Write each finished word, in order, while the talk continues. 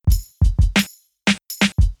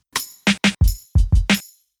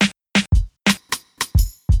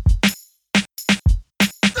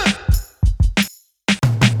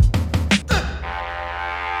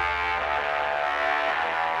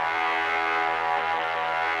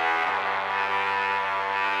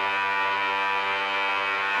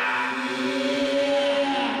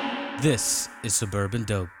This is Suburban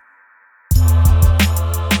Dope.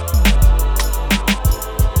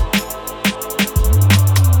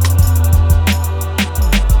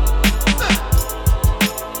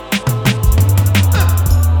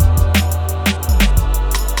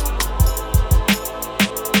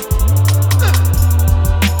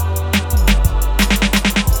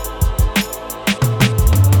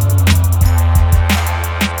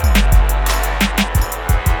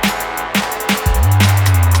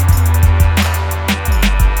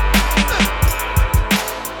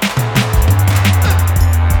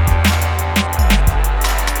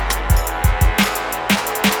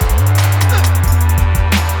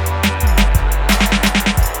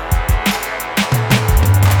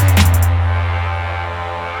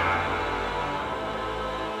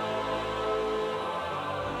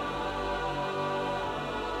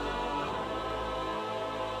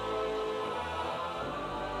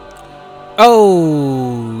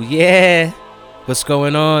 Oh, yeah. What's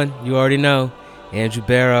going on? You already know. Andrew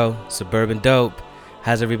Barrow, Suburban Dope.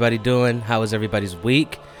 How's everybody doing? How was everybody's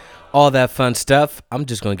week? All that fun stuff. I'm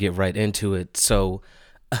just going to get right into it. So,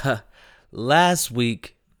 last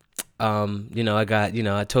week,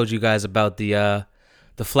 I told you guys about the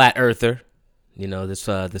flat earther.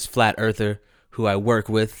 This flat earther who I work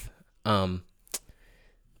with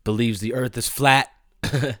believes the earth is flat.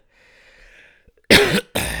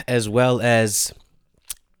 As well as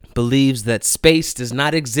believes that space does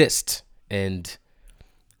not exist, and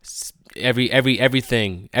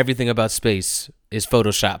everything about space is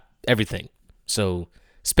Photoshop. Everything. So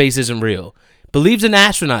space isn't real. Believes in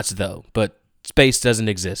astronauts though, but space doesn't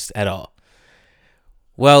exist at all.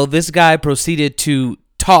 Well, this guy proceeded to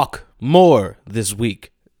talk more this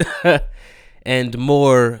week, and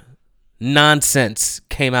more nonsense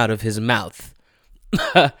came out of his mouth.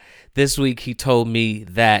 This week he told me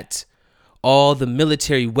that all the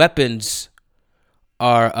military weapons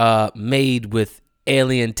are made with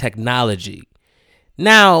alien technology.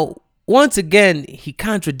 Now, once again, he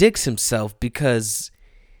contradicts himself because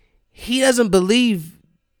he doesn't believe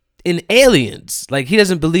in aliens. Like, he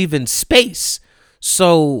doesn't believe in space.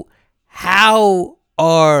 So how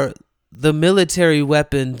are the military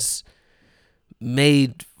weapons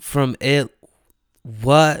made from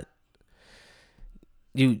what?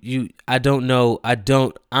 I don't know. I'm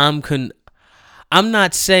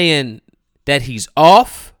not saying that he's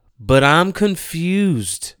off, but I'm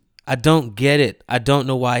confused. I don't get it. I don't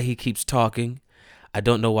know why he keeps talking. I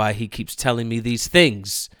don't know why he keeps telling me these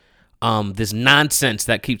things. This nonsense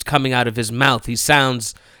that keeps coming out of his mouth. He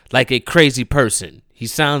sounds like a crazy person. He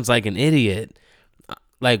sounds like an idiot.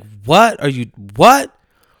 Like, what?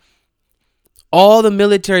 All the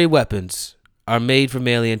military weapons are made from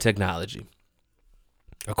alien technology.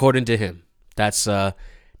 According to him, that's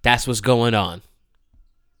what's going on.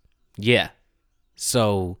 Yeah.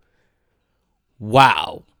 So,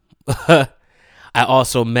 wow. I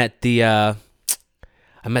also met the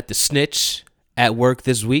snitch at work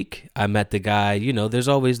this week. I met the guy. There's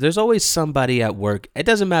always somebody at work. It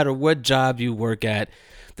doesn't matter what job you work at.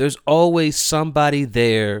 There's always somebody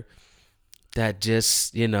there that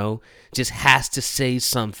just has to say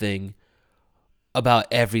something about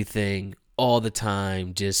everything all the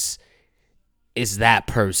time. Just is that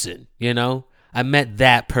person. I met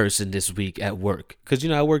that person this week at work because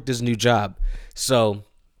I work this new job. So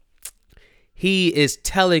he is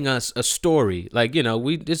telling us a story. Like,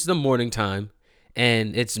 it's the morning time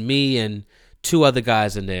and it's me and two other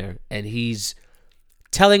guys in there, and he's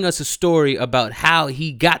telling us a story about how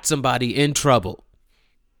he got somebody in trouble,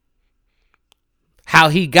 how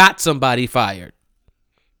he got somebody fired.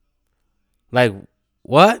 Like,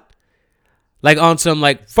 what? Like, on some,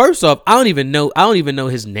 like, first off, I don't even know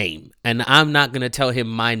his name, and I'm not gonna tell him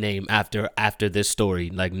my name after this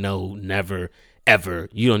story. Like, no, never, ever.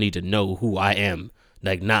 You don't need to know who I am.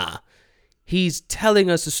 Like, nah. He's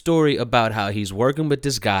telling us a story about how he's working with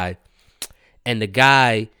this guy, and the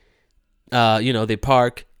guy, they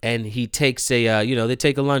park, and he takes they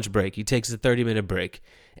take a lunch break. He takes a 30-minute break,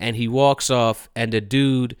 and he walks off, and the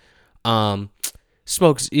dude,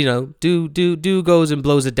 smokes, dude goes and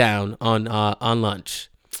blows it down on lunch.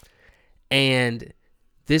 And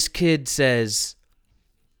this kid says,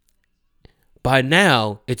 by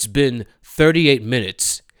now it's been 38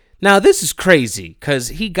 minutes. Now this is crazy because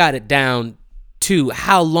he got it down to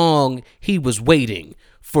how long he was waiting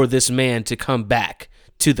for this man to come back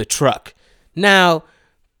to the truck. Now,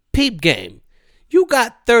 peep game, you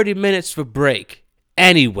got 30 minutes for break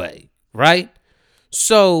anyway, right?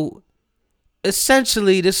 So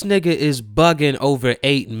essentially, this nigga is bugging over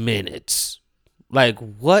 8 minutes. Like,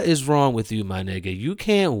 what is wrong with you, my nigga? You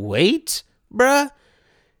can't wait, bruh?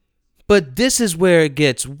 But this is where it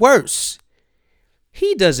gets worse.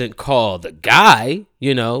 He doesn't call the guy,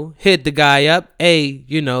 hit the guy up. Hey,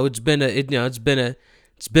 it's been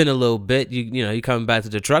a little bit. You coming back to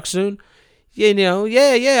the truck soon?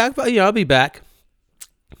 I'll be back.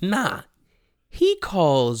 Nah, he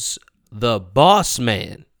calls the boss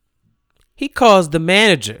man. He calls the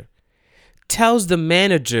manager, tells the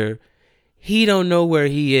manager he don't know where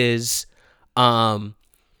he is,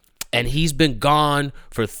 and he's been gone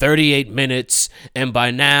for 38 minutes, and by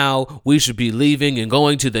now we should be leaving and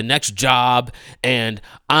going to the next job, and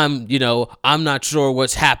I'm not sure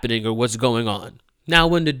what's happening or what's going on. Now,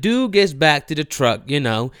 when the dude gets back to the truck,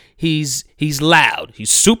 he's loud. He's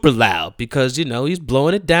super loud because, he's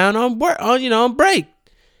blowing it down on break.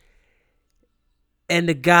 And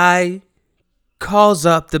the guy calls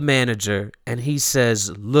up the manager and he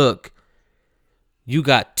says, look, you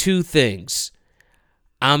got two things.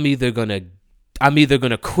 I'm either gonna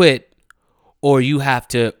quit or you have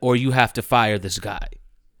to fire this guy.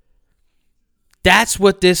 That's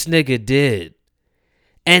what this nigga did.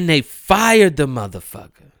 And they fired the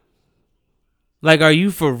motherfucker. Like, are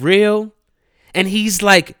you for real? And he's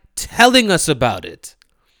like telling us about it.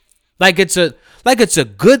 Like it's a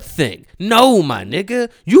good thing. No, my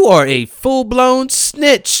nigga, you are a full-blown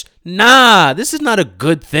snitch. Nah, this is not a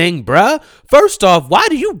good thing, bruh. First off, why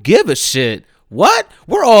do you give a shit? What?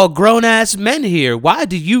 We're all grown-ass men here. Why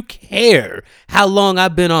do you care how long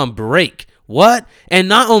I've been on break? What? And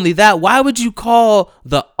not only that, why would you call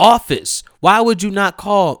the office? Why would you not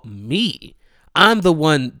call me? I'm the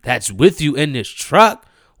one that's with you in this truck.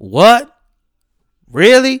 What?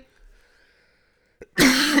 Really?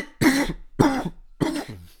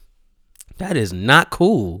 That is not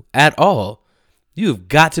cool at all. You've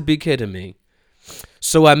got to be kidding me.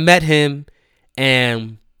 So I met him,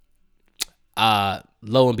 and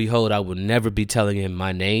lo and behold, I will never be telling him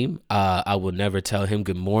my name. I will never tell him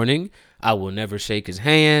good morning. I will never shake his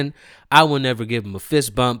hand. I will never give him a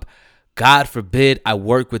fist bump. God forbid I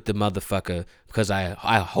work with the motherfucker, because I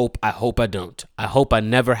hope I don't. I hope I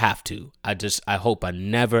never have to. I hope I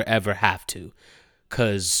never ever have to,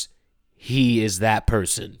 because he is that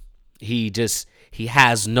person. He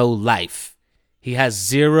has no life. He has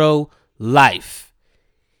zero life.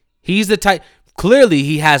 He's the type, clearly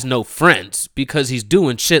he has no friends because he's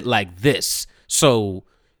doing shit like this. So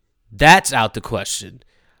that's out the question.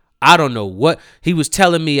 I don't know what he was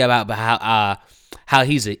telling me about how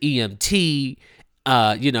he's an EMT,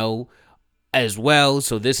 as well.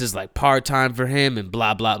 So this is like part-time for him and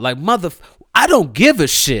blah, blah. Like, I don't give a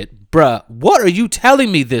shit. Bruh, what are you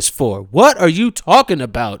telling me this for? What are you talking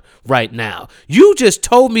about right now? You just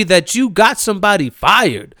told me that you got somebody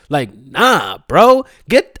fired. Like, nah, bro.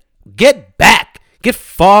 Get back. Get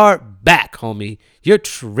far back, homie. You're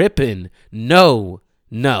tripping. No.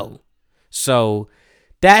 So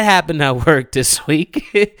that happened at work this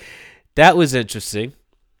week. That was interesting.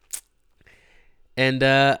 And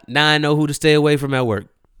now I know who to stay away from at work.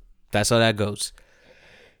 That's how that goes.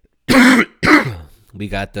 We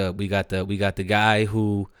got the guy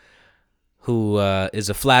who is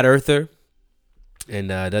a flat earther and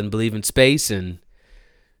doesn't believe in space, and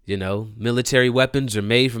military weapons are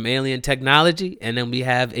made from alien technology. And then we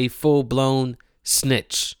have a full-blown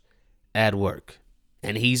snitch at work,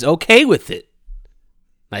 and he's okay with it.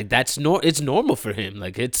 Like, it's normal for him.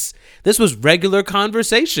 Like, this was regular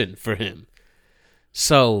conversation for him.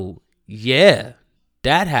 So yeah,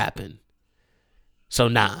 that happened. So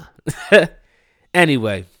nah.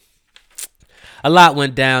 Anyway, a lot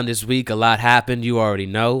went down this week. A lot happened. You already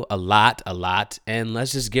know. A lot. And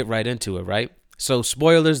let's just get right into it, right? So,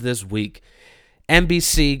 spoilers this week.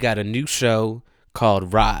 NBC got a new show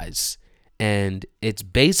called Rise. And it's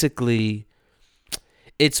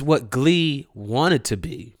what Glee wanted to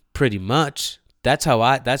be, pretty much. That's how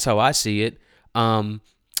I see it.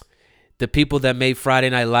 The people that made Friday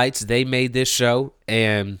Night Lights, they made this show.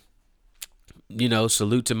 And,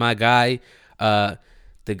 salute to my guy. The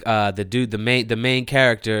dude, the main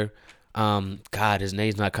character, God, his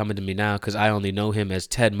name's not coming to me now because I only know him as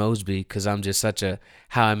Ted Mosby because I'm just such a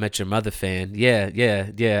How I Met Your Mother fan. Yeah.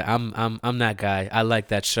 I'm that guy. I like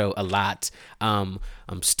that show a lot. I'm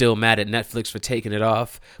still mad at Netflix for taking it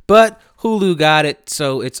off, but Hulu got it,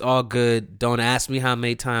 so it's all good. Don't ask me how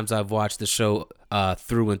many times I've watched the show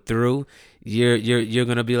through and through. You're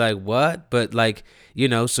gonna be like, what? But like,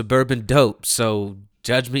 suburban dope. So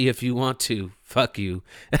judge me if you want to. Fuck you.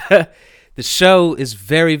 The show is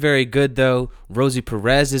very, very good, though. Rosie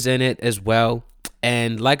Perez is in it as well.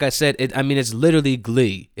 And like I said, it's literally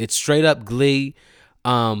Glee. It's straight up Glee.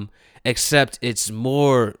 And except it's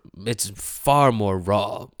far more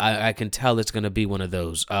raw. I can tell it's gonna be one of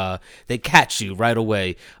those. They catch you right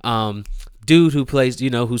away. Dude who plays,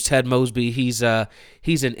 who's Ted Mosby, he's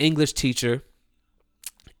an English teacher,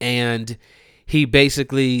 and he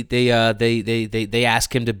basically they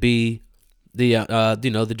ask him to be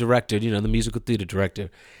the director, the musical theater director,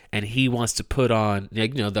 and he wants to put on,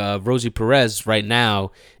 the Rosie Perez right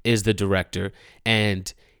now is the director,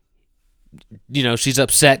 and she's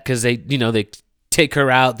upset because they take her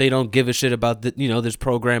out. They don't give a shit about this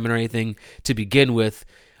programming or anything to begin with.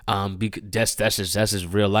 Because that's just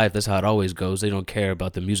real life. That's how it always goes. They don't care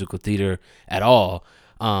about the musical theater at all.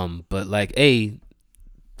 But like, hey,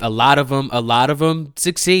 a lot of them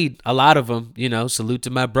succeed. A lot of them, salute to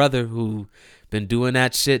my brother who been doing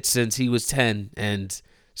that shit since he was 10 and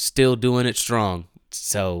still doing it strong.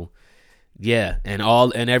 So yeah,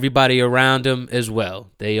 and everybody around him as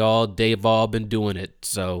well. They've all been doing it.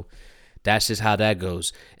 So that's just how that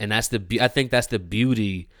goes. And I think that's the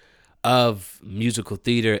beauty of musical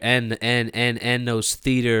theater and those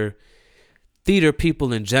theater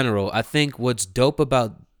people in general. I think what's dope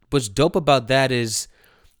about that is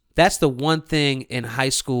that's the one thing in high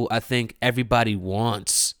school I think everybody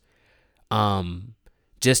wants,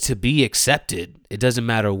 just to be accepted. It doesn't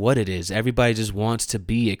matter what it is. Everybody just wants to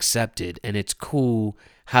be accepted, and it's cool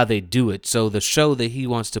how they do it. So the show that he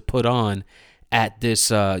wants to put on at this,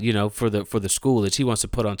 for the school, is he wants to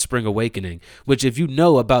put on Spring Awakening, which, if you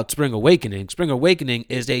know about Spring Awakening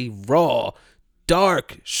is a raw,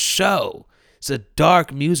 dark show. It's a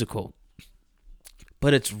dark musical,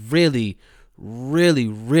 but it's really, really,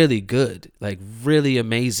 really good, like really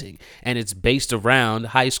amazing, and it's based around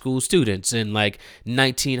high school students in like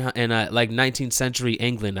 19th century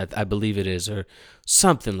England, I believe it is, or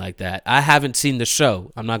something like that. I haven't seen the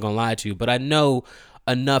show, I'm not gonna lie to you, but I know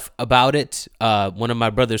enough about it. One of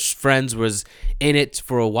my brother's friends was in it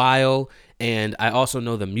for a while, and I also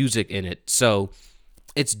know the music in it. So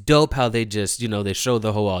it's dope how they just, they show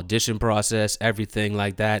the whole audition process, everything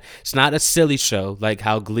like that. It's not a silly show like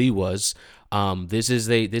how Glee was. This is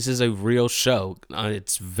a real show.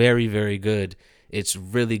 It's very, very good. It's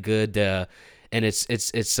really good. And it's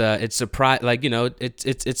surprise, like,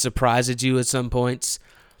 it surprises you at some points,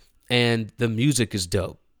 and the music is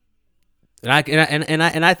dope. And I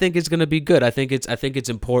think it's gonna be good. I think it's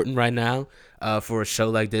important right now, for a show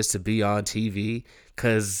like this to be on TV,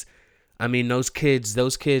 because I mean those kids, the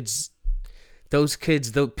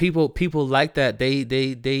people like that.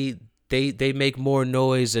 They make more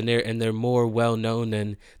noise, and they're more well known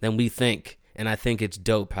than we think. And I think it's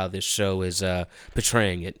dope how this show is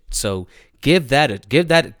portraying it. So check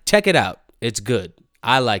it out. It's good.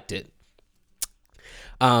 I liked it.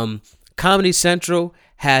 Comedy Central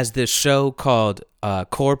has this show called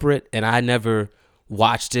Corporate, and I never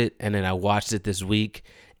watched it, and then I watched it this week,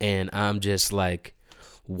 and I'm just like,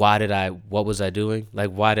 what was I doing?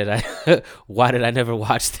 Like, why did I never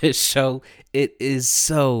watch this show? It is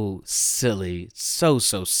so silly, so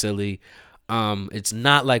silly. It's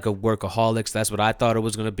not like a Workaholics. That's what I thought it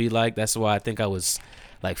was gonna be like. That's why I think I was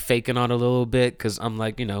like faking on a little bit, because I'm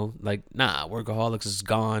like, nah, Workaholics is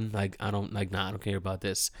gone. Like, I don't care about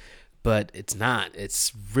this. But it's not.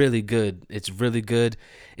 It's really good. It's really good.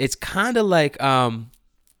 It's kind of like,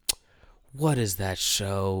 what is that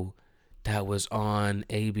show that was on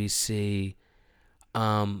ABC?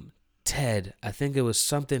 Ted. I think it was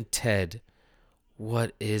something Ted.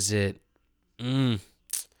 What is it?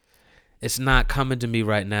 It's not coming to me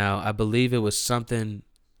right now. I believe it was something.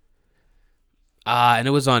 And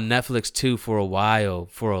it was on Netflix too for a while,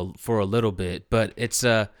 for a little bit. But it's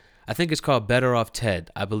I think it's called Better Off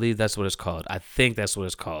Ted. I believe that's what it's called. I think that's what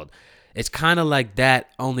it's called. It's kind of like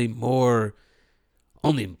that, only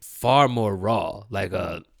far more raw.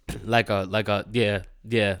 Yeah.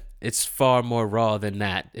 It's far more raw than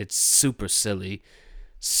that. It's super silly.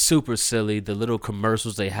 The little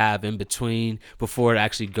commercials they have in between before it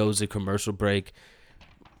actually goes to commercial break.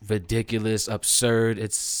 Ridiculous, absurd.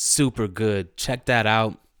 It's super good. Check that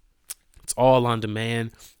out. It's all on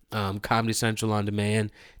demand. Comedy Central on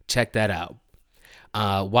demand. Check that out.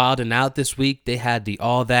 Wild 'N Out this week, they had the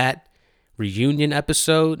All That reunion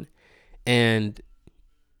episode, and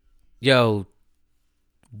yo,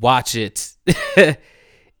 watch it.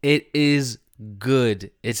 It is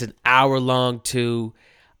good. It's an hour long too.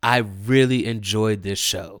 I really enjoyed this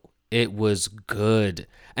show. It was good,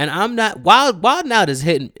 and I'm not Wild 'N Out is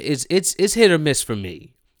it's hit or miss for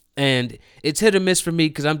me, and it's hit or miss for me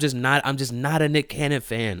because I'm just not a Nick Cannon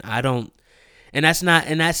fan. I don't. And that's not,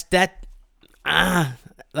 and that's that,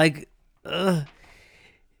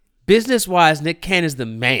 business wise, Nick Cannon's the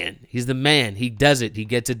man. He's the man. He does it. He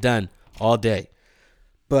gets it done all day.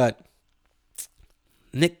 But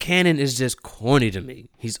Nick Cannon is just corny to me.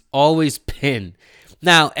 He's always been.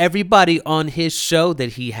 Now, everybody on his show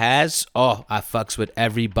that he has, oh, I fucks with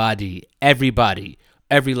everybody. Everybody.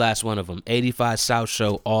 Every last one of them. 85 South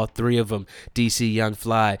Show, all three of them. DC Young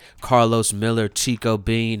Fly, Carlos Miller, Chico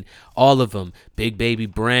Bean, all of them. Big Baby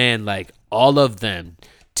Brand, like all of them.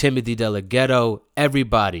 Timothy Delgado,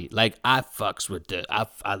 everybody. Like, I fucks with the.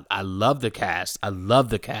 I love the cast. I love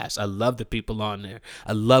the cast. I love the people on there.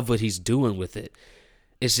 I love what he's doing with it.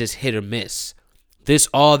 It's just hit or miss. This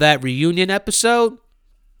All That reunion episode,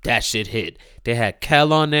 that shit hit. They had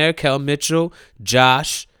Kel on there, Kel Mitchell,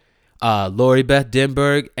 Josh, Lori Beth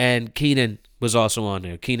Denberg, and Keenan was also on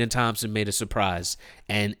there. Keenan Thompson made a surprise,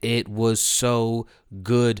 and it was so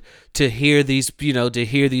good to hear these, to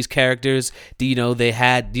hear these characters. They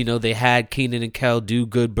had Keenan and Kel do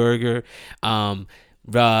Good Burger. And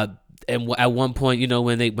at one point,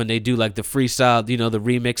 when they do like the freestyle, the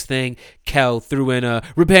remix thing, Kel threw in a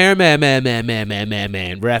Repairman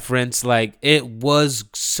man reference. Like, it was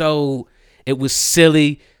silly,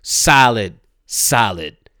 solid.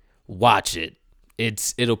 Watch it.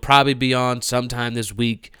 It'll probably be on sometime this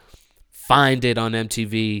week. Find it on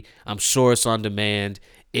MTV. I'm sure it's on demand.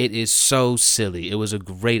 It is so silly. It was a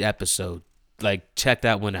great episode. Like, check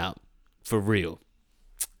that one out. For real.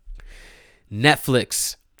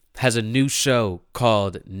 Netflix has a new show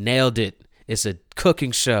called Nailed It. It's a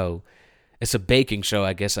cooking show. It's a baking show,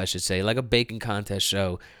 I guess I should say. Like a baking contest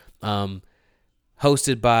show.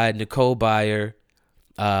 Hosted by Nicole Byer,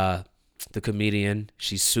 the comedian.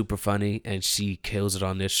 She's super funny, and she kills it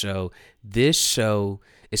on this show. This show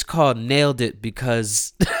is called Nailed It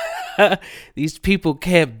because these people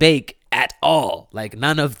can't bake at all. Like,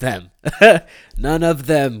 none of them. None of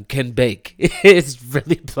them can bake. It's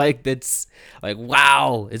really like, that's like,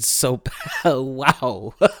 wow. It's so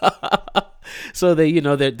wow. So they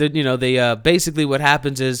basically what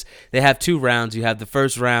happens is they have 2 rounds. You have the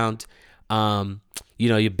first round,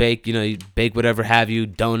 you bake whatever have you,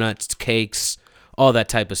 donuts, cakes, all that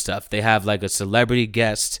type of stuff. They have like a celebrity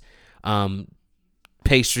guest,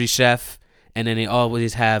 pastry chef, and then they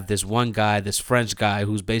always have this one guy, this French guy,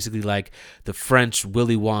 who's basically like the French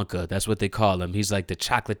Willy Wonka. That's what they call him. He's like a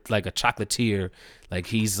chocolatier, like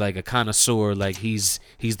he's like a connoisseur, like he's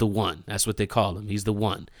the one. That's what they call him. He's the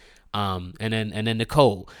one. And then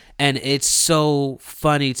Nicole. And it's so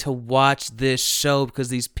funny to watch this show because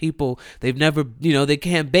these people, they've never, they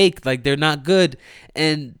can't bake, like they're not good,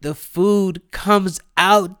 and the food comes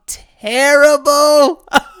out terrible.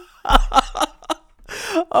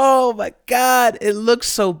 Oh my God, it looks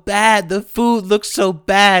so bad. The food looks so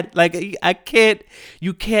bad. Like,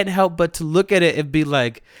 you can't help but to look at it and be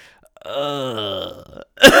like, ugh.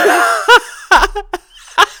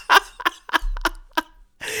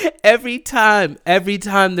 Every time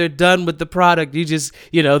they're done with the product, you just,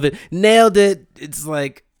 nailed it. It's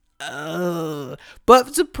like, but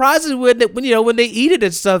surprisingly, when they eat it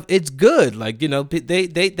and stuff, it's good. Like,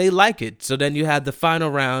 they like it. So then you have the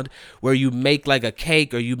final round where you make like a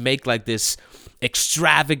cake, or you make like this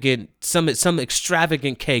extravagant, some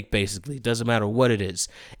extravagant cake, basically. Doesn't matter what it is.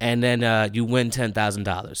 And then you win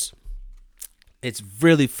 $10,000. It's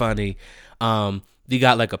really funny. You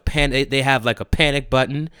got like they have like a panic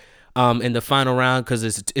button in the final round, because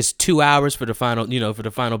it's 2 hours for the final, for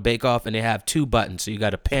the final bake off, and they have 2 buttons. So you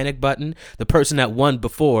got a panic button. The person that won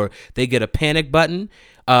before, they get a panic button,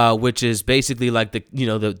 which is basically like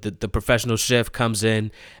the professional chef comes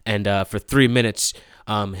in, and for 3 minutes,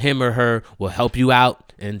 him or her will help you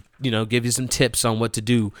out and give you some tips on what to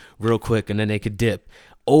do real quick, and then they could dip.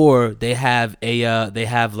 Or they have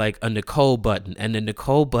like a Nicole button, and the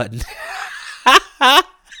Nicole button.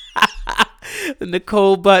 The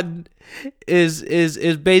Nicole button is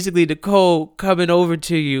basically Nicole coming over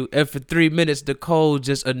to you, and for 3 minutes Nicole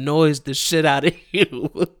just annoys the shit out of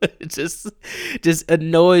you. just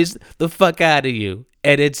annoys the fuck out of you,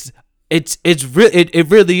 and it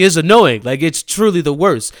really is annoying. Like, it's truly the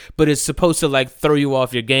worst, but it's supposed to like throw you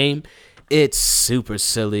off your game. It's super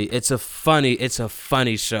silly. It's a funny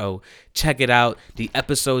show. Check it out. The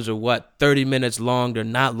episodes are 30 minutes long. They're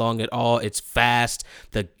not long at all. It's fast.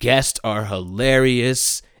 The guests are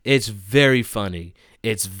hilarious. It's very funny.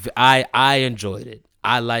 I enjoyed it.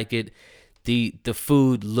 I like it. The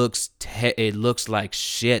food looks like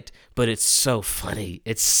shit, but it's so funny.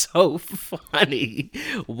 It's so funny.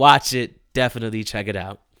 Watch it. Definitely check it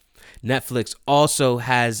out. Netflix also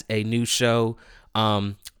has a new show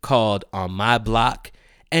called On My Block,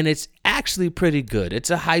 and it's actually pretty good. It's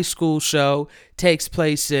a high school show, takes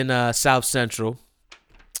place in South Central,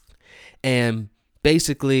 And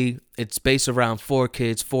basically it's based around four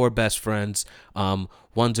kids, four best friends.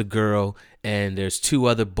 One's a girl, and there's two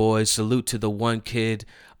other boys. Salute to the one kid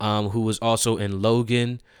who was also in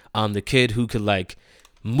Logan. The kid who could like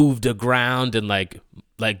move the ground and like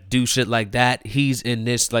do shit like that. He's in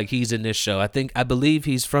this show. I believe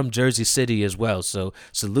he's from Jersey City as well. So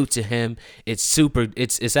salute to him.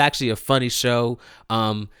 It's actually a funny show.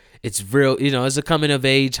 It's real, it's a coming of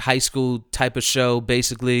age high school type of show.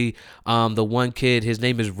 Basically, the one kid, his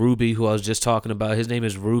name is Ruby, who I was just talking about. His name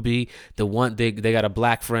is Ruby. The one they got a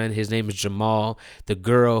black friend. His name is Jamal. The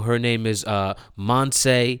girl, her name is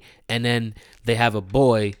Monse. And then they have a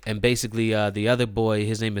boy, and basically the other boy,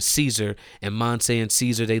 his name is Caesar, and Monse and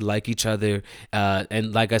Caesar, they like each other.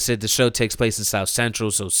 And like I said, the show takes place in South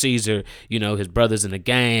Central, so Caesar, his brother's in the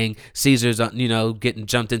gang. Caesar's, getting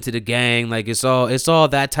jumped into the gang. Like it's all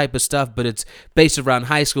that type of stuff, but it's based around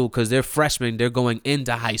high school because they're freshmen, they're going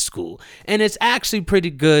into high school, and it's actually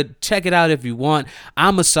pretty good. Check it out if you want.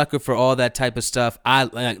 I'm a sucker for all that type of stuff.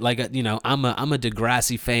 I'm a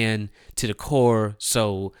Degrassi fan to the core,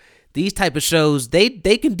 so these type of shows, they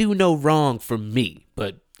can do no wrong for me,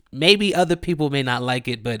 but maybe other people may not like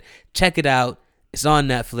it, but check it out. It's on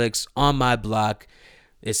Netflix, on my block.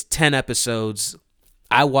 It's 10 episodes.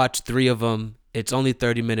 I watched 3 of them. It's only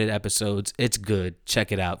 30-minute episodes. It's good. Check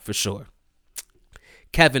it out for sure.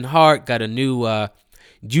 Kevin Hart got a new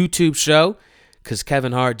YouTube show because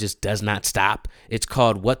Kevin Hart just does not stop. It's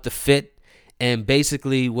called What the Fit, and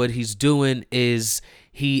basically what he's doing is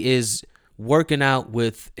he is working out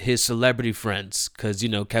with his celebrity friends because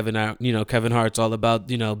Kevin Hart's all about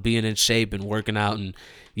being in shape and working out and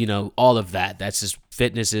all of that. That's his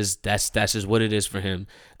fitness that's just what it is for him.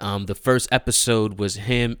 The first episode was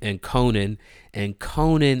him and Conan, and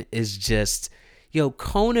Conan is just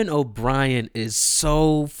Conan O'Brien is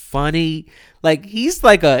so funny. Like he's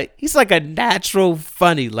like a natural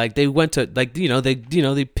funny. Like they went to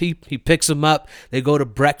he picks him up, they go to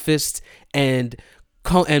breakfast, and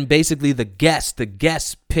basically the guest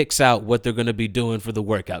picks out what they're going to be doing for the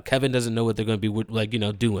workout. Kevin doesn't know what they're going to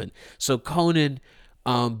be doing. So Conan,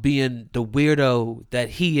 being the weirdo that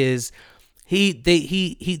he is,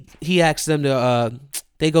 he asks them to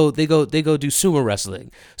they go do sumo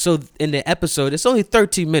wrestling. So in the episode, it's only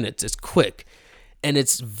 13 minutes. It's quick. And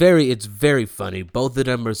it's very funny. Both of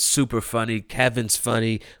them are super funny. Kevin's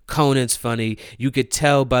funny. Conan's funny. You could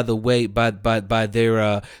tell by the way, by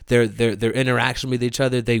their interaction with each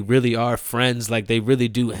other, they really are friends. Like they really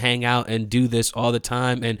do hang out and do this all the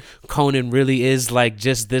time. And Conan really is like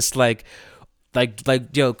just this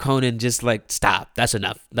Conan just like stop. That's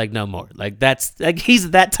enough. Like no more. Like that's like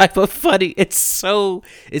he's that type of funny. It's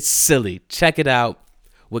silly. Check it out.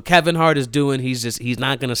 What Kevin Hart is doing, he's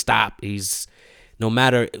not gonna stop. No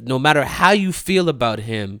matter how you feel about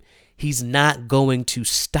him, he's not going to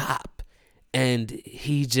stop. And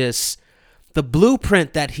the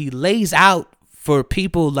blueprint that he lays out for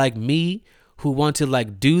people like me who want to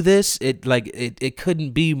like do this, it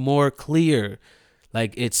couldn't be more clear.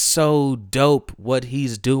 Like it's so dope what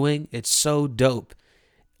he's doing. It's so dope.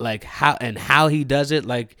 Like how he does it,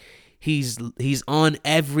 like he's on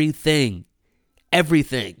everything.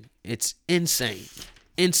 Everything. It's insane.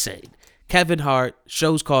 Kevin Hart,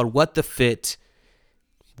 show's called What the Fit.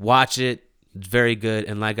 Watch it. It's very good.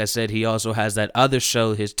 And like I said, he also has that other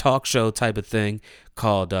show, his talk show type of thing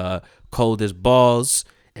called Cold as Balls.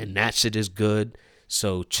 And that shit is good.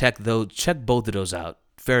 So check both of those out.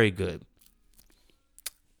 Very good.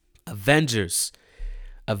 Avengers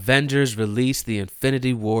released the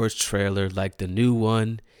Infinity Wars trailer, like the new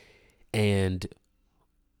one. And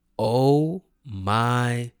oh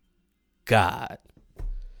my God.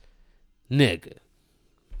 Nigga,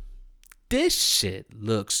 this shit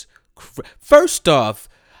looks first off,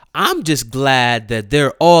 I'm just glad that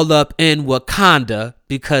they're all up in Wakanda,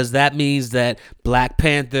 because that means that Black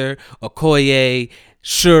Panther, Okoye,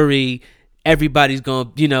 Shuri, everybody's gonna,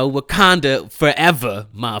 Wakanda forever,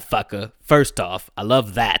 motherfucker. First off, I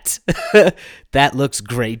love that. That looks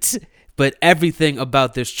great. But everything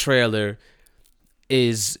about this trailer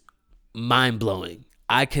is mind-blowing.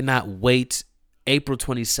 I cannot wait. April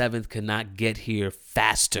 27th cannot get here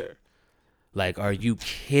faster. Like, are you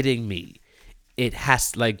kidding me? It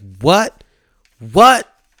has, what? That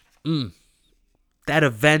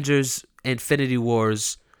Avengers Infinity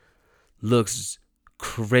Wars looks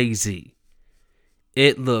crazy.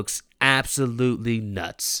 It looks absolutely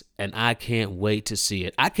nuts, and I can't wait to see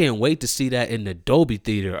it. I can't wait to see that in the Dolby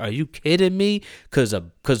Theater. Are you kidding me? Cause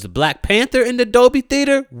the Black Panther in the Dolby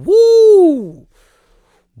Theater? Woo!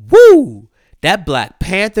 That Black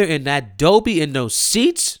Panther and that Dolby in those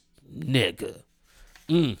seats? Nigga.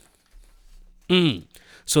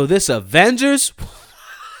 So this Avengers,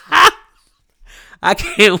 I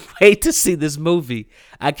can't wait to see this movie.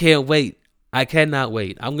 I can't wait. I cannot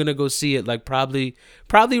wait. I'm gonna go see it like probably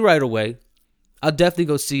right away. I'll definitely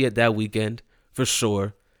go see it that weekend for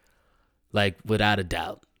sure, like without a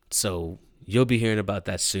doubt. So you'll be hearing about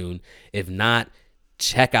that soon. If not,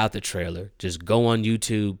 check out the trailer. Just go on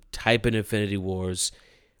YouTube, type in Infinity Wars.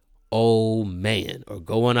 Oh man, or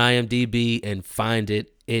go on IMDb and find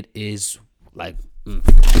it. It is like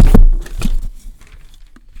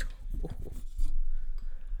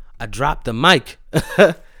I dropped the mic.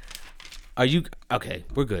 Are you okay?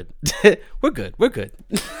 We're good. We're good. We're good.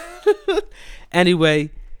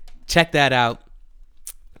 Anyway, check that out.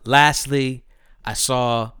 Lastly, I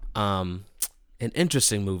saw an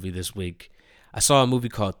interesting movie this week. I saw a movie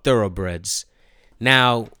called Thoroughbreds.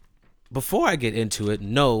 Now, before I get into it,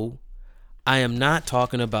 no, I am not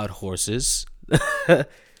talking about horses.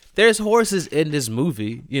 There's horses in this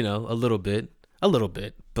movie, a little bit,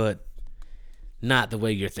 but not the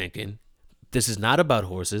way you're thinking. This is not about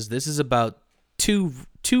horses. This is about two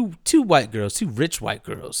white girls, two rich white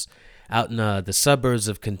girls out in the suburbs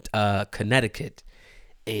of Connecticut.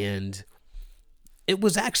 And it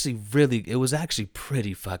was actually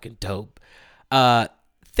pretty fucking dope.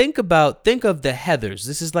 Think of the Heathers.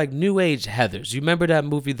 This is like new age Heathers. You remember that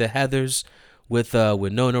movie, The Heathers, with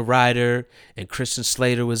Winona Ryder and Kristen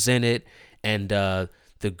Slater was in it, and the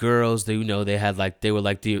girls, they had they were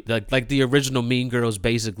like the original Mean Girls,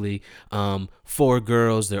 basically. Four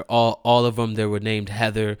girls, they're all of them. They were named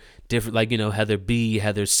Heather, different, Heather B,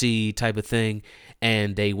 Heather C type of thing,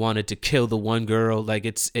 and they wanted to kill the one girl. Like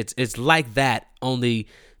it's like that. Only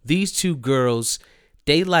these two girls,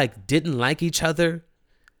 they didn't like each other.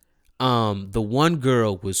 The one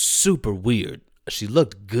girl was super weird. She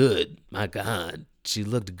looked good. My God, she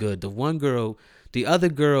looked good. The other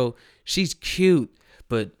girl, she's cute,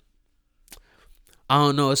 but I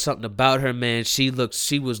don't know, it's something about her, man. She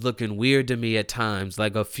was looking weird to me at times,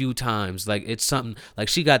 like a few times. Like it's something, like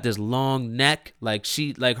she got this long neck, like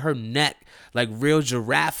her neck, like real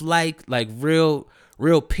giraffe like real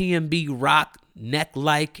PNB Rock neck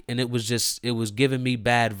like, and it was giving me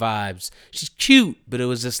bad vibes. She's cute, but it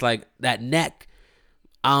was just like that neck.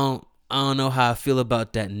 I don't know how I feel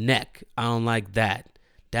about that neck. I don't like that.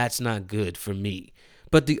 That's not good for me.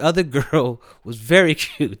 But the other girl was very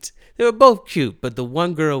cute. They were both cute, but the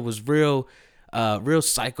one girl was real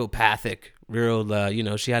psychopathic,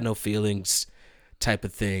 real, she had no feelings type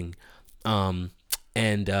of thing. And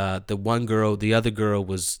the other girl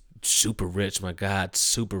was super rich, my God,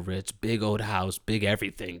 super rich, big old house, big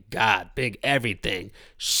everything, God, big everything,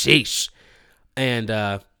 sheesh.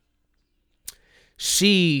 And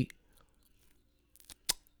she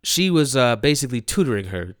was basically tutoring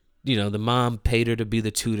her. The mom paid her to be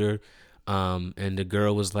the tutor, and the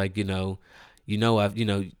girl was like, I know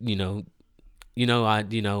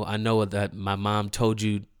that my mom told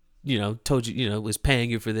you, was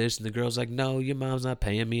paying you for this, and the girl's like, no, your mom's not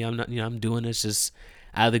paying me. I'm not, I'm doing this just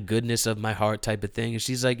out of the goodness of my heart type of thing. And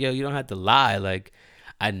she's like, yo, you don't have to lie. Like,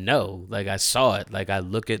 I know, like I saw it. Like I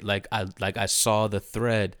look at, I saw the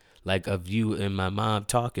thread, like of you and my mom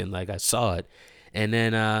talking. Like I saw it, and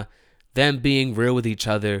then them being real with each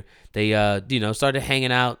other, they started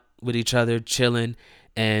hanging out with each other, chilling,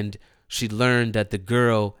 and she learned that the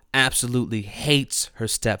girl absolutely hates her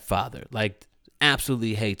stepfather, like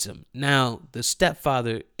absolutely hates him. Now, the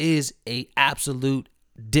stepfather is a absolute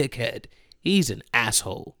dickhead. He's an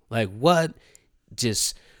asshole. Like what?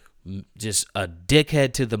 Just a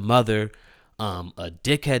dickhead to the mother, a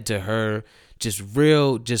dickhead to her, just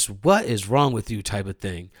what is wrong with you type of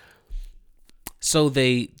thing. So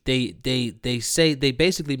they say, they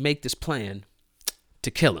basically make this plan to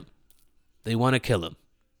kill him. They want to kill him.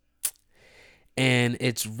 And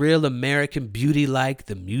it's real American Beauty like.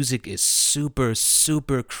 The music is super,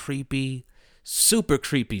 super creepy. Super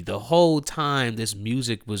creepy. The whole time this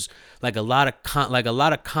music was like a lot of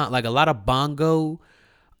bongo,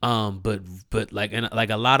 but like, and like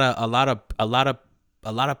a lot of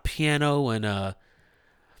piano and a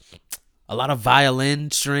lot of violin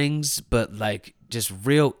strings, but like just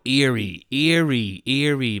real eerie,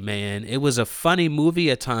 man. It was a funny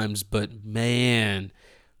movie at times, but man,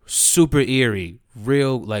 super eerie,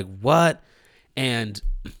 real, like what? And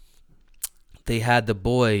they had the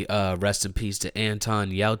boy, rest in peace to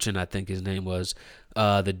Anton Yelchin, I think his name was,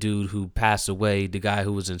 the dude who passed away, the guy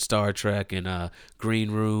who was in Star Trek and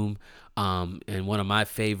Green Room, and one of my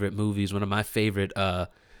favorite movies, one of my favorite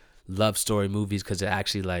love story movies, because it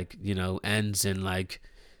actually ends in like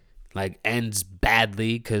like ends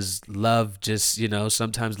badly because love just,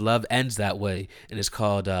 sometimes love ends that way. And it's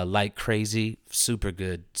called Like Crazy. Super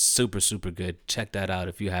good. Super good. Check that out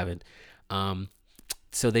if you haven't.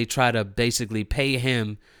 So they try to basically pay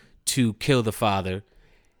him to kill the father.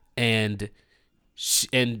 And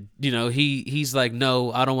he's like,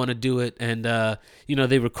 no, I don't want to do it. And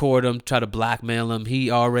they record him, try to blackmail him.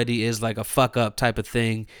 He already is like a fuck up type of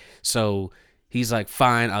thing. So he's like,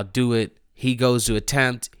 fine, I'll do it. He goes to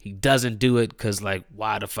attempt. He doesn't do it because, like,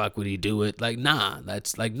 why the fuck would he do it? Like, nah,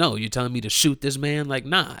 that's like, no, you're telling me to shoot this man? Like,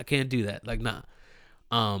 nah, I can't do that. Like, nah.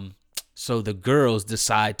 So the girls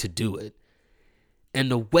decide to do it. And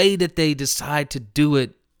the way that they decide to do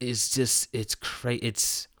it is just, it's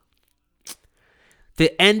crazy.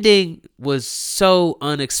 The ending was so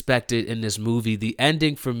unexpected in this movie. The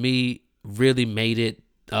ending for me really made it.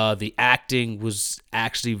 The acting was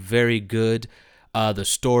actually very good. The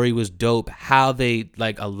story was dope. How they,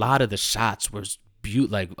 like, a lot of the shots was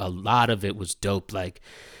like a lot of it was dope. Like,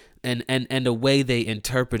 and the way they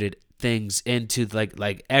interpreted things into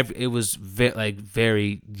it was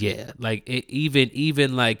very yeah. Like it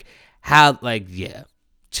even like how, like, yeah.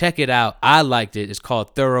 Check it out. I liked it. It's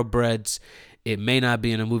called Thoroughbreds. It may not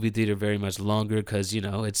be in a movie theater very much longer because,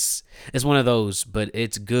 it's one of those, but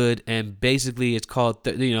it's good. And basically it's called,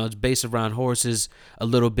 it's based around horses a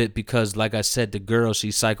little bit because, like I said, the girl,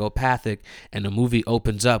 she's psychopathic, and the movie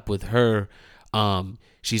opens up with her.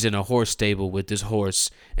 She's in a horse stable with this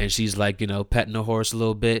horse, and she's like, petting the horse a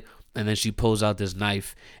little bit. And then she pulls out this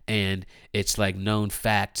knife, and it's like known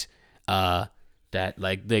fact, that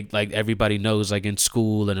like everybody knows, like in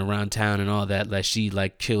school and around town and all that, like she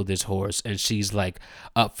like killed this horse, and she's like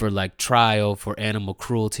up for like trial for animal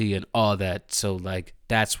cruelty and all that. So like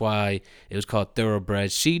that's why it was called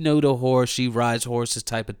Thoroughbreds. She knew the horse, she rides horses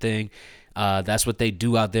type of thing. That's what they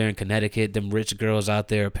do out there in Connecticut. Them rich girls out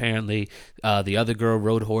there, apparently. The other girl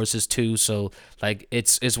rode horses too. So like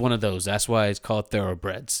it's one of those. That's why it's called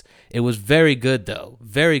Thoroughbreds. It was very good though.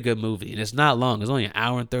 Very good movie. And it's not long. It's only an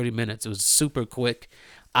hour and 30 minutes. It was super quick.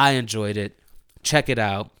 I enjoyed it. Check it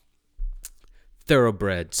out.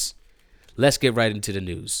 Thoroughbreds. Let's get right into the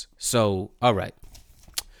news. So, all right.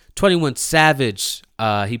 21 Savage,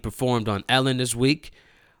 he performed on Ellen this week.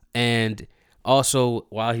 And also,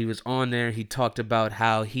 while he was on there, he talked about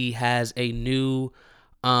how he has a new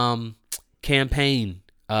campaign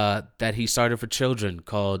that he started for children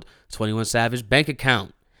called 21 Savage Bank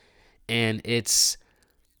Account. And it's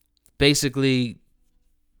basically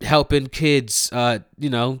helping kids,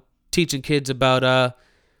 teaching kids about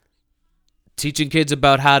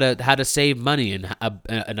how to save money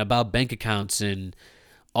and about bank accounts and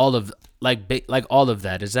all of all of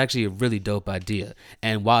that. Is actually a really dope idea.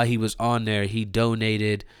 And while he was on there, he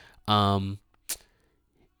donated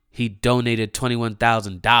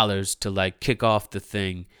 $21,000 to like kick off the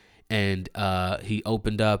thing, and he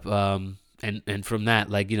opened up and from that,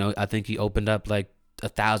 I think he opened up like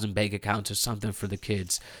 1,000 bank accounts or something for the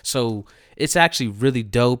kids. So it's actually really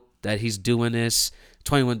dope that he's doing this.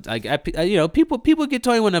 21, people get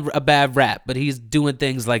 21 a bad rap, but he's doing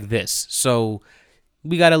things like this. So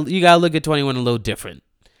you gotta look at 21 a little different.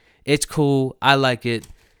 It's cool. I like it.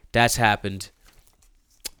 That's happened.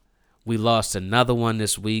 We lost another one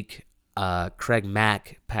this week. Craig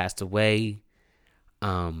Mack passed away.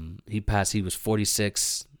 He was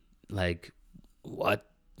 46. Like, what?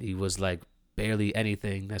 He was like barely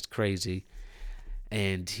anything. That's crazy.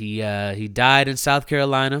 And he died in South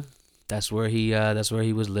Carolina. That's where he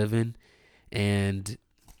was living. And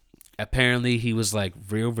apparently he was like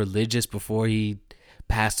real religious before he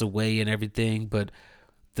passed away and everything. But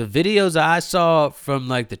the videos I saw from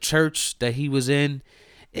like the church that he was in,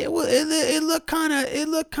 it looked kind of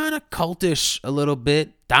cultish a little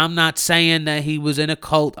bit. I'm not saying that he was in a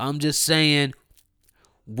cult. I'm just saying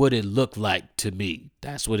what it looked like to me.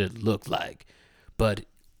 That's what it looked like. But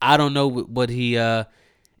I don't know what he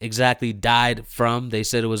exactly died from. They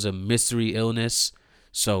said it was a mystery illness,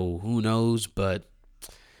 so who knows? But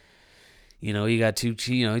he got two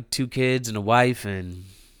kids and a wife, and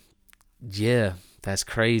yeah, that's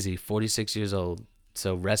crazy. 46 years old.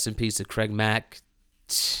 So rest in peace to Craig Mack.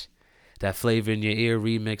 That Flavor in Your Ear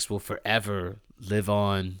remix will forever live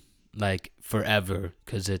on, like forever,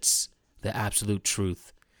 because it's the absolute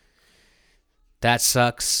truth. That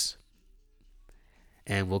sucks.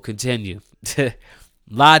 And we'll continue.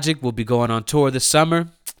 Logic will be going on tour this summer.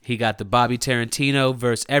 He got the Bobby Tarantino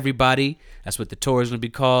versus Everybody. That's what the tour is going to be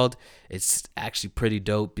called. It's actually pretty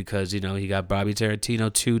dope because, he got Bobby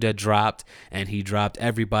Tarantino 2 that dropped, and he dropped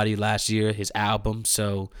Everybody last year, his album.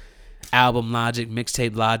 So album Logic,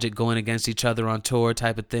 mixtape Logic going against each other on tour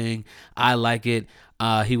type of thing. I like it.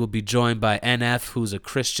 He will be joined by NF, who's a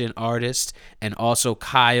Christian artist, and also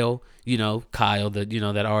Kyle. Kyle,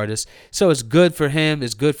 that artist. So it's good for him.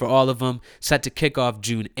 It's good for all of them. Set to kick off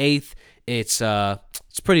June 8th. It's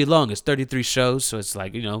pretty long. It's 33 shows, so it's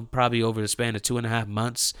like, probably over the span of 2.5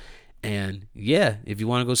 months. And yeah, if you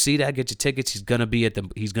want to go see that, get your tickets. He's gonna be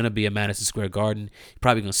at Madison Square Garden. He's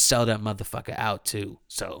probably gonna sell that motherfucker out too.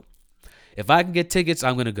 So if I can get tickets,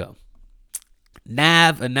 I'm gonna go.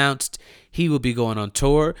 Nav announced he will be going on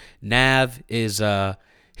tour. Nav is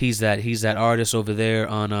he's that artist over there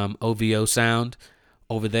on OVO Sound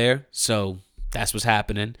over there. So that's what's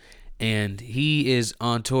happening. And he is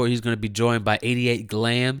on tour. He's going to be joined by 88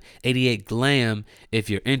 Glam. 88 Glam, if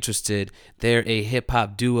you're interested, they're a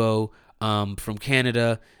hip-hop duo from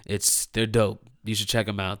Canada. They're dope. You should check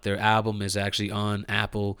them out. Their album is actually on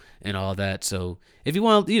Apple and all that. So if you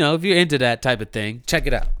want, if you're into that type of thing, check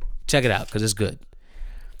it out. Check it out because it's good.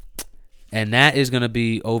 And that is going to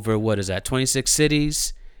be over, 26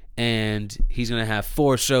 cities. And he's going to have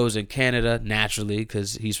 4 shows in Canada, naturally,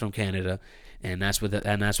 because he's from Canada. And that's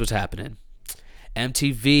what's happening.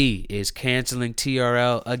 MTV is canceling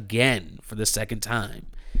TRL again for the second time,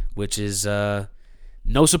 which is no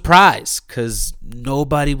surprise because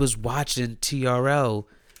nobody was watching TRL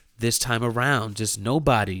this time around. Just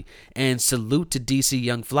nobody. And salute to DC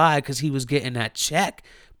Young Fly because he was getting that check.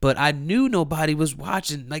 But I knew nobody was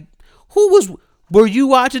watching. Like, were you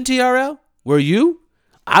watching TRL? Were you?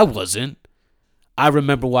 I wasn't. I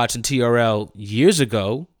remember watching TRL years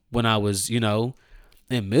ago. When I was, in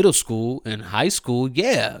middle school and high school,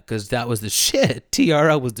 yeah, because that was the shit.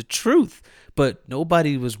 TRL was the truth. But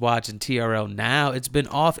nobody was watching TRL now. It's been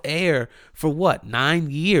off air for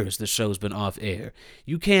 9 years the show's been off air.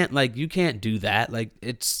 You can't do that.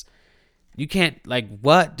 You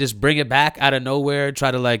can't, just bring it back out of nowhere,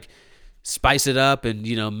 try to, spice it up and,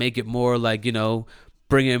 make it more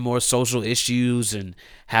bring in more social issues and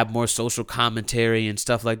have more social commentary and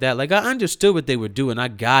stuff like that. I understood what they were doing. I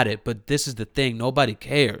got it. But this is the thing. Nobody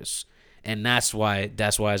cares. And that's why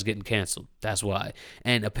it's getting canceled. That's why.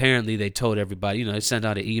 And apparently they told everybody, they sent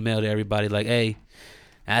out an email to everybody hey,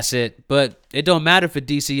 that's it. But it don't matter for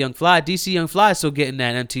DC Young Fly. DC Young Fly is still getting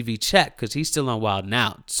that MTV check because he's still on Wild 'N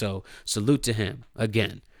Out. So salute to him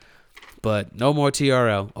again. But no more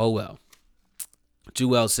TRL. Oh, well.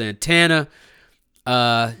 Juelz Santana.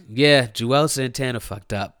 Juelz Santana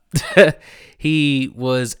fucked up. He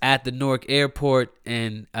was at the Newark airport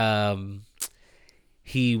and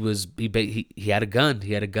he had a gun.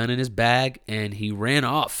 He had a gun in his bag and he ran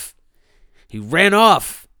off. He ran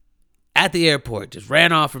off at the airport. Just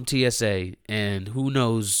ran off from TSA and who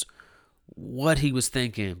knows what he was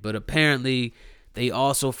thinking. But apparently they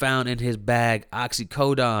also found in his bag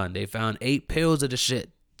oxycodone. They found 8 pills of the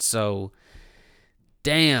shit. So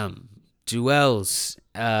damn. Juelz,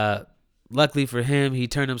 luckily for him, he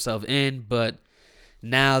turned himself in, but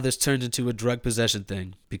now this turns into a drug possession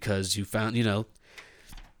thing because you found,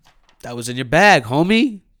 that was in your bag,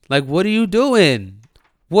 homie. What are you doing?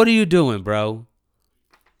 What are you doing, bro?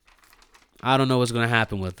 I don't know what's going to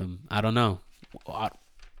happen with him. I don't know.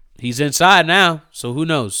 He's inside now, so who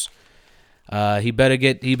knows? He better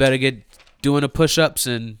get doing the push-ups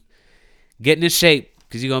and getting in shape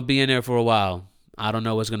because he's going to be in there for a while. I don't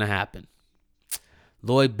know what's going to happen.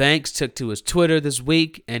 Lloyd Banks took to his Twitter this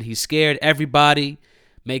week, and he scared everybody,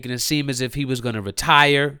 making it seem as if he was going to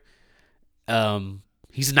retire.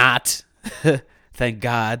 He's not, thank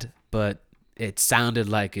God, but it sounded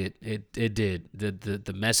like it. It did.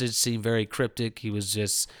 The message seemed very cryptic. He was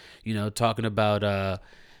just, talking about, the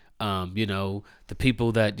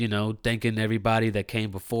people that, thanking everybody that came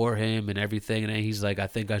before him and everything. And then he's like, I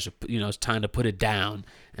think I should, it's time to put it down.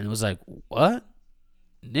 And it was like, what?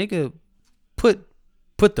 Nigga, put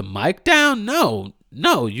the mic down? No,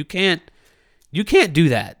 you can't do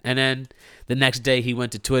that. And then the next day he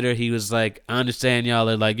went to Twitter. He was like, I understand y'all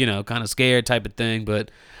are kind of scared type of thing,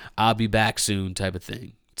 but I'll be back soon type of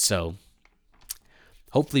thing. So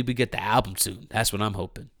hopefully we get the album soon. That's what I'm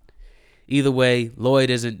hoping. Either way,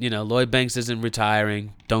 Lloyd Banks isn't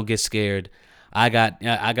retiring. Don't get scared. I got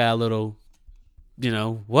a little,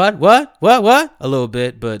 what? A little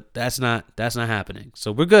bit, but that's not happening.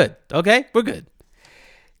 So we're good. Okay, we're good.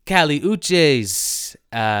 Kali Uchis,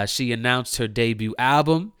 she announced her debut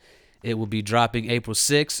album. It will be dropping April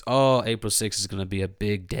 6th. Oh, April 6th is going to be a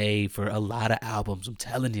big day for a lot of albums. I'm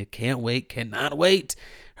telling you, can't wait, cannot wait.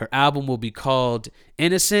 Her album will be called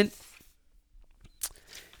Innocent.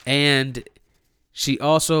 And She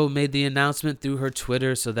also made the announcement through her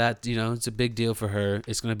Twitter, so that, it's a big deal for her.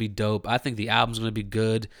 It's going to be dope. I think the album's going to be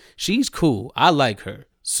good. She's cool. I like her.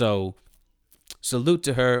 So salute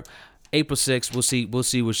to her. April 6th, we'll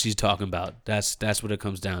see what she's talking about. That's what it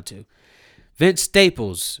comes down to. Vince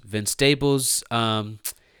Staples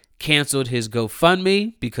canceled his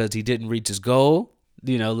GoFundMe because he didn't reach his goal.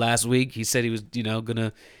 Last week he said he was,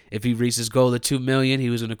 gonna, if he reached his goal of 2 million, he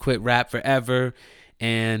was gonna quit rap forever,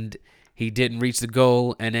 and he didn't reach the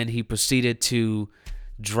goal, and then he proceeded to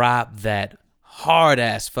drop that hard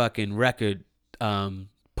ass fucking record,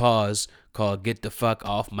 pause, called "Get the Fuck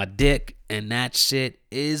Off My Dick," and that shit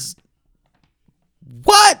is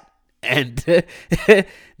what? And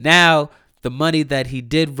now the money that he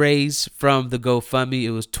did raise from the GoFundMe,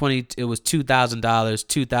 it was $2,000,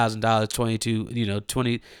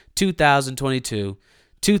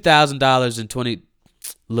 $2,022, and 20.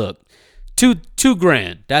 Look, two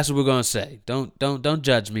grand. That's what we're gonna say. Don't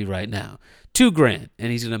judge me right now. $2,000,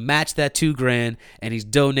 and he's gonna match that $2,000, and he's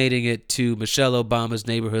donating it to Michelle Obama's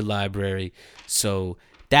neighborhood library. So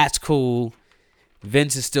that's cool.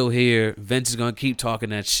 Vince is still here. Vince is gonna keep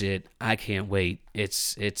talking that shit. I can't wait.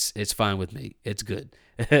 It's fine with me. It's good.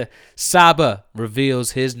 Saba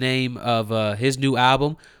reveals his name of his new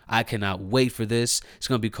album. I cannot wait for this. It's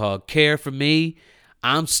gonna be called Care for Me.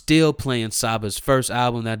 I'm still playing Saba's first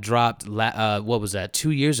album that dropped. What was that?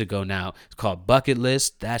 2 years ago now. It's called Bucket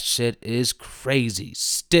List. That shit is crazy. It's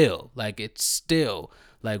still like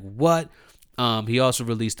what. He also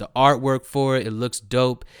released the artwork for it. It looks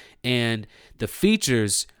dope. And the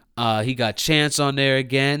features, he got Chance on there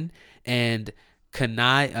again. And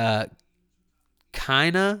Kaina,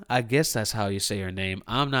 I guess that's how you say her name.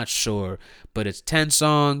 I'm not sure. But it's 10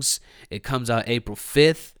 songs. It comes out April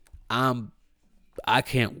 5th. I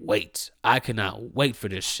can't wait. I cannot wait for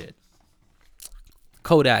this shit.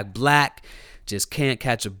 Kodak Black just can't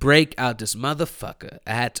catch a break out this motherfucker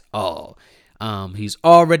at all. He's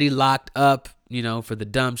already locked up, for the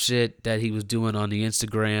dumb shit that he was doing on the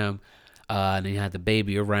Instagram. And he had the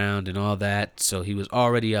baby around and all that. So he was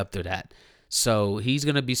already up to that. So he's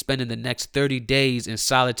going to be spending the next 30 days in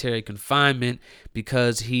solitary confinement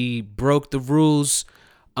because he broke the rules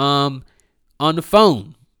on the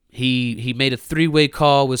phone. He made a 3-way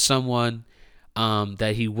call with someone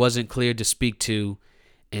that he wasn't cleared to speak to.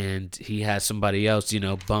 And he had somebody else,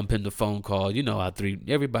 bump him the phone call. How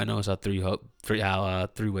everybody knows how three-way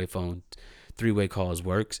calls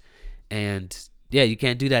works. And yeah, you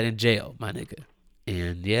can't do that in jail, my nigga.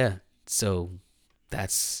 And yeah, so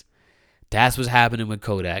that's what's happening with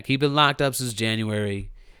Kodak. He been locked up since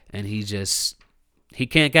January, and he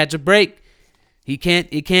can't catch a break. He can't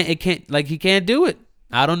do it.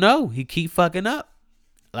 I don't know. He keep fucking up.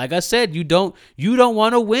 Like I said, you don't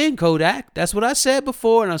want to win, Kodak. That's what I said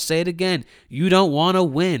before, and I'll say it again. You don't want to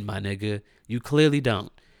win, my nigga. You clearly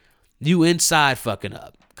don't. You inside fucking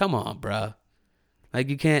up. Come on, bruh.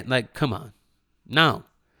 You can't, come on. No.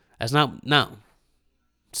 No.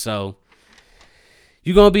 So,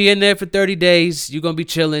 you're going to be in there for 30 days. You're going to be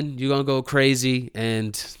chilling. You're going to go crazy.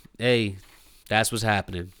 And, hey, that's what's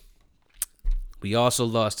happening. We also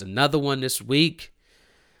lost another one this week.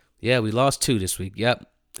 Yeah, we lost 2 this week. Yep.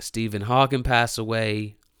 Stephen Hawking passed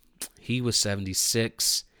away. He was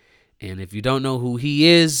 76. And if you don't know who he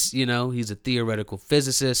is, he's a theoretical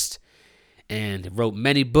physicist and wrote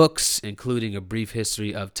many books, including A Brief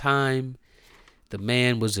History of Time. The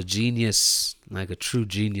man was a genius, like a true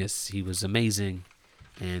genius. He was amazing.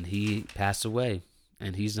 And he passed away.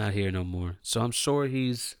 And he's not here no more. So I'm sure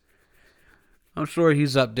he's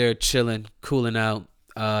up there chilling, cooling out.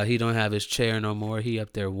 He don't have his chair no more. He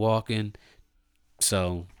up there walking.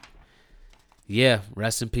 So, yeah,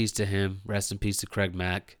 rest in peace to him. Rest in peace to Craig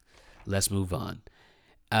Mack. Let's move on.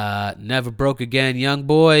 Never Broke Again, young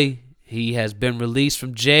boy. He has been released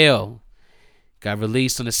from jail. Got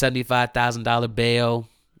released on a $75,000 bail.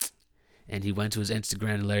 And he went to his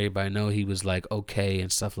Instagram and let everybody know he was okay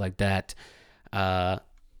and stuff like that. Hey,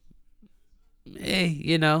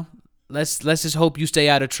 let's just hope you stay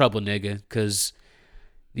out of trouble, nigga. Because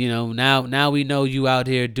now we know you out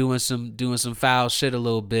here doing some foul shit a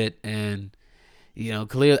little bit, and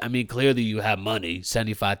clearly you have money,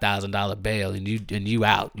 $75,000 bail, and you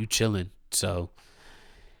out, you chilling. So,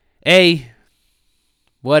 hey,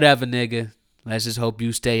 whatever, nigga. Let's just hope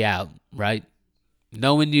you stay out, right?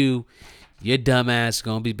 Knowing your dumb ass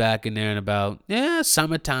gonna be back in there in about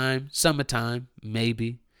summertime,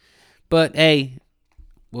 maybe. But hey,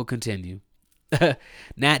 we'll continue.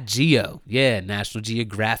 Nat Geo, National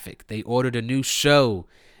Geographic. They ordered a new show.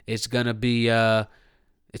 It's gonna be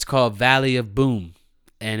it's called Valley of Boom,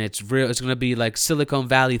 and it's gonna be like Silicon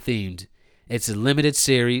Valley themed. It's a limited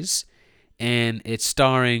series, and it's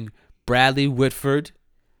starring Bradley Whitford,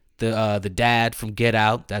 the dad from Get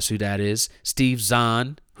Out. That's who that is. Steve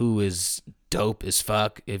Zahn, who is dope as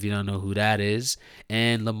fuck if you don't know who that is,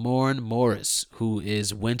 and Lamorne Morris, who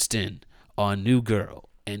is Winston on New Girl,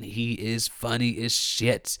 and he is funny as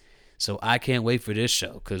shit. So I can't wait for this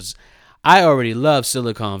show because I already love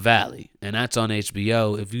Silicon Valley, and that's on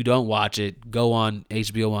HBO. If you don't watch it, go on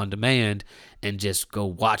HBO On Demand and just go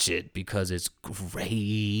watch it because it's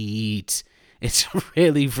great. It's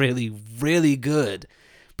really, really, really good.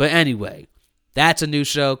 But anyway, that's a new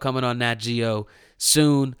show coming on Nat Geo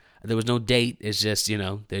soon. There was no date. It's just,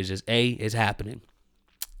 there's just it's happening.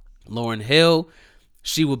 Lauryn Hill,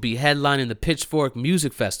 she will be headlining the Pitchfork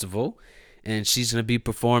Music Festival, and she's going to be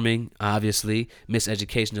performing, obviously, Miss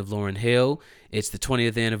Education of Lauryn Hill. It's the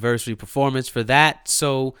 20th anniversary performance for that,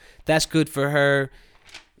 so that's good for her.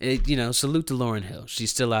 Salute to Lauryn Hill. She's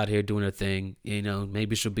still out here doing her thing.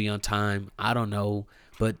 Maybe she'll be on time. I don't know,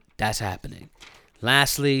 but that's happening.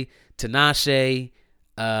 Lastly, Tinashe,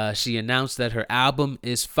 she announced that her album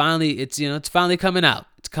is finally coming out.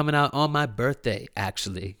 It's coming out on my birthday,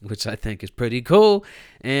 actually, which I think is pretty cool.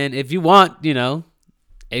 And if you want,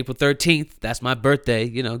 April 13th, that's my birthday,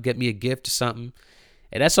 get me a gift or something.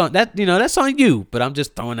 And that's on you, but I'm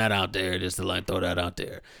just throwing that out there just to throw that out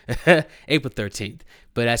there. April 13th.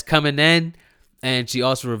 But that's coming in. And she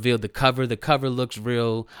also revealed the cover. The cover looks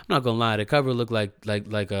real. I'm not gonna lie. The cover looked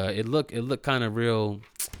it looked kind of real.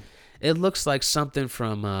 It looks like something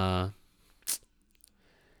from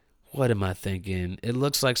what am I thinking? It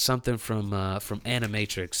looks like something from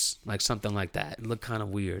Animatrix, like something like that. It looked kind of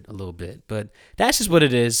weird a little bit, but that's just what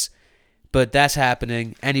it is. But that's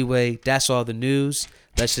happening anyway. That's all the news.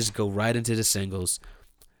 Let's just go right into the singles.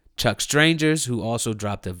 Chuck Strangers, who also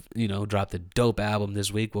dropped a dope album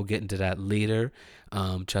this week. We'll get into that later.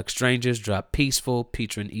 Chuck Strangers dropped Peaceful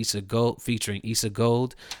featuring Issa Gold.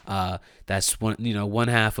 That's one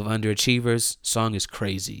half of Underachievers. Song is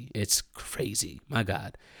crazy. It's crazy. My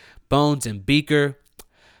God. Bones and Beaker.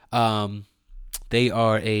 They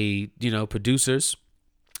are producers.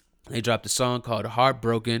 They dropped a song called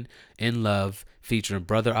Heartbroken in Love featuring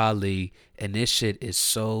Brother Ali, and this shit is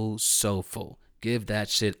so soulful. Give that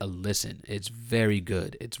shit a listen. It's very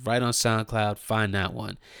good. It's right on SoundCloud. Find that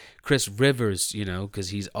one. Chris Rivers, because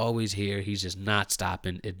he's always here. He's just not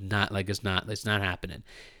stopping. It's not happening.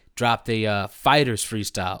 Dropped a Fighters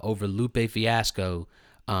freestyle over Lupe Fiasco.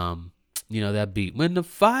 That beat. When the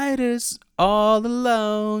fighter's all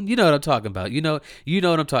alone. You know what I'm talking about. You know what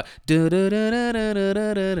I'm talking. You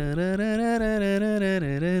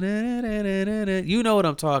know what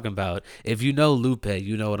I'm talking about. If you know Lupe,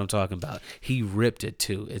 you know what I'm talking about. He ripped it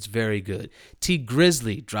too. It's very good. T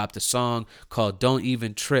Grizzly dropped a song called Don't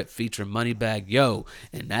Even Trip featuring Moneybagg Yo,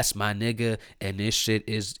 and that's my nigga, and this shit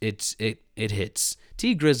it hits.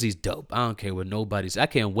 T Grizzly's dope. I don't care what I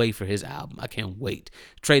can't wait for his album. I can't wait.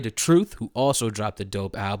 Trey the Truth, who also dropped a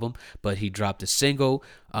dope album, but he dropped a single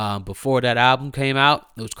before that album came out.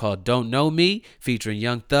 It was called Don't Know Me, featuring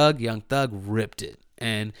Young Thug. Young Thug ripped it.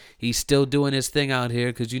 And he's still doing his thing out here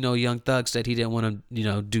because, Young Thug said he didn't want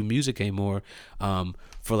to, do music anymore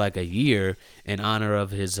for like a year in honor of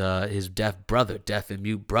his deaf and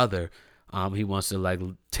mute brother. He wants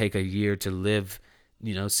to take a year to live,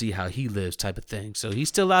 see how he lives type of thing. So he's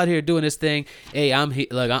still out here doing his thing. Hey, I'm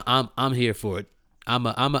here for it. I'm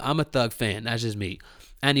a Thug fan. That's just me.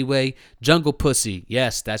 Anyway, Jungle Pussy.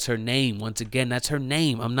 Yes, that's her name. Once again, that's her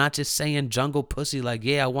name. I'm not just saying Jungle Pussy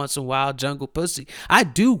I want some wild jungle pussy. I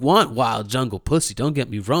do want wild jungle pussy. Don't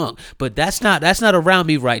get me wrong. But that's not around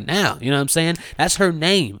me right now. You know what I'm saying? That's her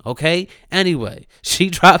name, okay? Anyway,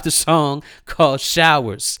 she dropped a song called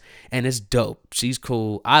Showers, and it's dope. She's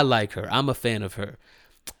cool. I like her. I'm a fan of her.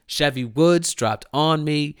 Chevy Woods dropped On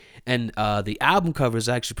Me, and the album cover is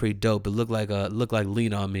actually pretty dope. It looked like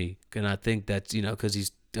Lean On Me, and I think that's because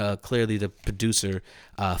he's clearly the producer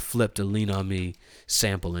flipped a Lean On Me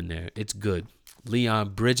sample in there. It's good. Leon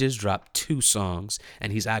Bridges dropped 2 songs,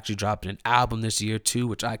 and he's actually dropping an album this year too,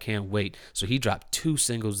 which I can't wait. So he dropped 2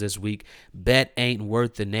 singles this week. Bet Ain't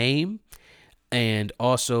Worth the Name, and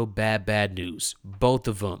also Bad News. Both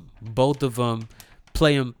of them.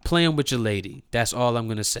 Play 'em with your lady. That's all I'm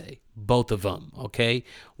gonna say. Both of them, okay?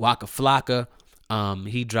 Waka Flocka,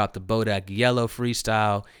 he dropped the Bodak Yellow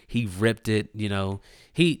freestyle. He ripped it.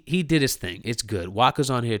 He did his thing. It's good. Waka's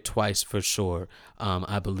on here twice for sure.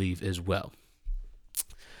 I believe as well.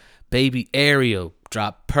 Baby Ariel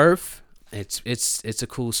dropped Perf. It's a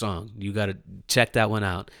cool song. You gotta check that one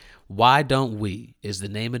out. Why Don't We is the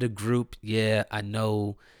name of the group. Yeah, I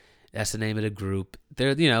know. That's the name of the group.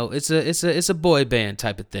 They're, it's a boy band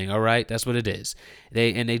type of thing. All right, that's what it is.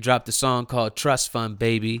 They dropped a song called Trust Fund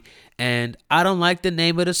Baby, and I don't like the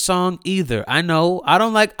name of the song either. I know I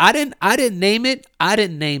don't like. I didn't name it. I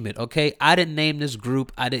didn't name it. Okay, I didn't name this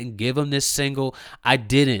group. I didn't give them this single. I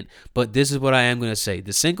didn't. But this is what I am gonna say.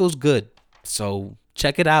 The single's good, so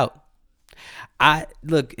check it out.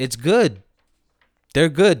 Look, it's good. They're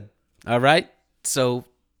good. All right, so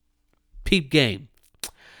peep game.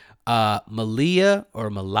 Malia or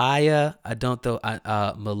Malaya, I don't know.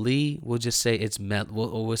 Mali, we'll just say it's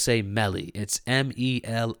we'll say Melly. It's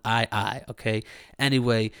Melii. Okay.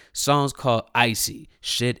 Anyway, song's called Icy.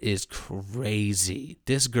 Shit is crazy.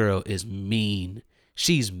 This girl is mean.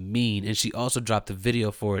 She's mean, and she also dropped a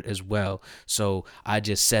video for it as well. So I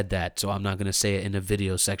just said that, so I'm not gonna say it in the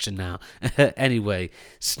video section now. Anyway,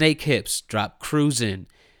 Snake Hips dropped Cruisin',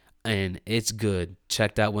 and it's good.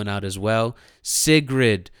 Check that one out as well.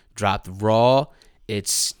 Sigrid dropped Raw.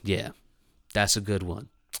 That's a good one.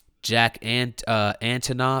 Jack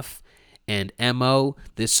Antonoff and Mo.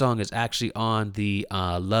 This song is actually on the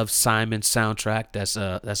Love Simon soundtrack. That's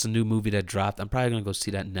a new movie that dropped. I'm probably gonna go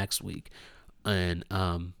see that next week. And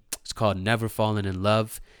it's called Never Fallen in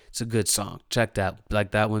Love. It's a good song. Check that.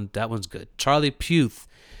 Like that one. That one's good. Charlie Puth.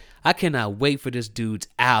 I cannot wait for this dude's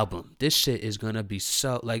album. This shit is gonna be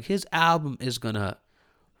so, like, his album is gonna,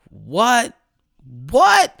 what?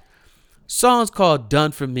 Song's called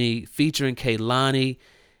Done For Me, featuring Kehlani.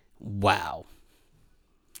 Wow.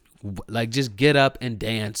 Like, just get up and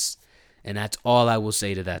dance. And that's all I will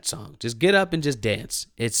say to that song. Just get up and just dance.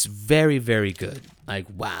 It's very, very good. Like,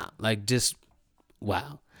 wow. Like, just,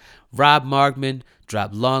 wow. Rob Markman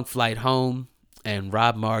dropped Long Flight Home. And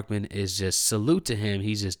Rob Markman is just, salute to him.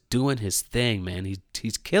 He's just doing his thing, man.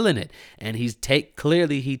 He's killing it, and he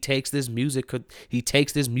takes this music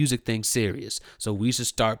thing serious. So we should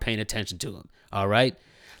start paying attention to him. All right,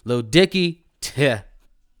 Lil Dicky,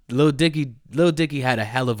 Lil Dicky had a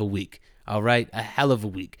hell of a week. All right, a hell of a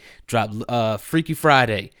week. Dropped Freaky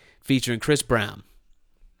Friday featuring Chris Brown.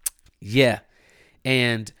 Yeah,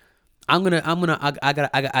 and I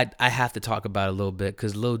have to talk about it a little bit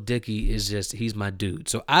because Lil Dicky is just, he's my dude.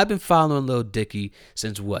 So I've been following Lil Dicky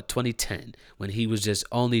since 2010, when he was just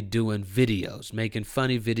only doing videos, making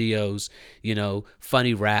funny videos,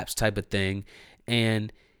 funny raps type of thing.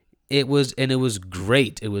 And it was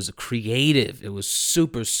great. It was creative. It was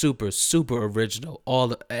super, super, super original.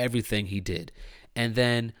 Everything he did. And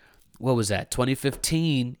then, what was that?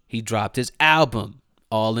 2015, he dropped his album,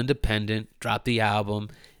 all independent, dropped the album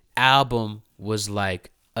was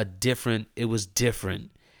like it was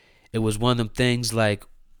different. It was one of them things like,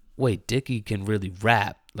 wait, Dicky can really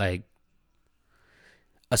rap. Like,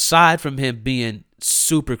 aside from him being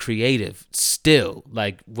super creative still,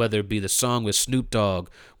 like whether it be the song with Snoop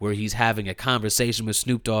Dogg where he's having a conversation with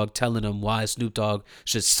Snoop Dogg telling him why Snoop Dogg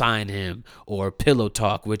should sign him, or Pillow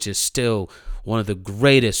Talk, which is still one of the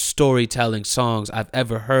greatest storytelling songs I've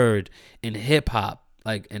ever heard in hip hop.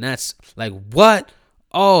 Like, and that's like, what?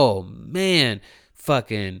 Oh man,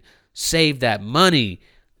 fucking Save That Money.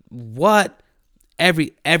 What?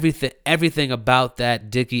 Everything about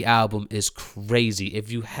that Dicky album is crazy.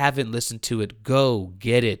 If you haven't listened to it, go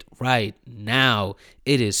get it right now.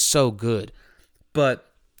 It is so good.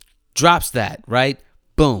 But drops that, right?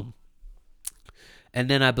 Boom. And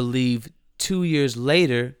then I believe 2 years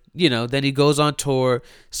later, then he goes on tour,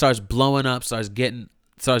 starts blowing up, starts getting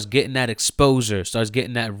that exposure, starts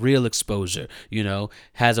getting that real exposure,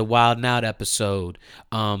 has a Wild 'N Out episode,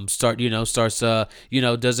 goes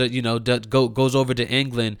over to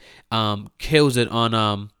England, kills it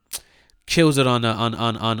on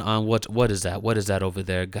what is that over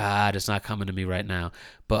there? God, it's not coming to me right now.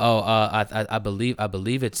 But I believe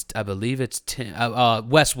it's Tim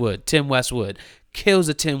Westwood kills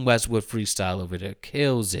a Tim Westwood freestyle over there,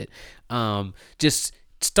 kills it. Just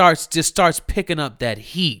starts picking up that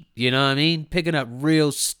heat, picking up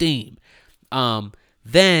real steam.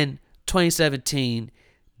 Then 2017,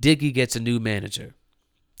 Dicky gets a new manager.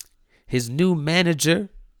 His new manager,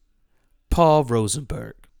 Paul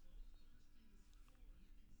Rosenberg.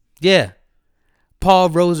 Yeah, Paul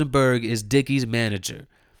Rosenberg is Dicky's manager.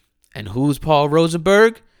 And who's Paul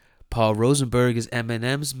Rosenberg? Paul Rosenberg is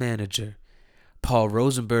Eminem's manager. Paul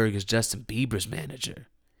Rosenberg is Justin Bieber's manager.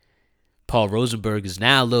 Paul Rosenberg is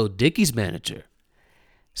now Lil Dicky's manager.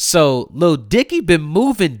 So Lil Dicky been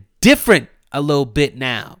moving different a little bit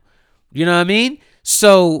now. You know what I mean?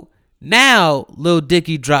 So now Lil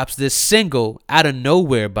Dicky drops this single out of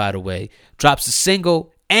nowhere, by the way. Drops a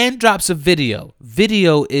single and drops a video.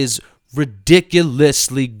 Video is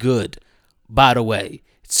ridiculously good, by the way.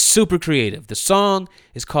 Super creative. The song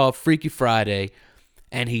is called Freaky Friday,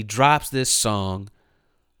 and he drops this song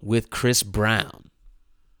with Chris Brown.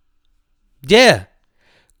 Yeah,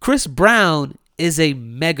 Chris Brown is a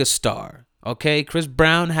megastar. Okay, Chris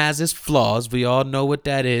Brown has his flaws. We all know what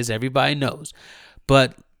that is. Everybody knows.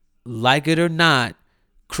 But like it or not,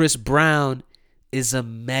 Chris Brown is a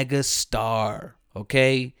megastar.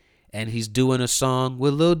 Okay, and he's doing a song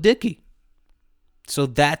with Lil Dicky. So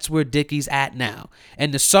that's where Dicky's at now.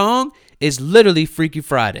 And the song is literally Freaky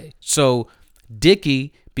Friday. So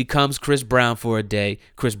Dicky becomes Chris Brown for a day.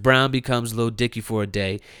 Chris Brown becomes Lil Dicky for a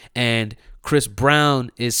day. And Chris Brown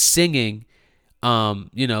is singing,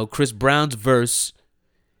 Chris Brown's verse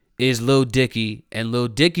is Lil Dicky, and Lil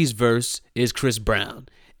Dicky's verse is Chris Brown.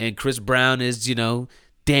 And Chris Brown is,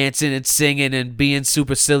 dancing and singing and being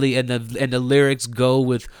super silly, and the lyrics go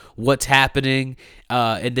with what's happening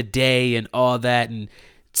in the day and all that. And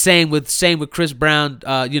same with Chris Brown,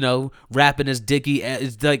 rapping as Dicky.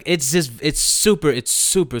 It's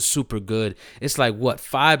super good. It's like, what,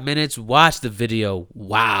 5 minutes? Watch the video.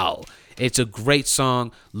 Wow. It's a great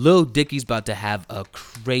song. Lil Dicky's about to have a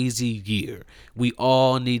crazy year. We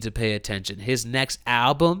all need to pay attention. His next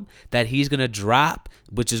album that he's going to drop,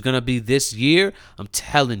 which is going to be this year, I'm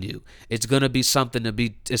telling you, it's going to be something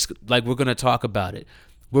it's like, we're going to talk about it.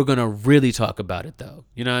 We're going to really talk about it, though.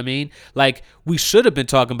 You know what I mean? Like, we should have been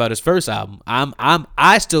talking about his first album.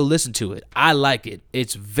 I still listen to it. I like it.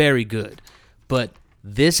 It's very good. But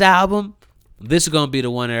this album, this is going to be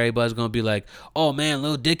the one that everybody's going to be like, oh, man,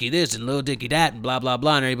 Lil Dicky this and Lil Dicky that and blah, blah,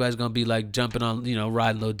 blah. And everybody's going to be like jumping on,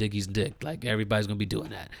 riding Lil Dicky's dick. Like, everybody's going to be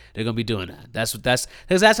doing that. They're going to be doing that.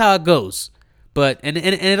 That's how it goes. But, and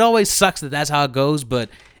it always sucks that that's how it goes. But,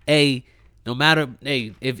 no matter,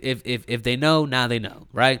 if they know, now they know,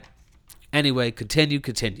 right? Anyway, continue.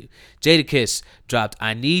 Jadakiss dropped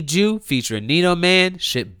I Need You featuring Nino Man.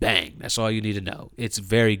 Shit, bang. That's all you need to know. It's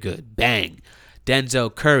very good. Bang.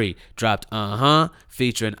 Denzel Curry dropped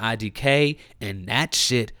featuring IDK, and that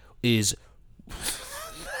shit is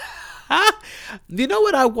you know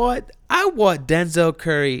what I want? I want Denzel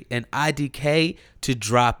Curry and IDK to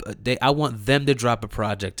drop I want them to drop a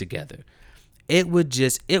project together. It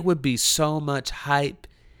would be so much hype.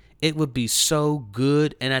 It would be so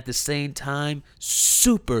good, and at the same time,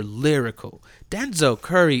 super lyrical. Denzel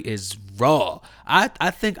Curry is raw. I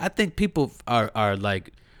think people are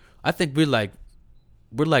like, I think we're like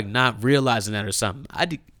not realizing that or something.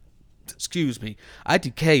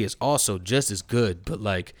 IDK is also just as good, but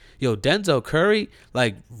like, Denzel Curry,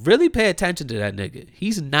 like, really pay attention to that nigga.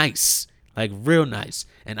 He's nice, like, real nice.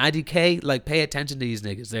 And IDK, like, pay attention to these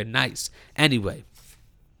niggas. They're nice. Anyway,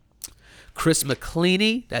 Chris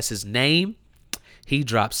McCleany, that's his name. He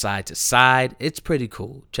dropped Side to Side. It's pretty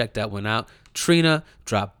cool. Check that one out. Trina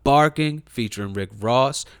dropped Barking featuring Rick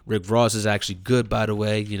Ross. Rick Ross is actually good, by the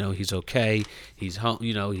way. He's okay. He's home,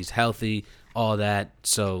 he's healthy, all that.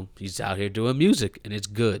 So he's out here doing music, and it's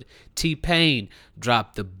good. T-Pain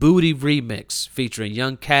dropped the Booty remix featuring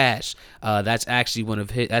Young Cash. That's actually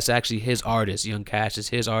his artist. Young Cash is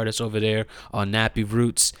his artist over there on Nappy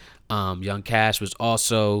Roots. Young Cash was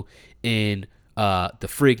also in the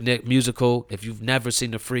Freaknik musical. If you've never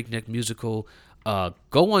seen the Freaknik musical,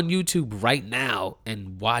 go on YouTube right now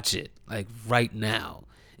and watch it. Like, right now.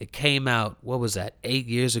 It came out, what was that, 8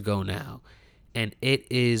 years ago now, and it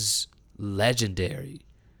is legendary.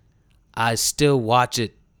 I still watch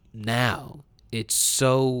it now. It's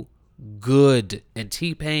so good, and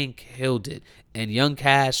T-Pain killed it, and Young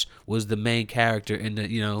Cash was the main character in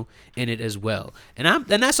it as well. And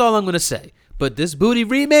that's all I'm gonna say. But this Booty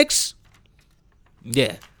remix,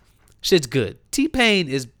 yeah, shit's good. T-Pain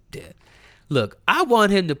is dead. Look, I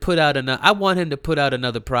want him to put out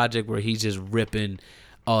another project where he's just ripping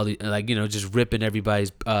all the, just ripping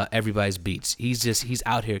everybody's beats. He's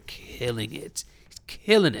out here killing it. He's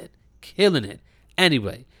killing it.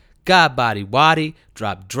 Anyway, God Body Waddy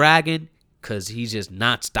dropped Dragon, because he's just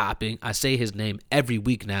not stopping. I say his name every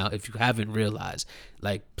week now, if you haven't realized.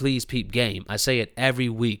 Like, please peep game. I say it every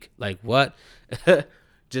week. Like, what?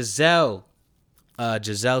 Giselle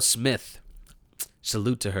Smith.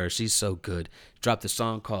 Salute to her. She's so good. Dropped a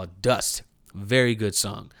song called Dust. Very good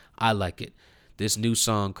song. I like it. This new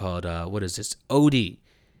song called, what is this? Odie.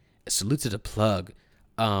 Salute to the plug.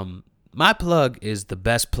 My plug is the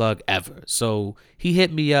best plug ever. So he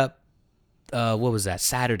hit me up, what was that,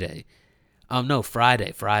 Saturday? No,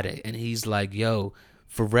 Friday. And he's like, yo,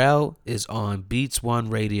 Pharrell is on Beats One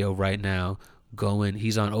Radio right now,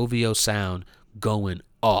 he's on OVO Sound, going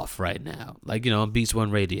off right now. Like, on Beats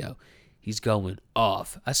One Radio. He's going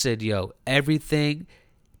off. I said, everything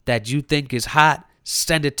that you think is hot,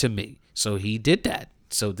 send it to me. So he did that.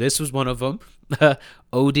 So this was one of them.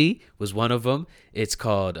 Odie was one of them. It's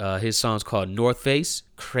called his song's called North Face.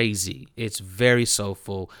 Crazy. It's very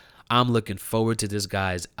soulful. I'm looking forward to this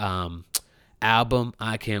guy's album.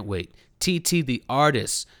 I can't wait. TT the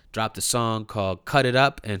artist dropped a song called Cut It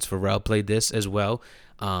Up, and Pharrell played this as well.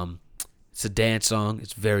 It's a dance song.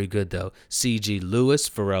 It's very good though. CG Lewis,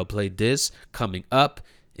 Pharrell played this. Coming Up.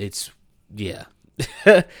 It's yeah.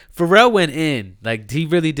 Pharrell went in. Like, he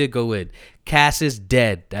really did go in. Cass is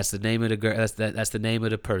Dead. That's the name of the girl. That's the name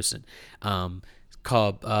of the person. Songs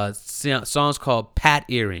called Pat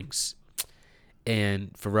Earrings.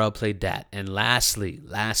 And Pharrell played that. And lastly,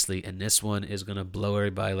 and this one is gonna blow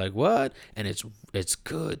everybody like what? And it's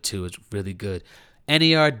good too. It's really good.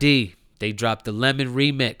 NERD, they dropped the Lemon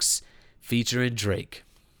remix featuring Drake.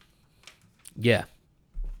 Yeah.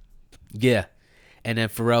 And then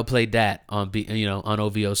Pharrell played that on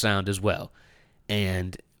OVO Sound as well.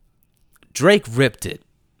 And Drake ripped it.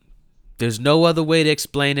 There's no other way to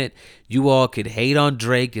explain it. You all could hate on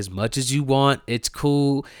Drake as much as you want. It's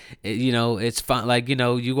cool. It's fine. Like, you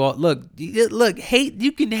all hate.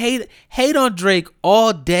 You can hate on Drake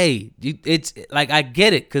all day. It's like, I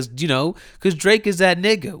get it. Cause Drake is that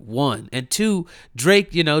nigga, one. And two,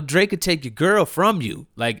 Drake could take your girl from you,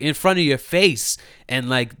 like in front of your face. And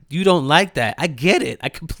like, you don't like that. I get it. I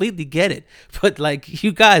completely get it. But like,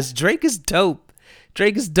 you guys, Drake is dope.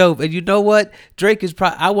 Drake is dope, and you know what? Drake is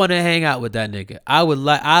I want to hang out with that nigga. I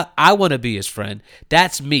want to be his friend.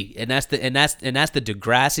 That's me, and that's the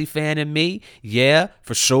Degrassi fan in me. Yeah,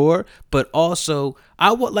 for sure. But also,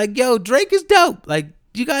 I want Drake is dope. Like,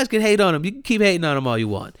 you guys can hate on him. You can keep hating on him all you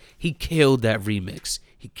want. He killed that remix.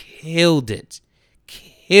 He killed it.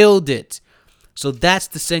 So that's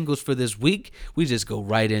the singles for this week. We just go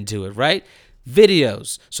right into it, right?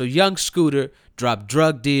 Videos. So Young Scooter dropped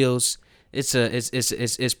Drug Deals. It's a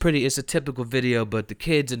typical video, but the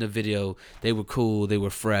kids in the video, they were cool, they were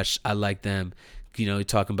fresh. I like them.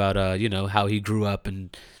 Talking about how he grew up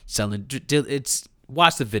and selling.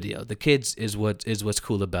 Watch the video. The kids is what's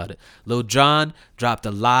cool about it. Lil Jon dropped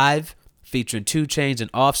a Live featuring 2 Chainz and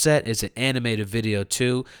Offset. It's an animated video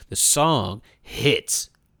too. The song hits.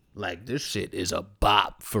 Like, this shit is a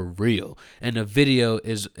bop for real. And the video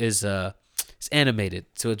is it's animated,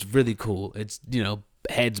 so it's really cool. It's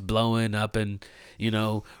heads blowing up and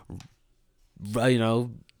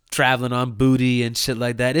traveling on booty and shit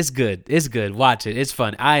like that. It's good. Watch it. It's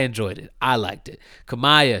fun. I enjoyed it. I liked it.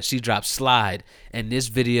 Kamaya, she dropped Slide, and this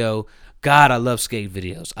video, God, I love skate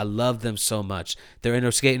videos. I love them so much. They're in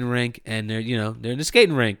a skating rink, and they're in a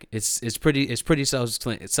skating rink. It's pretty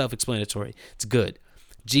self-explanatory. It's good.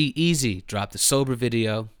 G-Eazy dropped a sober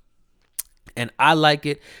video, and I like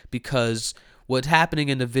it because what's happening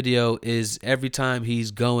in the video is every time he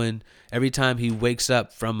wakes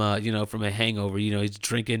up from a hangover, he's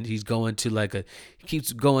drinking, he's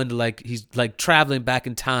traveling back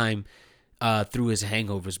in time through his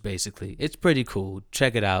hangovers, basically. It's pretty cool.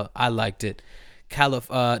 Check it out. I liked it.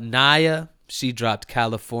 Naya, she dropped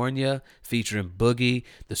California featuring Boogie.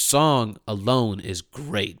 The song alone is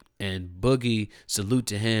great. And Boogie, salute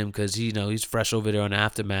to him, because he's fresh over there on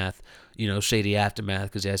Aftermath, Shady Aftermath,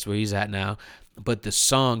 because that's where he's at now. But this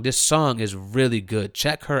song is really good.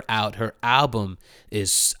 Check her out. Her album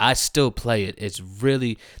I still play it. It's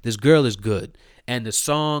really, this girl is good. And the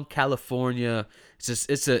song California,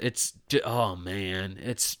 oh man,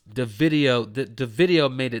 it's the video. The video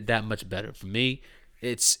made it that much better for me.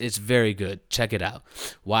 It's very good. Check it out.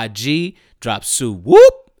 YG dropped Sue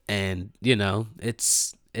Whoop, and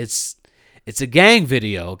it's a gang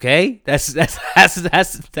video, okay? That's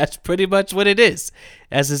pretty much what it is.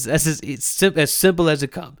 It's simple as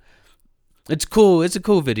it come. It's cool. It's a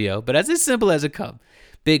cool video, but as simple as it come.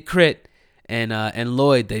 Big Crit and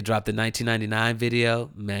Lloyd, they dropped the 1999 video.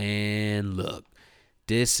 Man, look,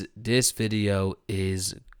 this video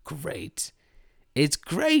is great. It's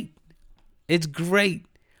great.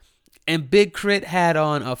 And Big Crit had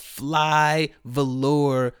on a fly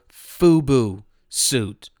velour FUBU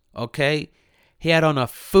suit. Okay, he had on a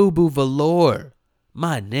FUBU velour.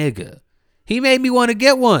 My nigga, he made me want to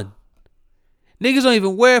get one. Niggas don't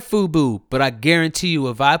even wear FUBU, but I guarantee you,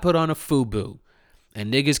 if I put on a FUBU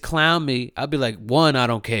and niggas clown me, I'll be like, one, I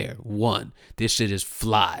don't care. One, this shit is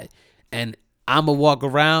fly, and I'ma walk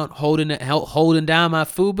around holding down my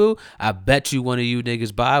FUBU. I bet you one of you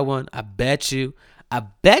niggas buy one. I bet you. Oh,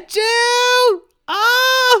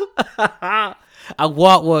 I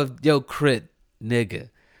want one. Yo, Crit, nigga.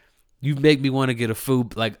 You make me want to get a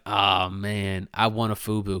FUBU. Like, oh man, I want a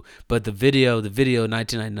FUBU. But the video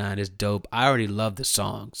 1999 is dope. I already love the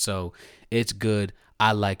song, so it's good.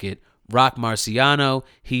 I like it. Rock Marciano,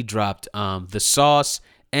 he dropped The Sauce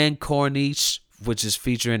and Corniche, which is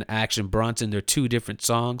featuring Action Bronson. They're two different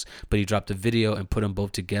songs, but he dropped a video and put them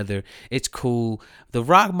both together. It's cool. The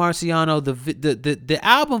Rock Marciano, the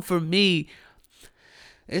album for me,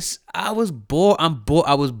 I was bored.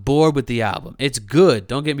 I was bored with the album. It's good.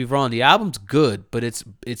 Don't get me wrong. The album's good, but it's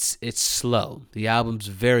slow. The album's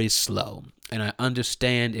very slow, and I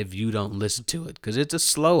understand if you don't listen to it because it's a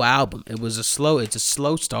slow album. It's a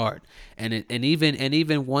slow start, and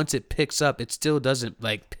even once it picks up, it still doesn't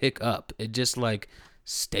like pick up. It just like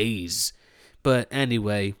stays. But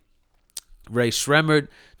anyway, Ray Shremmerd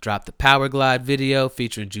dropped the Power Glide video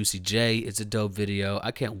featuring Juicy J. It's a dope video.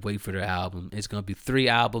 I can't wait for their album. It's going to be 3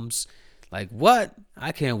 albums. Like, what?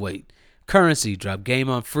 I can't wait. Currency dropped Game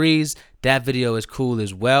on Freeze. That video is cool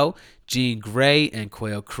as well. Jean Grey and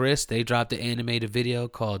Quail Chris, they dropped an animated video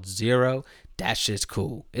called Zero. That shit's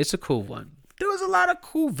cool. It's a cool one. There was a lot of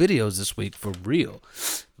cool videos this week, for real.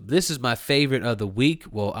 This is my favorite of the week.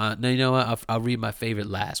 Well, you know what? I'll read my favorite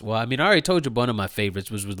last. Well, I mean, I already told you one of my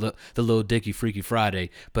favorites was the Lil Dicky Freaky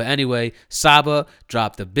Friday. But anyway, Saba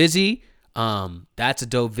dropped the Busy. That's a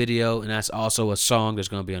dope video, and that's also a song that's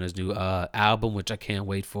going to be on his new album, which I can't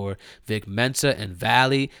wait for. Vic Mensa and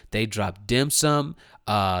Valley, they dropped Dim Sum.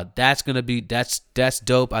 That's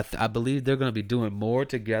dope. I believe they're going to be doing more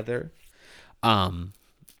together.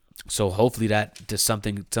 So hopefully that just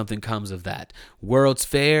something comes of that. World's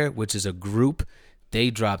Fair, which is a group,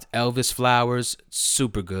 they dropped Elvis Flowers.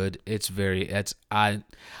 Super good. I'm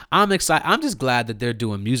excited. I'm just glad that they're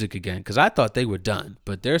doing music again because I thought they were done,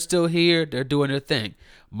 but they're still here. They're doing their thing.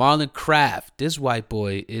 Marlon Craft, this white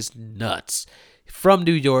boy is nuts. From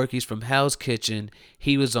New York, he's from Hell's Kitchen.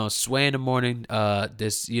 He was on Sway in the Morning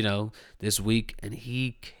this week, and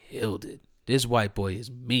he killed it. This white boy is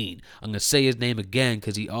mean. I'm going to say his name again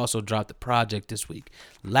because he also dropped a project this week.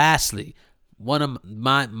 Lastly, one of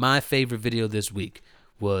my favorite video this week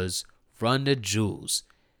was Run the Jewels.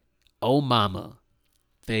 Oh mama.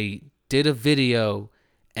 They did a video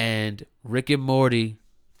and Rick and Morty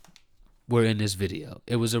were in this video.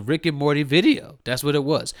 It was a Rick and Morty video. That's what it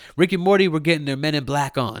was. Rick and Morty were getting their Men in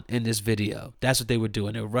Black on in this video. That's what they were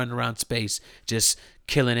doing. They were running around space just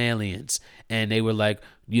killing aliens. And they were like,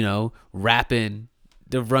 rapping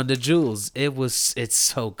the Run the Jewels. It's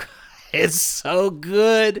so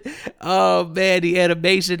good. Oh man, the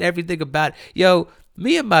animation, everything about it. Yo,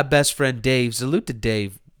 me and my best friend Dave, salute to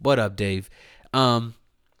Dave. What up, Dave?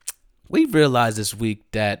 We realized this week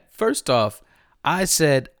that first off, I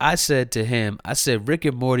said to him, Rick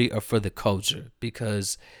and Morty are for the culture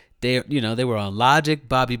because they were on Logic,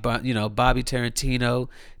 Bobby Tarantino,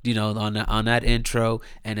 on that intro,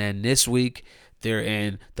 and then this week they're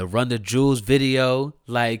in the Run the Jewels video.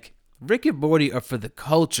 Like, Rick and Morty are for the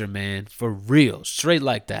culture, man, for real, straight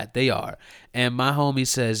like that. They are. And my homie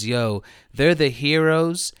says, yo, they're the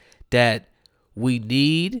heroes that we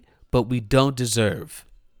need, but we don't deserve.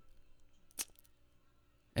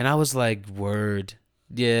 And I was like, word.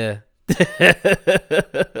 Yeah.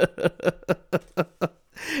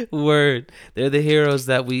 Word. They're the heroes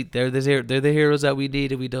that we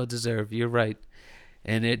need and we don't deserve. You're right.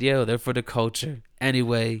 And they're for the culture.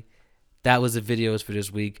 Anyway, that was the videos for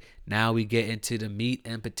this week. Now we get into the meat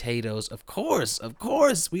and potatoes. Of course.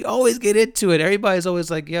 We always get into it. Everybody's always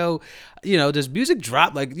like, yo, does music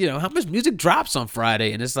drop? Like, how much music drops on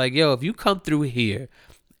Friday? And it's like, yo, if you come through here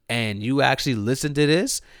and you actually listen to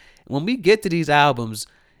this, when we get to these albums,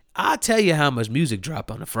 I'll tell you how much music dropped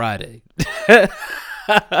on a Friday.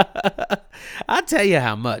 I'll tell you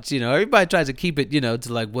how much. Everybody tries to keep it,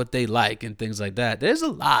 to like what they like and things like that. There's a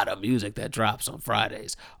lot of music that drops on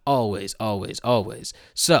Fridays. Always.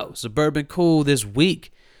 So, Suburban Cool this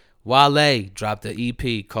week. Wale dropped an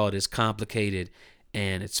EP called It's Complicated,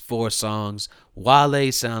 and it's 4 songs.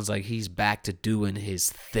 Wale sounds like he's back to doing his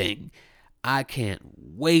thing. I can't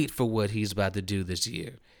wait for what he's about to do this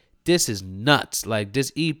year. This is nuts. Like,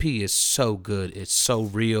 this EP is so good. It's so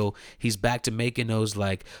real. He's back to making those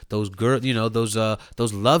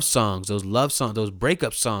those love songs, those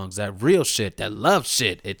breakup songs, that real shit, that love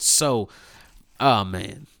shit. It's so, oh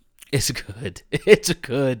man, it's good. It's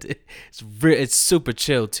good. It's super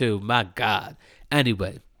chill too. My God.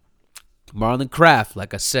 Anyway, Marlon Craft,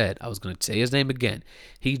 like I said, I was going to say his name again.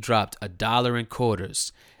 He dropped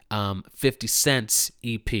 $1.25, 50 Cents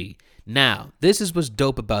EP. Now, this is what's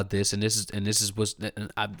dope about this, and this is what's,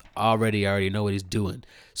 I already know what he's doing.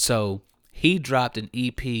 So he dropped an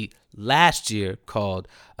EP last year called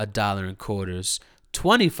 $1.25,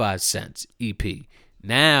 25 Cents EP.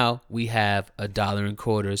 Now we have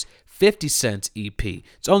 $1.25, 50 Cents EP.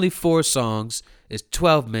 It's only 4 songs. It's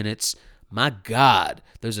 12 minutes. My God,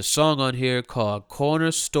 there's a song on here called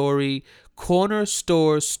Corner Store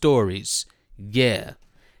Stories. Yeah.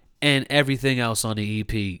 And everything else on the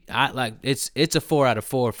EP. I like it's a 4 out of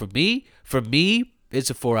 4 for me. For me,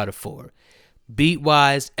 it's a 4 out of 4. Beat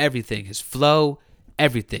wise, everything. His flow,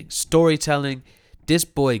 everything. Storytelling. This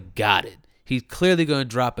boy got it. He's clearly going to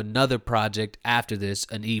drop another project after this,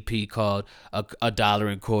 an EP called a dollar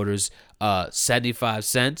and quarters, 75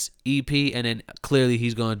 cents EP, and then clearly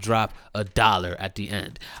he's going to drop $1 at the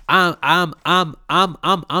end.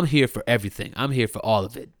 I'm here for everything. I'm here for all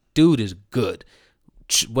of it. Dude is good.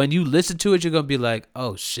 When you listen to it, you're gonna be like,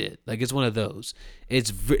 "Oh shit!" Like it's one of those.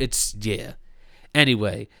 It's yeah.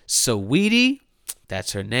 Anyway, Saweetie,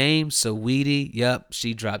 that's her name. Saweetie, yep,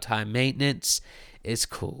 she dropped High Maintenance. It's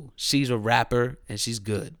cool. She's a rapper and she's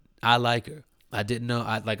good. I like her. I didn't know.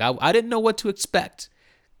 I didn't know what to expect,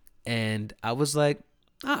 and I was like,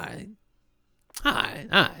 all right. All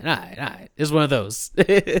right. It's one of those.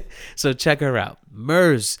 So check her out.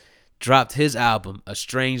 Murs dropped his album, A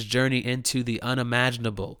Strange Journey into the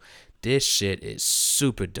Unimaginable. This shit is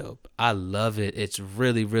super dope. I love it. It's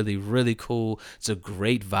really, really, really cool. It's a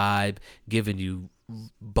great vibe, giving you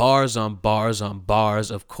bars on bars on bars,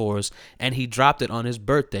 of course. And he dropped it on his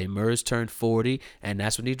birthday. Murs turned 40, and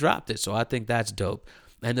that's when he dropped it. So I think that's dope.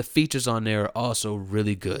 And the features on there are also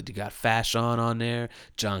really good. You got Fashion on there,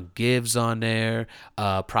 John Gibbs on there,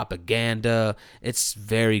 Propaganda. It's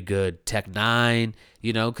very good. Tech-N9ne,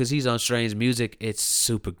 because he's on Strange Music. It's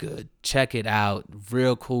super good. Check it out.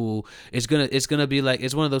 Real cool. It's gonna be like,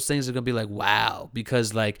 it's one of those things that's gonna be like, wow,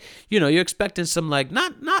 because you're expecting some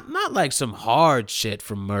not like some hard shit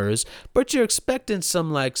from Murs, but you're expecting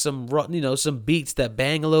some some beats that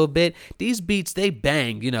bang a little bit. These beats, they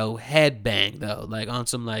bang, head bang though, like on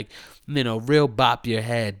some real bop your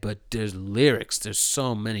head, but there's lyrics. There's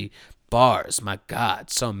so many bars. My God,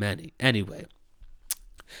 so many. Anyway,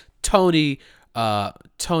 Tony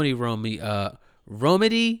Romiti,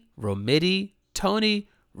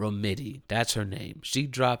 that's her name. She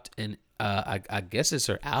dropped I guess it's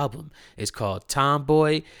her album. It's called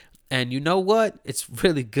Tomboy. And you know what? It's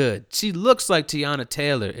really good. She looks like Teyana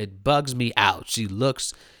Taylor. It bugs me out. She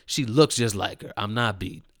looks just like her. I'm not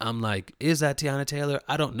beat. I'm like, is that Teyana Taylor?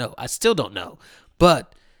 I don't know. I still don't know.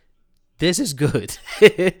 But this is good.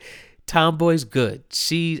 Tomboy's good.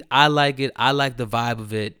 I like it. I like the vibe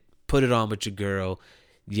of it. Put it on with your girl.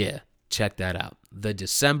 Yeah, check that out. The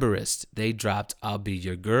Decemberists, they dropped I'll Be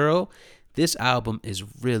Your Girl. This album is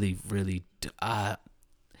really, really,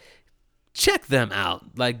 check them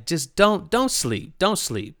out. Like, just don't sleep. Don't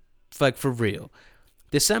sleep. Like, for real.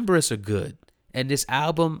 Decemberists are good. And this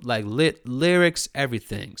album, lyrics,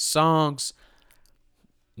 everything. Songs.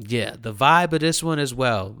 Yeah, the vibe of this one as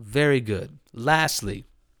well. Very good. Lastly,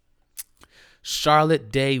 Charlotte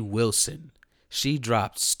Day Wilson. She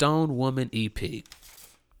dropped Stone Woman EP.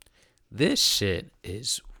 This shit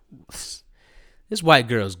is... This white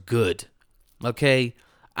girl's good. Okay?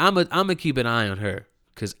 I'm a keep an eye on her.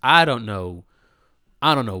 Because I don't know.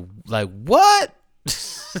 Like, what?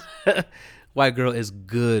 White girl is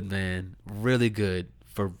good, man. Really good.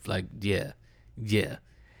 For, yeah.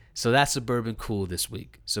 So that's Suburban Cool this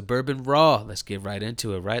week. Suburban Raw. Let's get right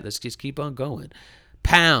into it, right? Let's just keep on going.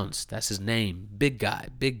 Pounds. That's his name. Big guy.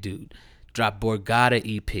 Big dude. Dropped Borgata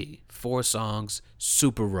EP. 4 songs.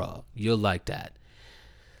 Super raw. You'll like that.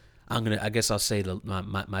 I guess I'll say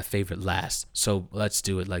my favorite last. So let's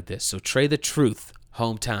do it like this. So Trey the Truth.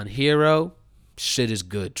 Hometown Hero. Shit is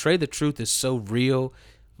good. Trey the Truth is so real.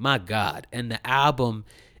 My God. And the album,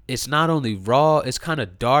 it's not only raw, it's kind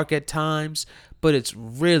of dark at times, but it's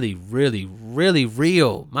really, really, really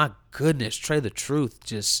real. My goodness, Trey the Truth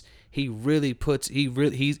he's a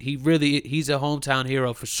hometown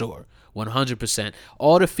hero for sure. 100%.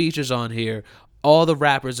 All the features on here, all the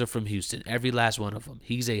rappers are from Houston. Every last one of them.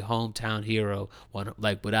 He's a hometown hero,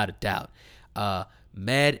 without a doubt.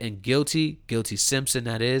 Med and Guilty Simpson,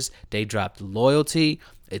 that is, they dropped Loyalty.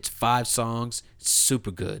 It's 5 songs. It's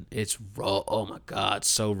super good. It's raw. Oh my God,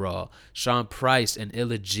 so raw. Sean Price and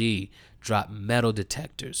Illa G dropped Metal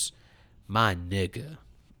Detectors. My nigga.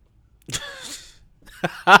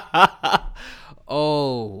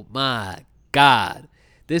 Oh my God.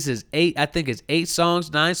 This is 8, I think it's 8 songs,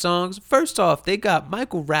 9 songs. First off, they got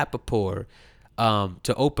Michael Rappaport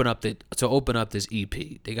to open up this EP.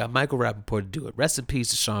 They got Michael Rappaport to do it. Rest in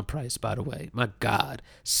peace to Sean Price, by the way. My God,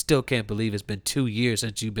 still can't believe it's been 2 years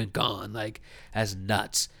since you've been gone. Like, that's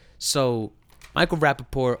nuts. So Michael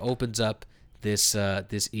Rappaport opens up this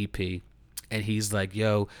EP, and he's like,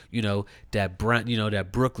 yo, that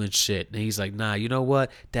that Brooklyn shit. And he's like, nah, you know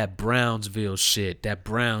what? That Brownsville shit.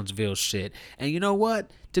 And you know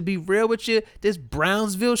what? To be real with you, this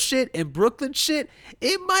Brownsville shit and Brooklyn shit,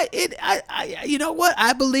 you know what?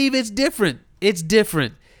 I believe it's different. It's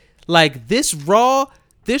different. Like this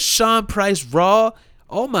Sean Price Raw,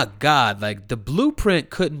 oh my God, like the blueprint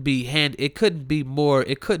couldn't be handed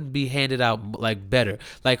out like better.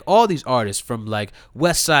 Like all these artists from like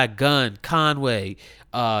Westside Gunn, Conway,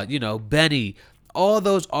 Benny, all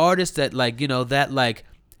those artists that like,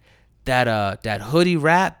 that hoodie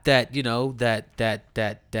rap, that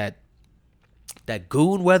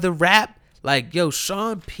goon weather rap, like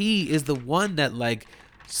Sean P is the one that like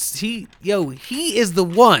he is the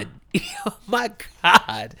one. Oh my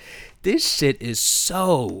God, this shit is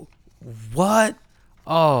so what?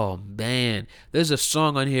 Oh man, there's a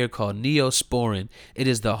song on here called Neosporin. It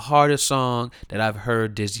is the hardest song that I've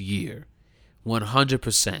heard this year,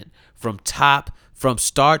 100%. From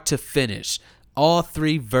start to finish, all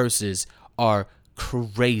 3 verses are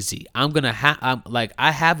crazy.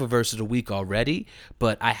 I have a verse of the week already,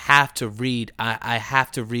 but I have to read that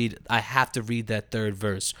 3rd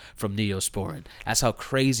verse from Neosporin. That's how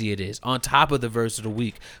crazy it is. On top of the verse of the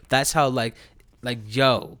week. That's how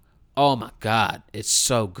oh my God, it's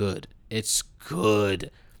so good. It's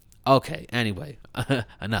good. Okay, anyway,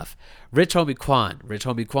 enough. Rich Homie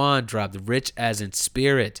Quan dropped Rich as in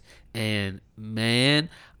Spirit, and man,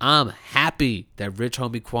 I'm happy that Rich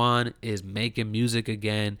Homie Quan is making music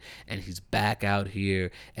again, and he's back out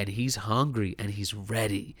here, and he's hungry, and he's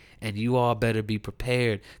ready, and you all better be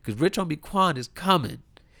prepared, because Rich Homie Quan is coming.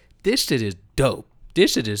 This shit is dope.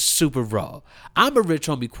 This shit is super raw. I'm a Rich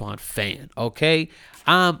Homie Quan fan, okay?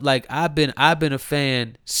 I've been a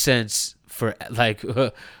fan since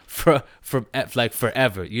forever.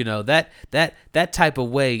 That type of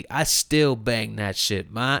way. I still bang that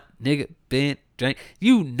shit. My nigga been drank.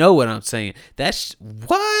 You know what I'm saying? That's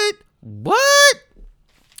what.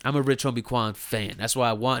 I'm a Rich Homie Quan fan. That's why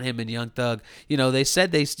I want him and Young Thug. They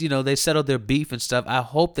said they settled their beef and stuff. I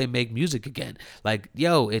hope they make music again. Like,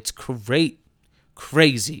 it's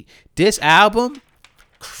crazy. This album,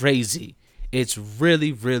 crazy. It's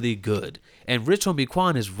really, really good. And Rich Homie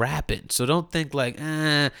Quan is rapping. So don't think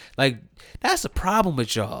that's the problem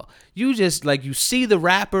with y'all. You just you see the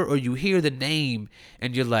rapper or you hear the name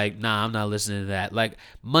and you're like, nah, I'm not listening to that. Like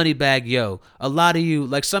Moneybagg Yo. A lot of you,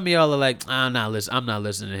 some of y'all are like, I'm not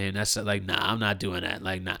listening to him. That's nah, I'm not doing that.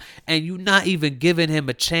 Nah. And you not even giving him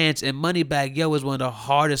a chance. And Moneybagg Yo is one of the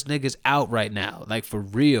hardest niggas out right now. Like for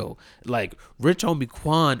real. Like Rich Homie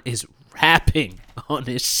Quan is rapping on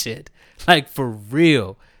this shit. Like for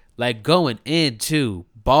real. Like going into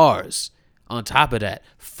bars. On top of that,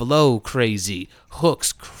 flow crazy,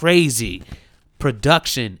 hooks crazy,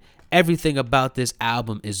 production, everything about this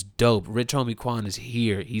album is dope. Rich Homie Quan is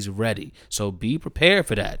here. He's ready. So be prepared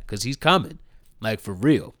for that because he's coming. Like for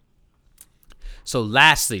real. So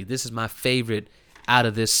lastly, this is my favorite out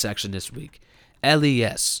of this section this week.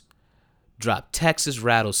 LES dropped Texas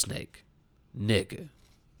Rattlesnake. Nigga.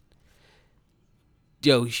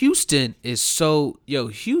 Houston,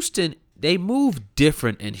 they move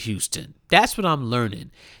different in Houston. That's what I'm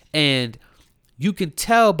learning. And you can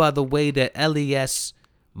tell by the way that LES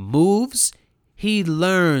moves, he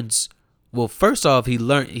learns. Well, first off,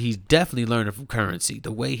 he's definitely learning from Currency.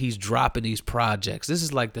 The way he's dropping these projects. This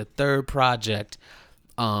is like the 3rd project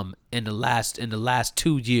in the last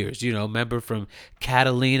 2 years. Remember from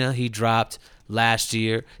Catalina he dropped last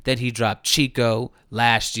year. Then he dropped Chico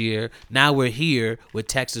last year. Now we're here with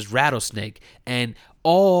Texas Rattlesnake. And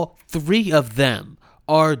all 3 of them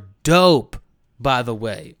are dope, by the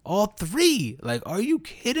way. All 3. Like, are you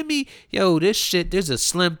kidding me? This shit, there's a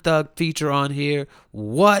Slim Thug feature on here.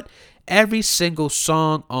 What? Every single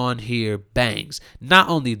song on here bangs. Not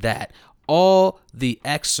only that, all the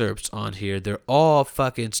excerpts on here, they're all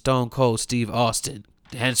fucking Stone Cold Steve Austin.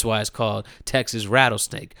 Hence why it's called Texas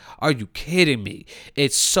Rattlesnake. Are you kidding me?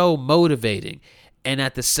 It's so motivating. And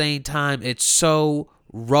at the same time, it's so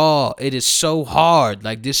raw. It is so hard.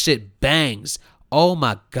 Like, this shit bangs. Oh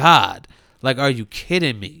my God. Like, are you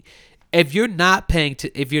kidding me? If you're not paying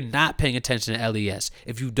attention to LES,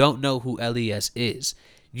 if you don't know who LES is,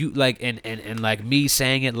 you and like me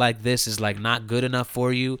saying it like this is like not good enough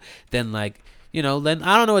for you, then then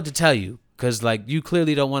I don't know what to tell you. Cause you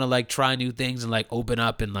clearly don't want to try new things and open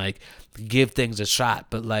up and give things a shot.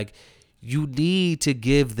 But you need to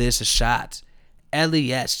give this a shot.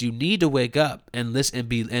 LES, you need to wake up and listen and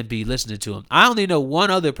be listening to him. I only know one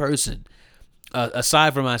other person,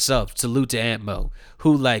 aside from myself, salute to Aunt Mo,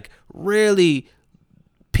 who really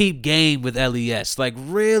peep game with LES. Like,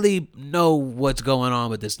 really know what's going on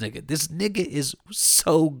with this nigga. This nigga is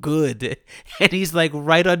so good. And he's like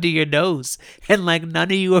right under your nose. And like none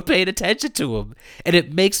of you are paying attention to him. And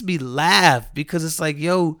it makes me laugh because it's like,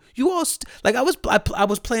 yo, you all like I was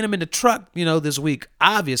playing him in the truck, this week.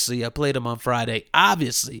 Obviously, I played him on Friday.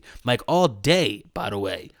 Obviously, like all day, by the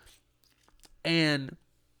way. And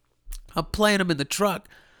I'm playing him in the truck.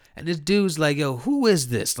 And this dude's like, yo, who is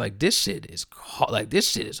this? Like, this shit is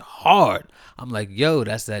hard. I'm like, yo,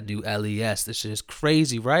 that's that new LES. This shit is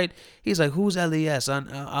crazy, right? He's like, who's LES? I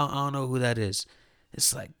don't know who that is.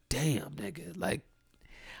 It's like, damn, nigga. Like,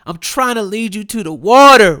 I'm trying to lead you to the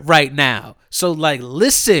water right now. So, like,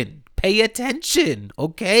 listen, pay attention,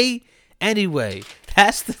 okay? Anyway,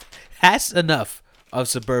 that's enough of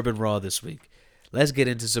Suburban Raw this week. Let's get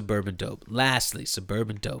into Suburban Dope. Lastly,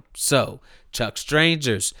 Suburban Dope. So, Chuck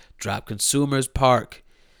Strangers drop Consumers Park.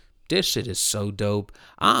 This shit is so dope.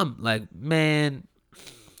 I'm like, man,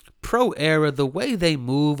 Pro Era, the way they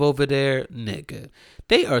move over there, nigga,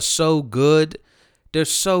 they are so good. They're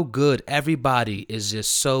so good. Everybody is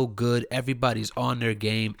just so good. Everybody's on their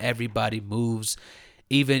game. Everybody moves.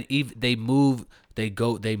 Even they move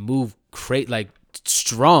like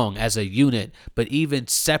strong as a unit, but even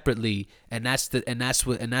separately, and that's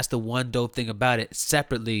the one dope thing about it.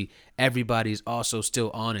 Separately, everybody's also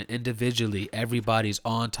still on it. Individually, everybody's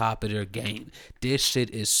on top of their game. This shit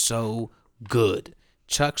is so good.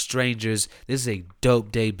 Chuck Strangers, this is a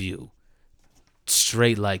dope debut.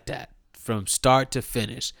 Straight like that. From start to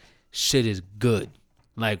finish, shit is good.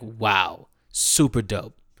 Like, wow. Super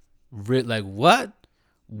dope. Like, what?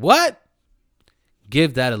 What?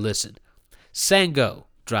 Give that a listen. Sango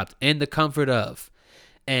dropped In the Comfort Of.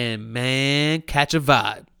 And man, catch a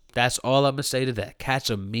vibe. That's all I'm going to say to that. Catch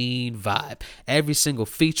a mean vibe. Every single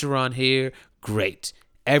feature on here, great.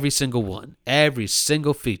 Every single one. Every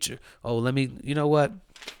single feature. Oh, you know what?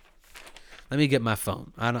 Let me get my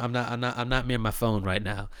phone. I'm not near my phone right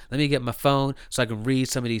now. Let me get my phone so I can read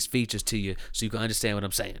some of these features to you so you can understand what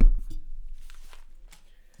I'm saying.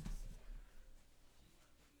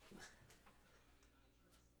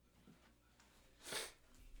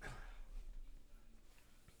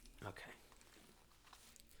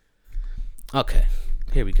 Okay.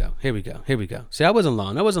 Here we go. See, that wasn't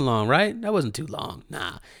long, right? That wasn't too long.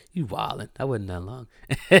 Nah, you wildin'. That wasn't that long.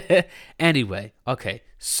 Anyway, okay.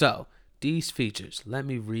 So, these features. Let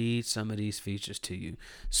me read some of these features to you.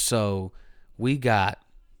 So, you got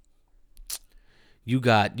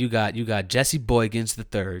Jesse Boykins the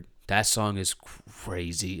third. That song is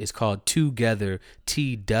crazy. It's called Together,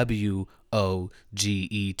 TWOGETHER. I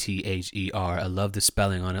love the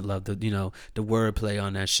spelling on it. Love the the wordplay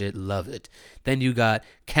on that shit. Love it. Then you got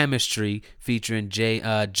Chemistry featuring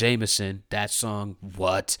Jameson. That song,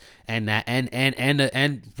 what? And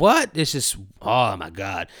what? It's just, oh my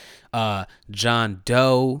god. John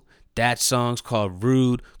Doe. That song's called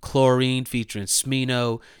Rude. Chlorine featuring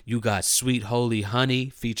Smino. You got Sweet Holy Honey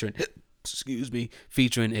featuring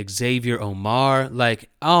Xavier Omar. Like,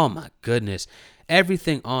 oh my goodness.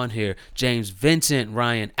 Everything on here. James Vincent,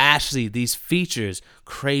 Ryan Ashley, these features,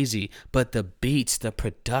 crazy. But the beats, the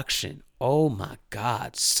production, oh my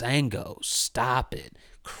God. Sango, stop it.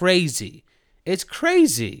 Crazy. It's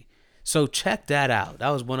crazy. So check that out.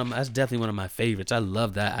 That's definitely one of my favorites. I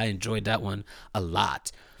love that. I enjoyed that one a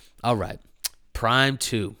lot. All right. Prime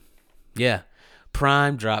 2. Yeah.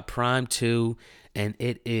 Prime drop Prime 2. And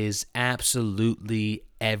it is absolutely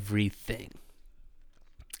everything.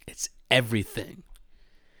 It's everything.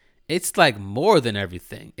 It's like more than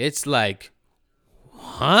everything. It's like,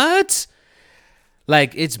 what?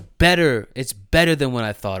 Like, it's better. It's better than what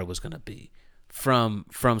I thought it was going to be. From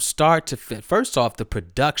start to finish. First off, the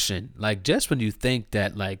production. Like, just when you think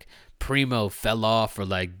that, like, Primo fell off or,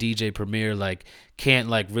 like, DJ Premier, like, can't,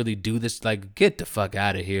 like, really do this, like, get the fuck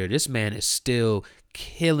out of here. This man is still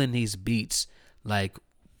killing these beats. Like,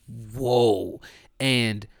 whoa.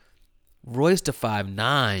 And Royce da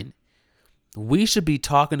 5'9", we should be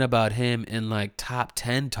talking about him in like top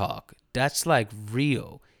 10 talk. That's like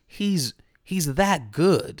real. He's that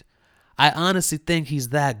good. I honestly think he's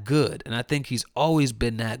that good. And I think he's always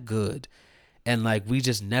been that good. And like we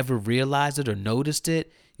just never realized it or noticed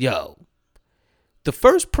it. Yo, the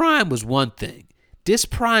first Prime was one thing. This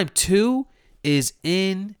Prime 2 is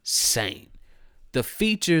insane. The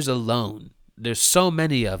features alone. There's so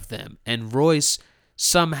many of them, and Royce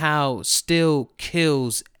somehow still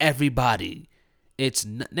kills everybody. It's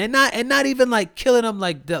not even like killing them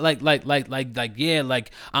like yeah,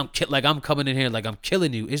 like I'm coming in here like I'm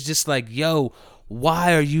killing you. It's just like, yo,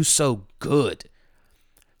 why are you so good?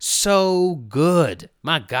 So good.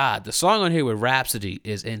 My God. The song on here with Rhapsody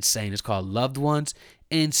is insane. It's called Loved Ones.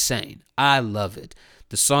 Insane. I love it.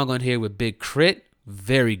 The song on here with Big Crit,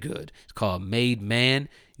 very good. It's called Made Man.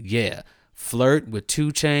 Yeah. Flirt with 2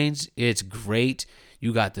 Chainz. It's great.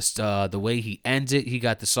 You got the way he ends it. He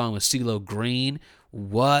got the song with CeeLo Green.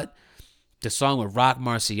 What? The song with Rock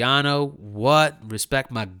Marciano. What? Respect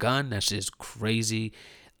My Gun. That shit's crazy.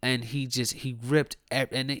 And he ripped,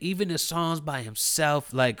 and even the songs by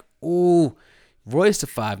himself, like, ooh, Royce da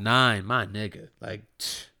 5'9", my nigga, like,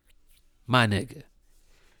 my nigga,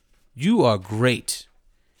 you are great.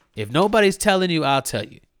 If nobody's telling you, I'll tell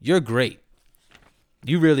you, you're great.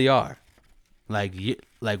 You really are. Like,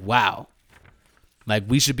 wow. Like,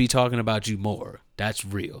 we should be talking about you more. That's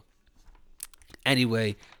real.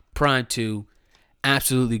 Anyway, Prime 2,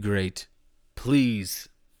 absolutely great. Please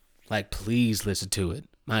listen to it.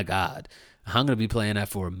 My God, I'm going to be playing that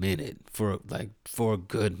for a minute, for a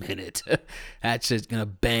good minute. That's just going to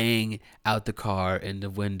bang out the car in the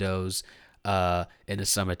windows in the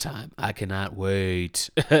summertime. I cannot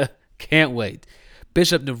wait. Can't wait.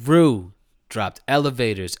 Bishop Nehru dropped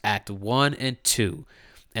Elevators Act 1 and 2.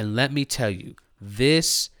 And let me tell you,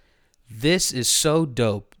 this is so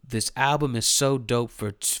dope. This album is so dope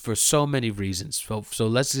for so many reasons. So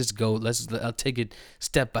let's just go. I'll take it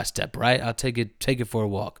step by step, right? I'll take it for a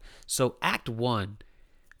walk. So Act 1,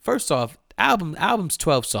 first off, album's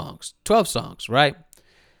 12 songs. 12 songs, right?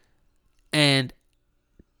 And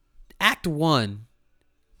Act 1,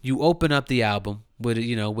 you open up the album with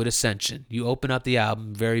Ascension. You open up the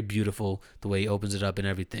album, very beautiful the way he opens it up and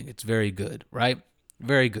everything. It's very good, right?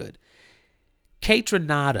 Very good.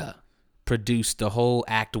 Kaytranada produced the whole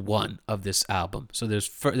Act 1 of this album. So there's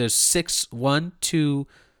 1, 2,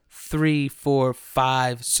 3, 4,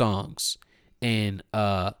 5 songs in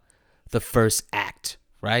the first act,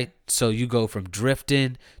 right? So you go from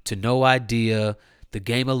Drifting to No Idea, The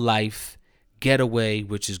Game of Life, Getaway,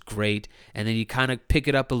 which is great, and then you kind of pick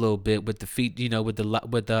it up a little bit with the feet, with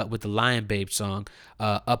the Lion Babe song,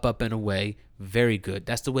 Up and Away, very good.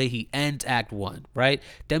 That's the way he ends Act 1, right?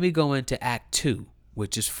 Then we go into Act 2,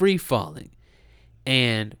 which is Free Falling,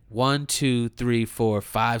 and 1, 2, 3, 4,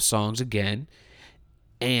 5 songs again,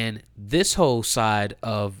 and this whole side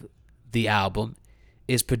of the album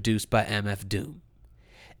is produced by MF Doom,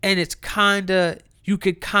 and it's you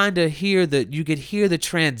could hear the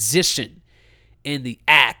transition in the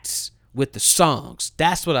acts with the songs.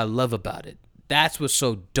 That's what I love about it. That's what's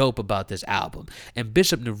so dope about this album. And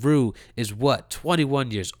Bishop Nehru is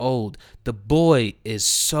 21 years old. The boy is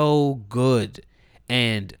so good.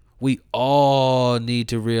 And we all need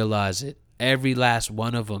to realize it. Every last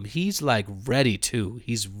one of them. He's like ready too.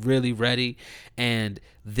 He's really ready. And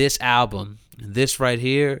this album, this right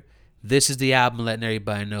here, this is the album letting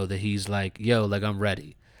everybody know that he's like, yo, like I'm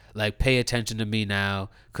ready. Like pay attention to me now,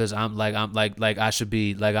 cause I'm like I should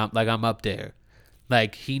be I'm up there.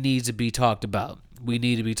 Like he needs to be talked about. We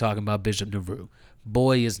need to be talking about Bishop Nehru.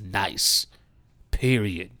 Boy is nice.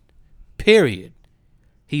 Period.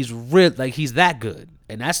 He's real, like he's that good,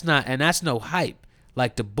 and that's no hype.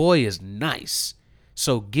 Like the boy is nice.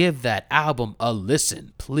 So give that album a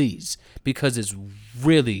listen, please, because it's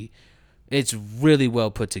really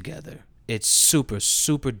well put together. It's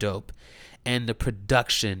super dope. And the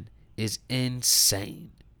production is insane.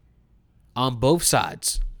 On both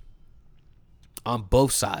sides.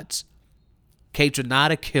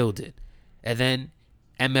 Kaytranada killed it. And then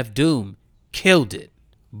MF Doom killed it.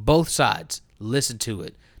 Both sides. Listen to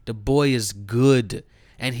it. The boy is good.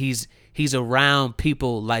 And he's around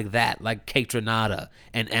people like that, like Kaytranada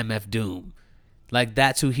and MF Doom. Like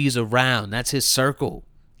that's who he's around. That's his circle.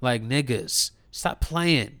 Like niggas, stop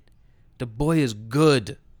playing. The boy is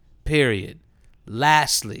good. Period.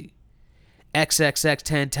 Lastly, XXX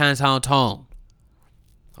 10 times Tone.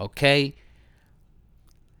 Okay?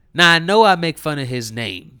 Now I know I make fun of his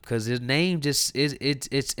name because his name just is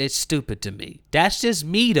it's stupid to me. That's just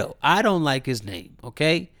me though. I don't like his name,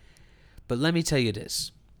 okay? But let me tell you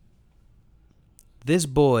this. This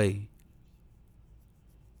nigga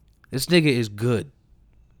is good.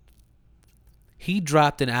 He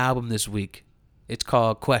dropped an album this week. It's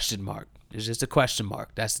called Question Mark. It's just a question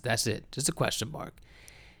mark. That's it. Just a question mark.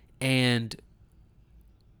 And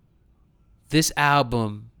this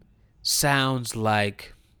album sounds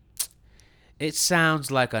like a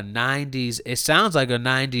 90s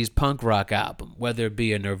punk rock album, whether it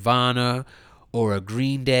be a Nirvana or a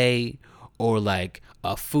Green Day or like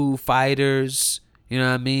a Foo Fighters, you know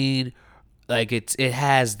what I mean? Like it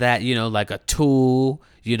has that, like a Tool,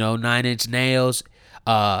 9 Inch Nails,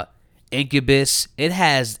 Incubus. It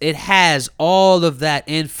has all of that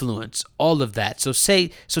influence, all of that. So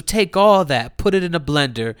take all that, put it in a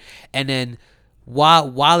blender, and then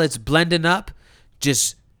while it's blending up,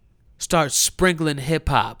 just start sprinkling hip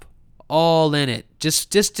hop all in it.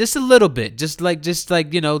 Just a little bit. Just like just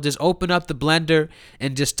open up the blender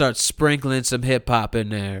and just start sprinkling some hip hop in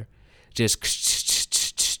there. Just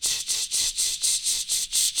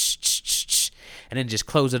and then just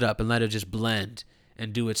close it up and let it just blend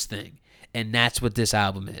and do its thing. And that's what this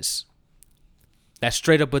album is. That's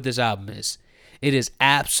straight up what this album is. It is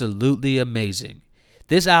absolutely amazing.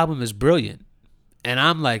 This album is brilliant. And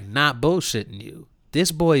I'm like not bullshitting you.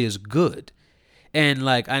 This boy is good. And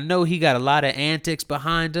like I know he got a lot of antics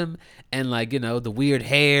behind him, and like the weird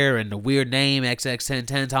hair and the weird name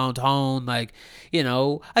XX10 tone. Like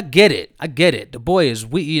I get it. The boy is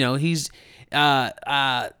he's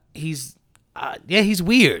he's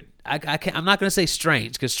weird. I'm not gonna say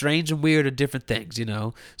strange, because strange and weird are different things.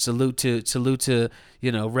 Salute to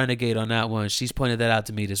Renegade on that one. She's pointed that out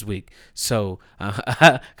to me this week, so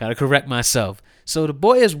I gotta correct myself. So the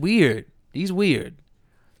boy is weird. He's weird.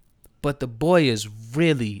 But the boy is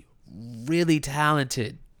really, really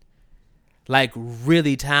talented. Like,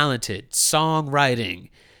 really talented. Songwriting,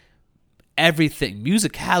 everything.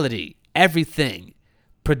 Musicality, everything.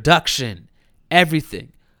 Production,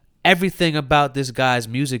 everything. Everything about this guy's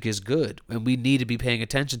music is good, and we need to be paying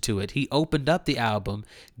attention to it. He opened up the album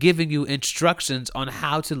giving you instructions on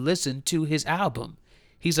how to listen to his album.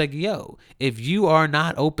 He's like, yo, if you are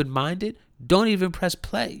not open-minded, don't even press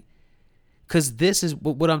play. Because this is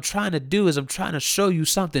what I'm trying to do, is I'm trying to show you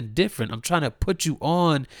something different. I'm trying to put you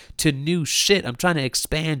on to new shit. I'm trying to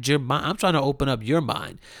expand your mind. I'm trying to open up your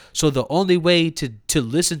mind. So the only way to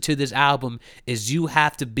listen to this album is you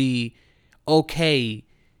have to be okay.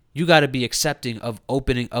 You got to be accepting of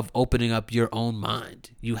opening up your own mind.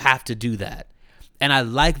 You have to do that. And I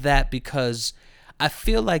like that because I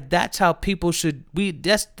feel like that's how people should be.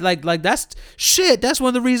 That's that's one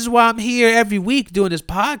of the reasons why I'm here every week doing this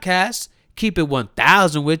podcast. Keep it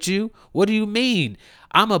 1,000 with you. What do you mean?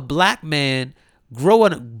 I'm a black man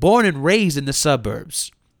born and raised in the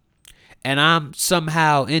suburbs, and I'm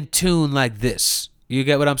somehow in tune like this. You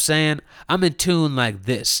get what I'm saying? I'm in tune like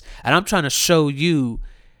this, and I'm trying to show you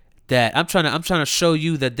that I'm trying to show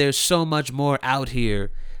you that there's so much more out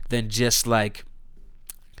here than just like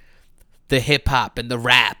the hip hop and the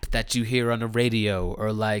rap that you hear on the radio,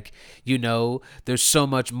 or like, there's so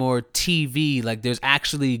much more TV. Like there's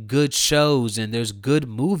actually good shows and there's good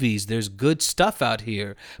movies. There's good stuff out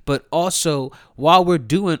here. But also, while we're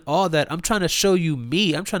doing all that, I'm trying to show you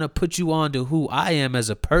me. I'm trying to put you on to who I am as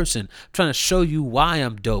a person. I'm trying to show you why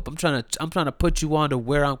I'm dope. I'm trying to put you on to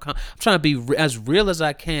where I'm trying to be as real as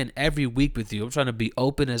I can every week with you. I'm trying to be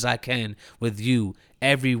open as I can with you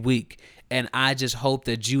every week. And I just hope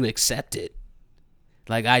that you accept it.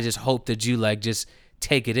 Like, I just hope that you just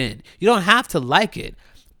take it in. You don't have to like it,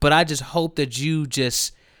 but I just hope that you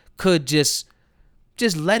could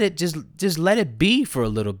let it be for a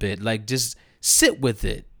little bit. Like, just sit with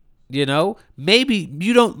it. Maybe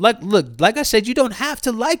you don't like I said, you don't have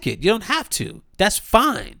to like it. You don't have to. That's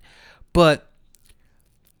fine. But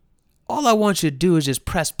all I want you to do is just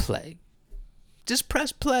press play. Just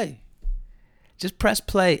press play. Just press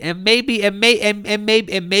play, and maybe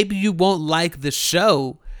you won't like the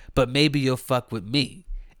show, but maybe you'll fuck with me,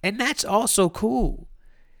 and that's also cool.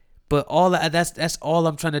 But that's all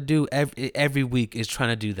I'm trying to do every week, is trying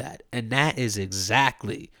to do that, and that is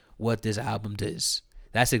exactly what this album does.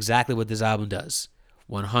 That's exactly what this album does,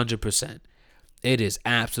 100%. It is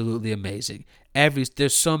absolutely amazing.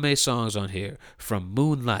 There's so many songs on here, from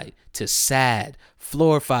Moonlight to Sad,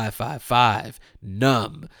 Floor 555,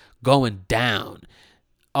 Numb, Going Down.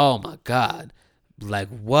 Oh my God. Like,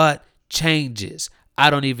 what changes?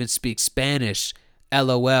 I don't even speak Spanish.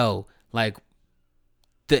 LOL. Like,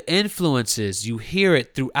 the influences, you hear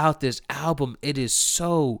it throughout this album. It is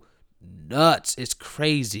so nuts. It's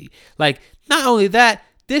crazy. Like, not only that,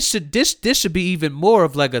 this should be even more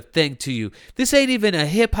of like a thing to you. This ain't even a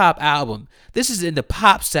hip hop album. This is in the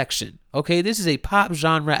pop section. Okay, this is a pop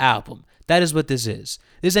genre album. That is what this is.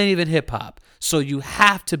 This ain't even hip hop. So you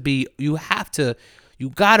gotta be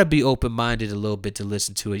open-minded a little bit to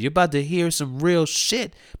listen to it. You're about to hear some real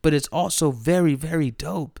shit, but it's also very, very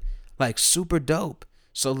dope. Like, super dope.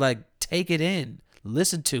 So like, take it in,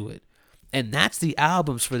 listen to it. And that's the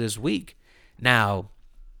albums for this week. Now,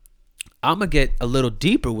 I'm going to get a little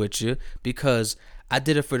deeper with you, because I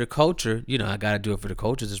did it for the culture. I got to do it for the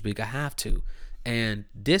culture this week. I have to. And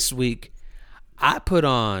this week, I put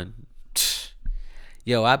on...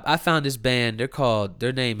 I found this band.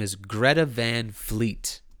 Their name is Greta Van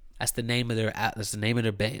Fleet. That's the name of their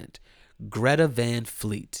band, Greta Van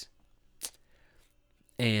Fleet.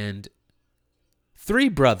 And three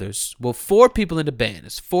brothers, well, four people in the band.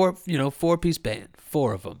 It's four-piece band,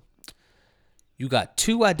 four of them. You got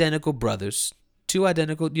two identical brothers, two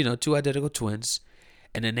identical twins,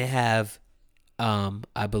 and then they have,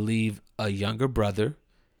 I believe, a younger brother,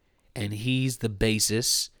 and he's the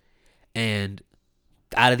bassist. And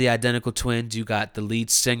out of the identical twins, you got the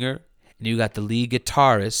lead singer and you got the lead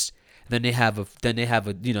guitarist. And then they have a friend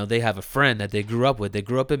that they grew up with. They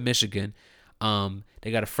grew up in Michigan.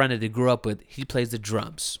 They got a friend that they grew up with. He plays the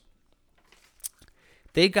drums.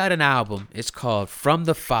 They got an album. It's called From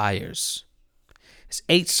the Fires. It's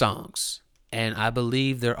 8 songs, and I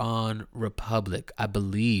believe they're on Republic. I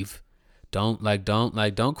believe. Don't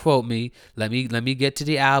quote me. Let me get to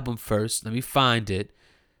the album first. Let me find it.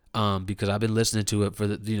 Because I've been listening to it for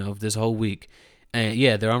this whole week. And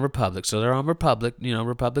yeah, they're on Republic. So they're on Republic,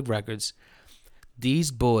 Republic Records.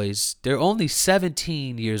 These boys, they're only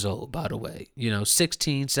 17 years old, by the way.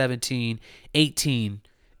 16, 17, 18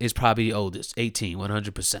 is probably the oldest. 18,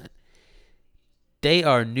 100%. They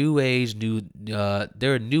are they're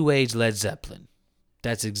a new age Led Zeppelin.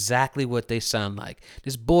 That's exactly what they sound like.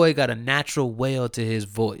 This boy got a natural wail to his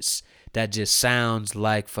voice that just sounds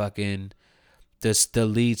like fucking the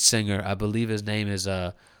lead singer. I believe his name is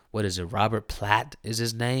Robert Plant is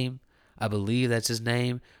his name. I believe that's his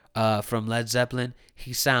name. From Led Zeppelin.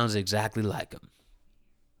 He sounds exactly like him.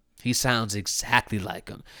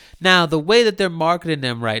 Now, the way that they're marketing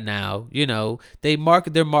them right now, they're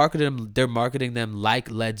marketing them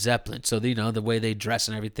like Led Zeppelin. So, the way they dress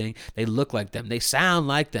and everything, they look like them. They sound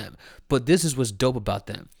like them. But this is what's dope about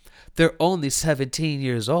them. They're only 17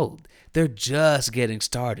 years old. They're just getting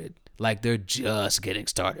started.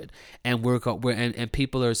 And and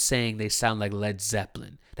people are saying they sound like Led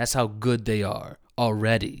Zeppelin. That's how good they are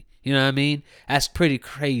already. You know what I mean? That's pretty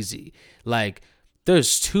crazy. Like,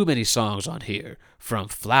 there's too many songs on here, from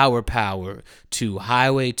Flower Power to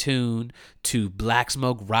Highway Tune to Black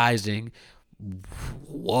Smoke Rising.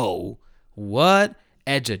 Whoa. What?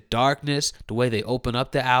 Edge of Darkness, the way they open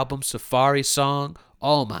up the album, Safari Song.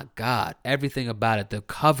 Oh my God, everything about it. The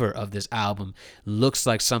cover of this album looks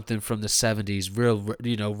like something from the 70s,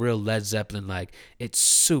 real Led Zeppelin like. It's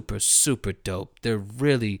super, super dope. They're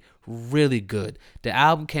really, really good. The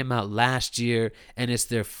album came out last year, and it's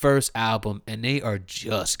their first album, and they are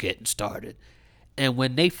just getting started. And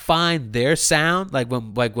when they find their sound,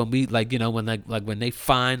 when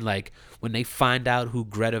they find out who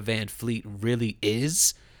Greta Van Fleet really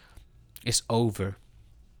is, it's over.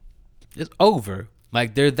 It's over.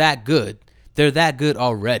 Like, they're that good. They're that good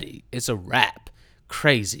already. It's a wrap.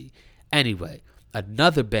 Crazy. Anyway,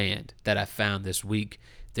 another band that I found this week,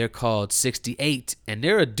 they're called 68, and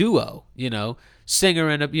they're a duo, singer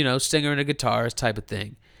and a guitarist type of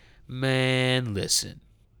thing. Man, listen.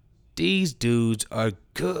 These dudes are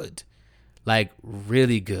good. Like,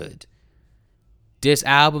 really good. This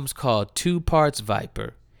album's called 2 Parts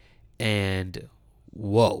Viper, and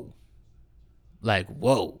whoa. Like,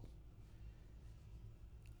 whoa.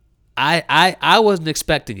 I wasn't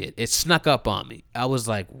expecting it. It snuck up on me. I was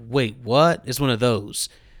like, wait, what? It's one of those.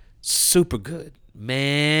 Super good.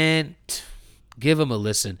 Man, give them a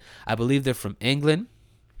listen. I believe they're from England.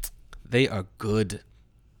 They are good.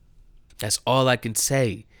 That's all I can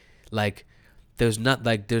say. Like, there's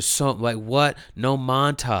what? No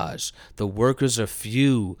montage. The workers are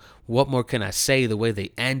few. What more can I say? The way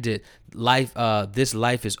they end it. This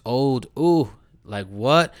life is old. Ooh. Like,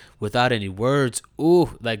 what? Without any words.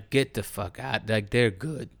 Ooh, like, get the fuck out. Like, they're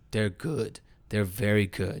good. They're good. They're very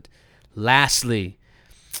good. Lastly,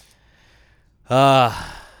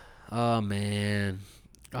 oh man.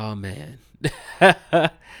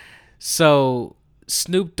 So,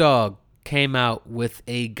 Snoop Dogg came out with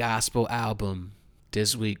a gospel album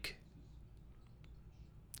this week.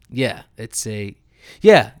 Yeah, I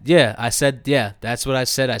said, that's what I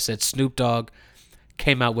said. I said Snoop Dogg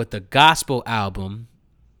came out with a gospel album.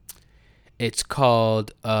 It's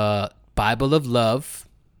called Bible of Love.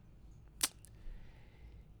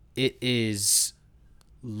 It is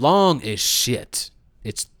long as shit.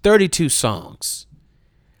 It's 32 songs.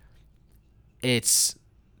 It's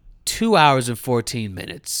 2 hours and 14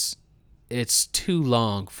 minutes. It's too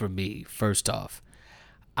long for me, first off.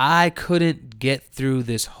 I couldn't get through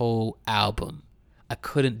this whole album. I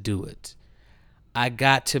couldn't do it. I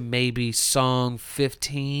got to maybe song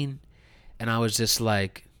 15, and I was just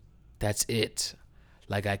like, that's it.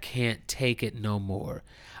 Like, I can't take it no more.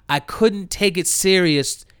 I couldn't take it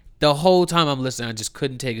serious The whole time I'm listening, I just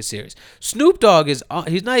couldn't take it serious. Snoop Dogg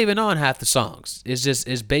he's not even on half the songs.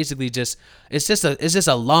 It's basically just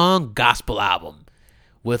a long gospel album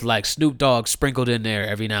with like Snoop Dogg sprinkled in there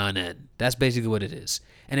every now and then. That's basically what it is.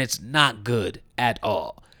 And it's not good at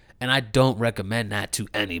all. And I don't recommend that to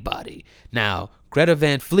anybody. Now, Greta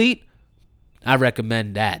Van Fleet, I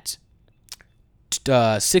recommend that.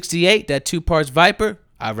 68, that 2 parts Viper,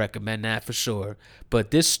 I recommend that for sure.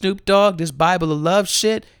 But this Snoop Dogg, this Bible of Love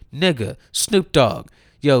shit, nigga, Snoop Dogg,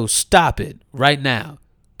 yo, stop it right now.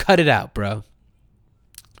 Cut it out, bro.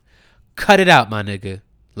 Cut it out, my nigga.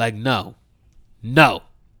 Like, no.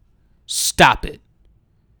 Stop it.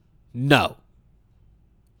 No.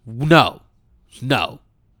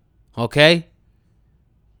 Okay?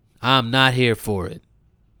 I'm not here for it.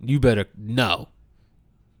 You better, no.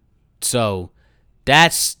 So,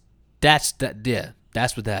 that's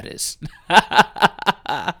what that is.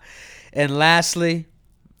 And lastly,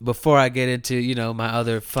 before I get into, my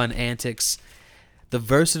other fun antics, the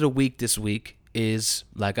verse of the week this week is,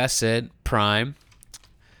 like I said, Prime,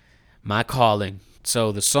 My Calling.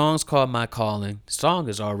 So the song's called My Calling. The song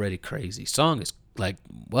is already crazy. Song is like,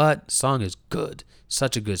 what? Song is good.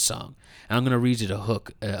 Such a good song. And I'm going to read you the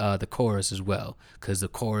hook, the chorus as well, because the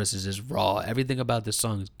chorus is just raw. Everything about this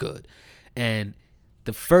song is good. And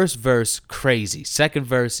the first verse, crazy. Second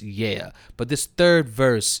verse, yeah. But this third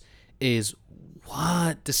verse is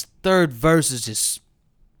what? This third verse is just,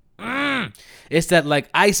 it's that like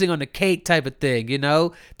icing on the cake type of thing,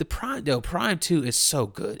 The Prime 2 is so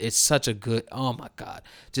good. It's such a good, oh my God.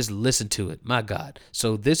 Just listen to it, my God.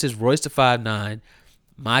 So this is Royce da 5'9",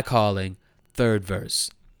 My Calling, third verse.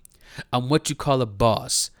 I'm what you call a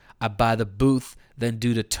boss. I buy the booth, then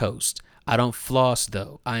do the toast. I don't floss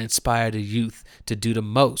though. I inspire the youth to do the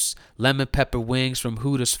most. Lemon pepper wings from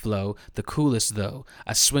Hooters flow, the coolest though.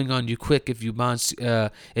 I swing on you quick if you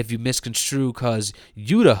misconstrue, cause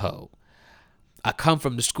you the hoe. I come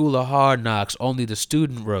from the school of hard knocks, only the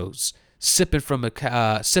student rose. Sipping from a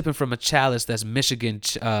chalice that's Michigan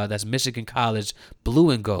College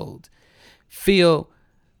blue and gold. Feel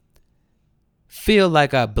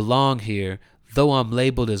like I belong here, though I'm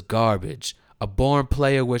labeled as garbage. A born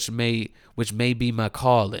player which may be my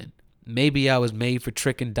calling. Maybe I was made for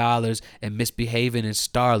tricking dollars and misbehaving in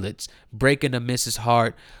starlets, breaking a missus'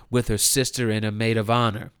 heart with her sister and a maid of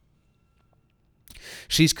honor.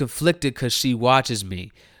 She's conflicted cause she watches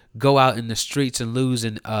me go out in the streets and lose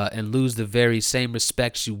the very same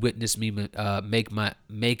respect she witnessed me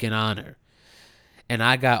make and honor. And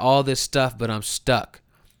I got all this stuff, but I'm stuck.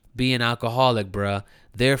 Being alcoholic, bruh.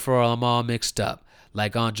 Therefore I'm all mixed up,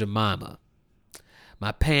 like Aunt Jemima.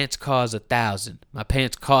 My pants cost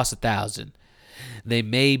 $1,000.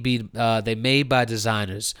 They made by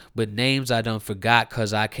designers with names I don't forgot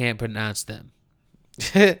cause I can't pronounce them.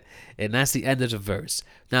 And that's the end of the verse.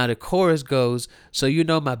 Now the chorus goes, so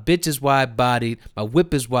my bitch is wide bodied, my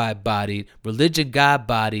whip is wide bodied, religion God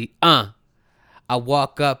body. I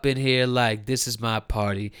walk up in here like this is my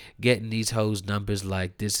party, getting these hoes numbers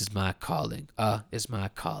like this is my calling. It's my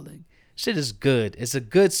calling. Shit is good. It's a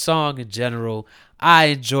good song in general. I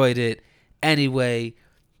enjoyed it. Anyway,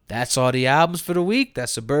 that's all the albums for the week.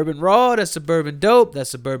 That's Suburban Raw. That's Suburban Dope.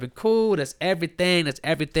 That's Suburban Cool. That's everything. That's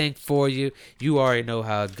everything for you. You already know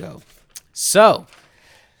how it go. So,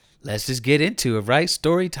 let's just get into it, right?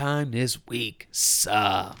 Story time this week.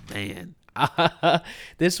 So, man.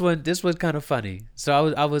 This one's kind of funny.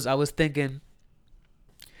 So I was thinking,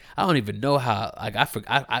 I don't even know how. Like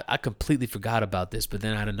I completely forgot about this, but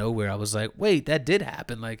then out of nowhere, I was like, "Wait, that did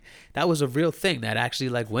happen! Like that was a real thing that actually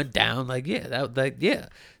like went down. Like yeah."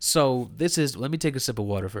 So this is. Let me take a sip of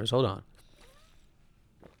water first. Hold on.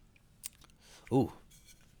 Ooh,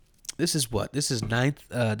 this is what? This is ninth.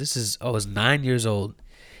 I was 9 years old,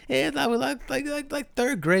 and I was like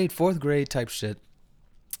third grade, fourth grade type shit.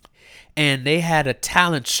 And they had a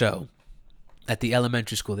talent show at the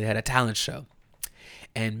elementary school. They had a talent show.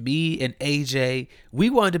 And me and AJ, we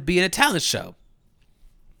wanted to be in a talent show.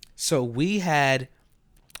 So we made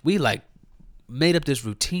up this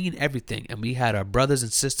routine, everything. And we had our brothers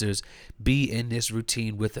and sisters be in this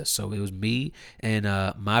routine with us. So it was me and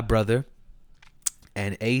my brother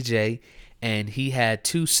and AJ. And he had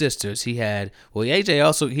two sisters. AJ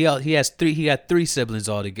also, he got three siblings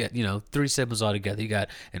all together, 3 siblings all together. He got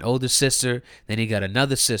an older sister, then he got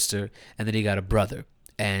another sister, and then he got a brother.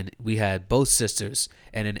 And we had both sisters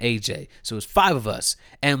and an AJ. So it was 5 of us.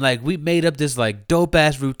 And like we made up this like dope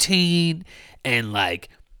ass routine. And like,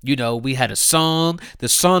 we had a song. The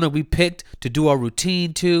song that we picked to do our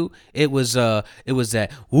routine to, it was that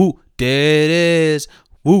woo, there it is.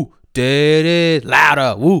 Woo, there it is.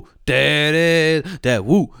 Louder. Woo, there there it is, that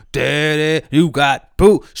woo, there it is, you got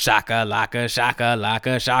boo, shaka laka, shaka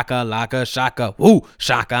laka, shaka laka, shaka, woo,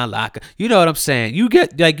 shaka laka. You know what I'm saying? You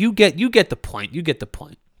get the point. You get the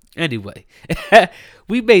point. Anyway,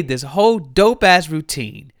 we made this whole dope ass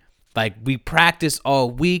routine. Like we practiced all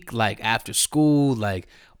week, like after school, like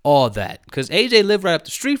all that. Cause AJ lived right up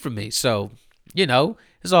the street from me, so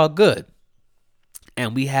it's all good.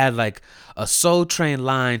 And we had like a Soul Train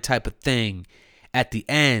line type of thing at the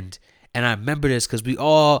end. And I remember this because we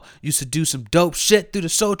all used to do some dope shit through the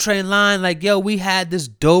Soul Train line. Like, yo, we had this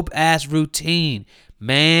dope ass routine.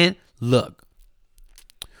 Man, look.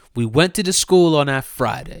 We went to the school on that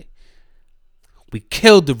Friday. We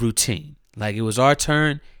killed the routine. Like, it was our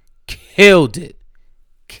turn. Killed it.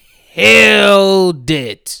 Killed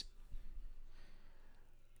it.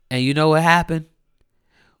 And you know what happened?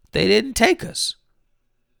 They didn't take us.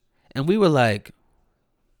 And we were like,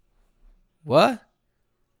 what?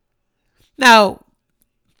 Now,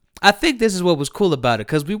 I think this is what was cool about it,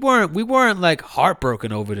 because we weren't like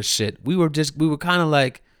heartbroken over the shit. We were kind of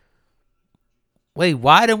like, wait,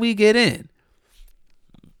 why didn't we get in?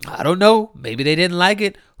 I don't know. Maybe they didn't like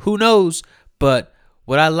it. Who knows? But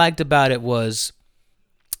what I liked about it was,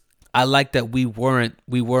 I liked that we weren't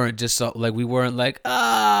just so, like, we weren't like,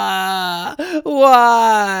 why?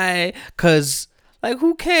 Because, like,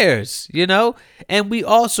 who cares, And we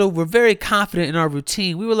also were very confident in our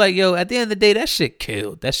routine. We were like, yo, at the end of the day, that shit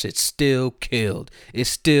killed. That shit still killed. It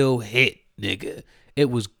still hit, nigga. It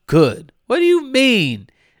was good. What do you mean?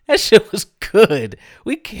 That shit was good.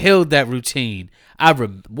 We killed that routine.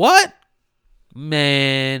 What?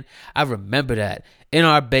 Man, I remember that. In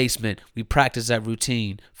our basement, we practiced that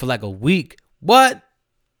routine for like a week. What?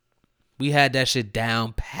 We had that shit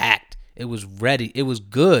down packed. It was ready. It was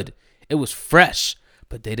good. It was fresh.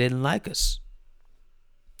 But they didn't like us.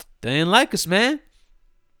 They didn't like us, man.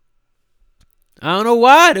 I don't know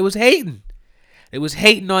why. They was hating. They was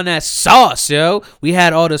hating on that sauce, yo. We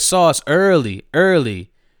had all the sauce early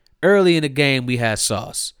in the game. We had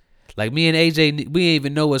sauce. Like, me and AJ, we didn't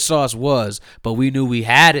even know what sauce was, but we knew we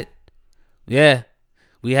had it. Yeah,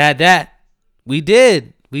 we had that. We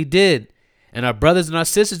did. And our brothers and our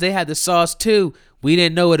sisters, they had the sauce too. We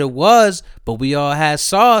didn't know what it was, but we all had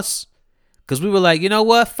sauce. Because we were like, you know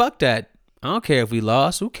what? Fuck that. I don't care if we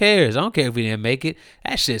lost. Who cares? I don't care if we didn't make it.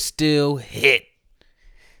 That shit still hit.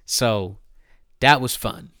 So that was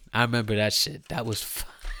fun. I remember that shit. That was fun.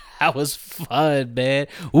 That was fun, man.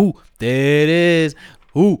 Ooh, there it is.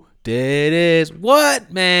 Ooh, there it is.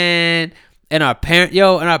 What, man? And our parents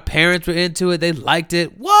were into it. They liked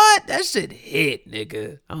it. What? That shit hit,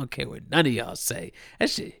 nigga. I don't care what none of y'all say. That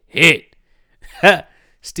shit hit.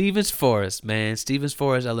 Stevens Forest, man. Stevens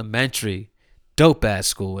Forest Elementary. Dope ass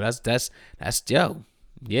school. That's yo.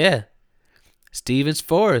 Yeah. Stevens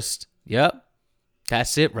Forest. Yep.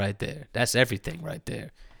 That's it right there. That's everything right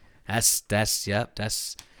there.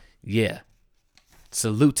 Yeah.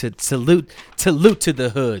 Salute to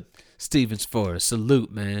the hood. Stevens Forest.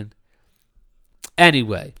 Salute, man.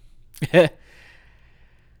 Anyway.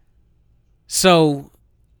 So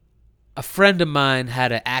a friend of mine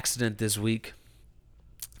had an accident this week.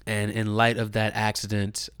 And in light of that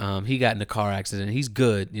accident, he got in a car accident. He's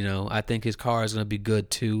good, I think his car is going to be good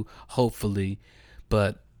too, hopefully.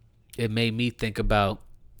 But it made me think about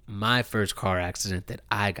my first car accident that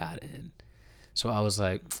I got in. So I was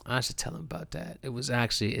like, I should tell him about that. It was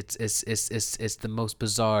actually, it's the most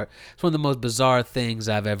bizarre. It's one of the most bizarre things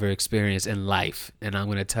I've ever experienced in life, and I'm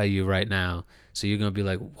going to tell you right now. So you're going to be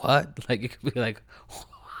like, what? Like, you could be like,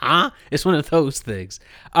 huh? It's one of those things.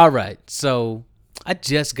 All right, so I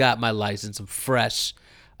just got my license. I'm fresh.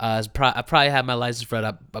 I probably had my license for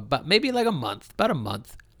about maybe like about a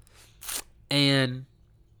month. And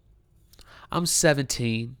I'm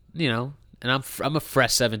 17, and I'm a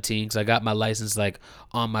fresh 17 because I got my license like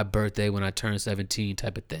on my birthday when I turned 17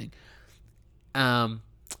 type of thing.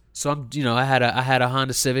 So I had a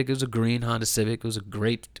Honda Civic. It was a green Honda Civic. It was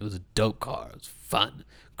a dope car. It was fun.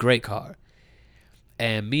 Great car.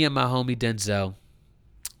 And me and my homie Denzel,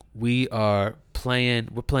 we're playing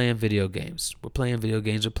video games. We're playing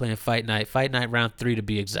Fight Night round 3 to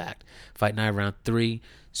be exact. Fight Night round 3,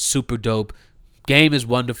 super dope. Game is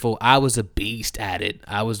wonderful. I was a beast at it.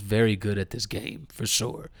 I was very good at this game, for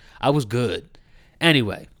sure. I was good.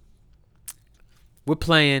 Anyway, we're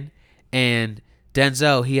playing, and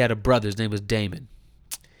Denzel, he had a brother. His name was Damon.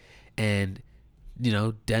 And,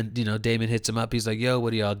 Damon hits him up. He's like, yo,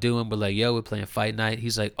 what are y'all doing? We're like, yo, we're playing Fight Night.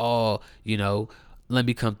 He's like, oh, let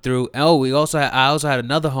me come through. Oh, I also had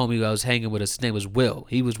another homie who I was hanging with us. His name was Will.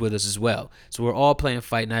 He was with us as well. So we're all playing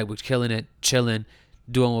Fight Night. We're killing it, chilling,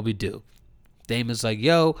 doing what we do. Damon's like,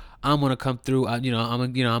 yo, I'm gonna come through. I'm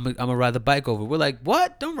gonna ride the bike over. We're like,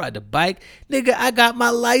 what? Don't ride the bike, nigga. I got my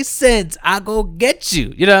license. I go get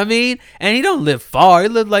you. You know what I mean? And he don't live far. He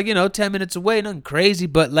lived like 10 minutes away. Nothing crazy,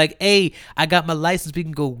 but like, hey, I got my license. We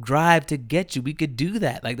can go drive to get you. We could do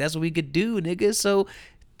that. Like that's what we could do, nigga. So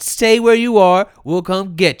stay where you are. We'll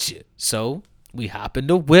come get you. So we hop in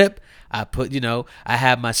the whip. I put, I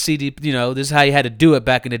have my CD, this is how you had to do it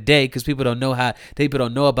back in the day because people don't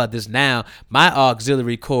know about this now. My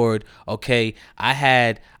auxiliary cord, okay, I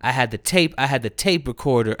had the tape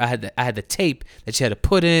recorder. I had the tape that you had to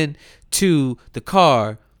put in to the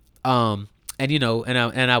car. And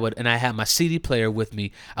I had my CD player with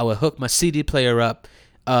me. I would hook my CD player up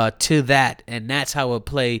to that, and that's how I would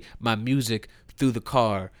play my music through the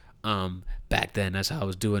car. Back then, that's how I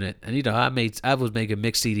was doing it. And I was making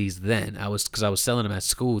mixed CDs then. Because I was selling them at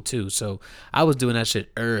school too. So I was doing that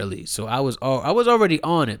shit early. So I was already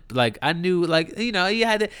on it. Like I knew, like you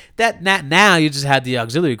had that. Not now. You just had the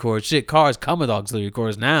auxiliary cord. Shit, cars come with auxiliary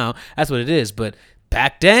cords now. That's what it is. But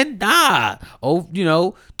back then, nah.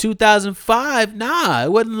 2005, nah.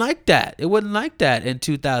 It wasn't like that. It wasn't like that in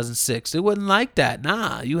 2006. It wasn't like that.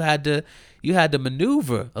 Nah. You had to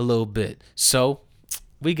maneuver a little bit. So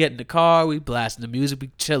we get in the car, we blasting the music,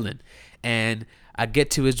 we chilling, and I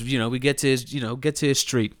get to his, we get to his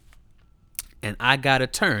street, and I gotta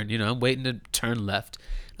turn, I'm waiting to turn left.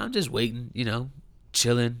 I'm just waiting,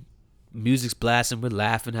 chilling, music's blasting, we're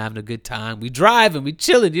laughing, having a good time, we driving, we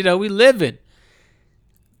chilling, we living,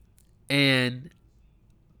 and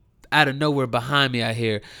out of nowhere behind me I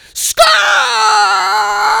hear skirt,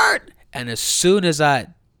 and as soon as I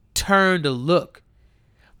turn to look,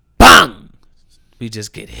 bang. We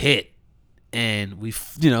just get hit, and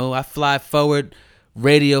I fly forward,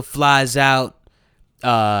 radio flies out.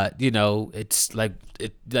 It's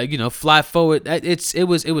fly forward. It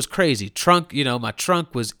was crazy. Trunk, my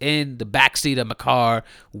trunk was in the backseat of my car.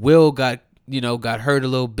 Will got hurt a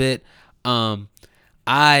little bit. I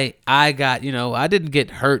got, I didn't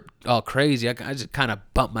get hurt all crazy. I just kind of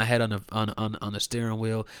bumped my head on the steering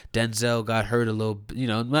wheel. Denzel got hurt a little,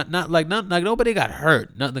 not like nobody got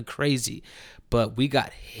hurt, nothing crazy. But we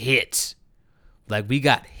got hit.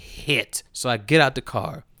 So I get out the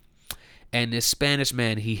car, and this Spanish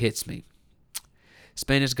man, he hits me.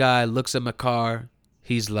 Spanish guy looks at my car.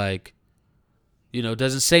 He's like,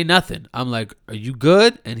 doesn't say nothing. I'm like, are you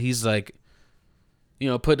good? And he's like,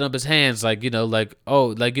 putting up his hands like,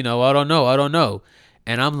 oh, like, I don't know.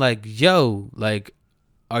 And I'm like, yo, like,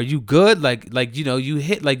 are you good? Like, you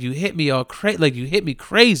hit me all crazy. Like, you hit me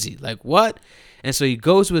crazy. Like, what? And so he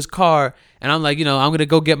goes to his car, and I'm like, I'm going to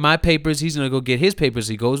go get my papers. He's going to go get his papers.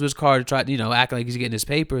 He goes to his car to try, act like he's getting his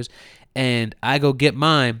papers. And I go get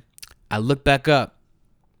mine. I look back up.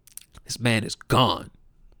 This man is gone.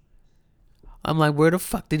 I'm like, where the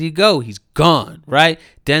fuck did he go? He's gone, right?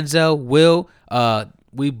 Denzel, Will,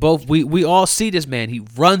 we all see this man. He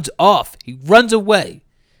runs off. He runs away.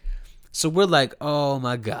 So we're like, oh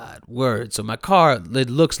my God, word. So my car, it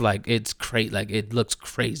looks like it's it looks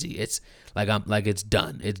crazy. It's it's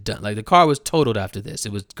done. It's done. Like the car was totaled after this.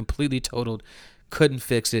 It was completely totaled. Couldn't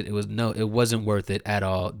fix it. It wasn't worth it at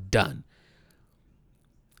all. Done.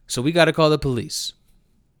 So we got to call the police.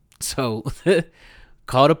 So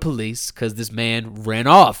call the police because this man ran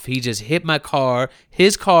off. He just hit my car.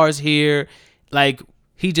 His car's here. Like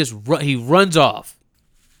he runs off.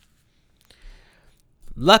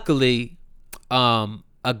 Luckily, a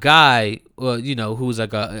guy, who's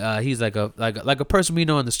like he's like a person we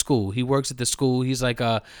know in the school. He works at the school. He's like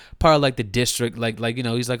a part of like the district,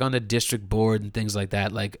 he's like on the district board and things like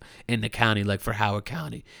that, like in the county, like for Howard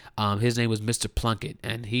County. His name was Mr. Plunkett,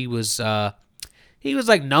 and he was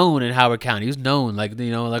like known in Howard County. He was known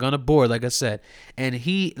like on a board, like I said. And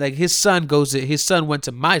his son went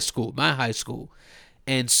to my school, my high school,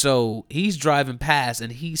 and so he's driving past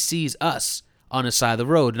and he sees us on the side of the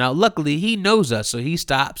road. Now, luckily, he knows us, so he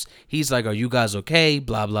stops. He's like, are you guys okay?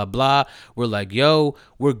 Blah, blah, blah. We're like, yo,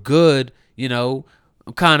 we're good. I'm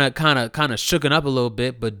kind of shooken up a little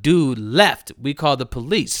bit, but dude left. We called the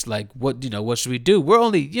police. Like, what should we do? We're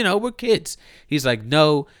only, we're kids. He's like,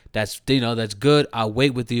 no, that's good. I'll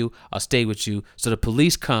wait with you. I'll stay with you. So the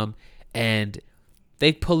police come, and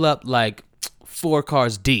they pull up like 4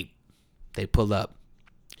 cars deep. They pull up,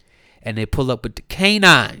 and they pull up with the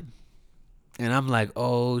K9. And I'm like,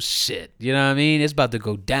 oh, shit. You know what I mean? It's about to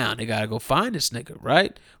go down. They got to go find this nigga,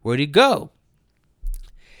 right? Where'd he go?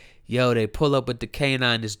 Yo, they pull up with the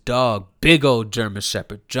K9. This dog, big old German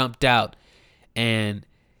Shepherd, jumped out. And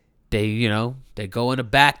they, they go in the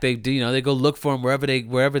back. They go look for him wherever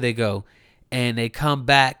they go. And they come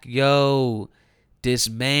back. Yo, this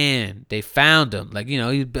man, they found him. Like,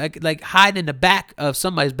 he's like hiding in the back of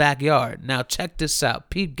somebody's backyard. Now, check this out.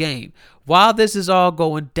 Peep game. While this is all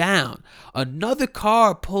going down, another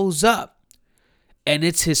car pulls up, and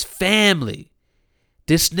it's his family.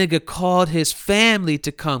 This nigga called his family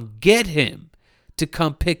to come get him, to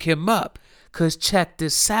come pick him up. Because check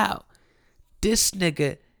this out. This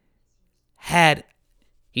nigga had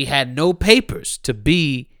no papers to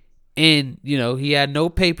be in, he had no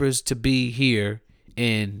papers to be here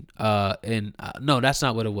no, that's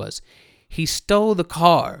not what it was. He stole the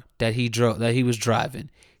car that he was driving.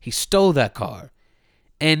 He stole that car.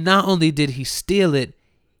 And not only did he steal it,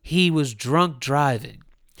 he was drunk driving.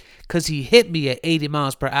 Cause he hit me at 80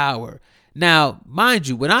 miles per hour. Now, mind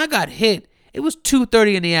you, when I got hit, it was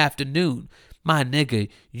 2:30 in the afternoon. My nigga,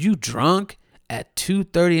 you drunk at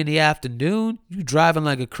 2:30 in the afternoon? You driving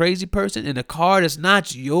like a crazy person in a car that's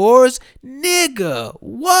not yours? Nigga,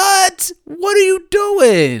 what? What are you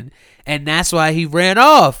doing? And that's why he ran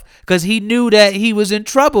off, because he knew that he was in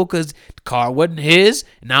trouble because the car wasn't his.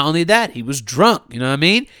 Not only that, he was drunk, you know what I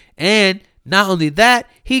mean? And not only that,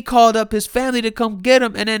 he called up his family to come get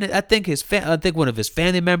him. And then I think one of his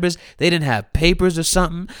family members, they didn't have papers or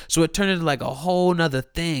something. So it turned into like a whole nother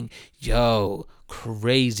thing. Yo,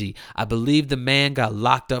 crazy. I believe the man got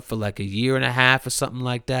locked up for like a year and a half or something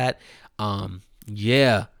like that.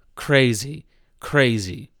 Yeah, crazy.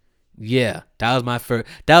 Yeah, that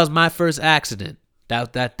was my first accident.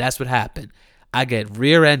 That's what happened. I get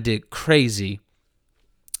rear-ended, crazy.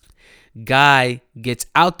 Guy gets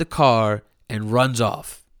out the car and runs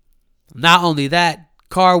off. Not only that,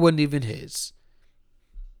 car wasn't even his.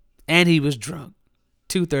 And he was drunk.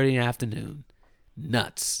 2:30 in the afternoon.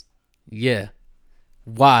 Nuts. Yeah.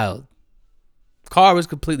 Wild. Car was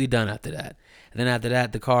completely done after that. And then after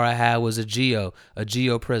that, the car I had was a Geo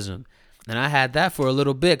Prism. And I had that for a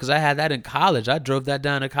little bit because I had that in college. I drove that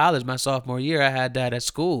down to college my sophomore year. I had that at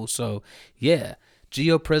school. So, yeah.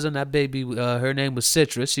 Geo Prism, that baby, her name was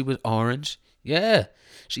Citrus. She was orange. Yeah.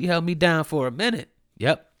 She held me down for a minute.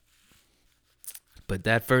 Yep. But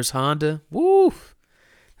that first Honda, woo.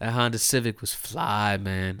 That Honda Civic was fly,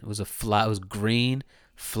 man. It was green,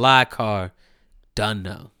 fly car. Done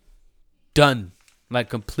now. Done. Like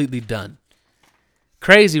completely done.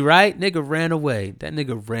 Crazy, right? Nigga ran away. That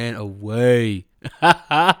nigga ran away.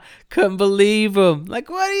 Couldn't believe him. Like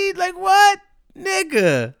what?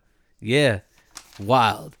 Nigga. Yeah.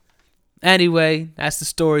 Wild. Anyway, that's the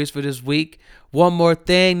stories for this week. One more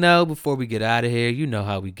thing, though, before we get out of here. You know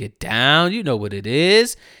how we get down. You know what it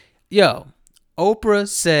is. Yo, Oprah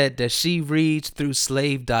said that she reads through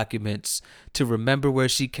slave documents to remember where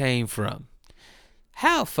she came from.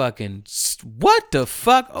 How fucking... What the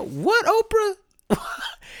fuck? What, Oprah?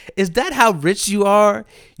 Is that how rich you are?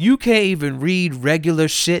 You can't even read regular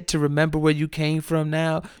shit to remember where you came from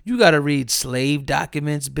now? You gotta read slave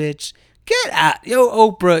documents, bitch. Get out. Yo,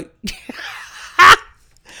 Oprah.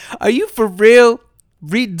 Are you for real?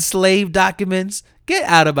 Reading slave documents? Get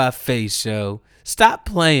out of my face, yo. Stop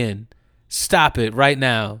playing. Stop it right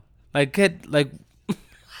now.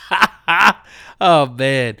 Oh,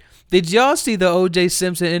 man. Did y'all see the O.J.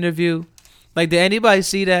 Simpson interview? Did anybody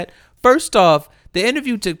see that? First off, the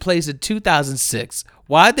interview took place in 2006.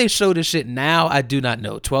 Why they show this shit now, I do not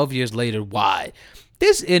know. 12 years later, why?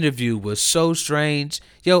 This interview was so strange.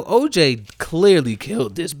 Yo, OJ clearly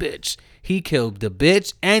killed this bitch. He killed the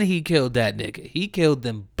bitch and he killed that nigga. He killed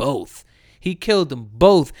them both.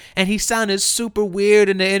 And he sounded super weird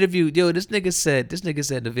in the interview. Yo, this nigga said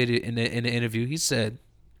in the video, in the interview, he said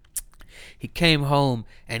he came home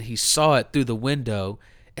and he saw it through the window.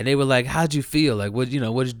 And they were like, how'd you feel? Like, what'd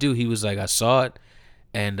you do? He was like, I saw it.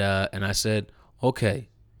 And I said, okay.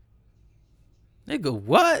 Nigga,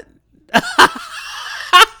 what?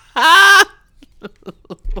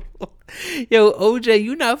 Yo, OJ,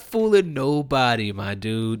 you not fooling nobody, my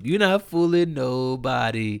dude. You not fooling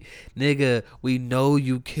nobody. Nigga, we know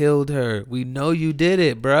you killed her. We know you did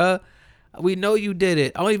it, bruh. We know you did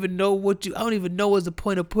it. I don't even know what's the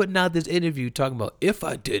point of putting out this interview talking about if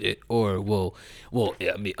I did it or well,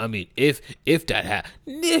 I mean if that happened.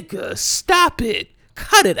 Nigga, stop it.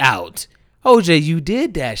 Cut it out. OJ, you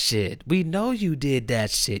did that shit. We know you did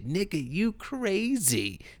that shit. Nigga, you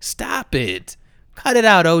crazy. Stop it. Cut it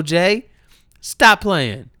out, OJ. Stop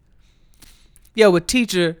playing. Yo, a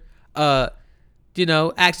teacher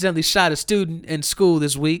accidentally shot a student in school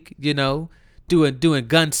this week, doing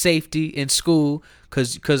gun safety in school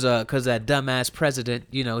cause that dumbass president,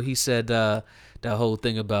 he said that whole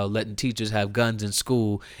thing about letting teachers have guns in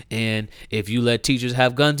school, and if you let teachers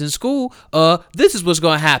have guns in school, this is what's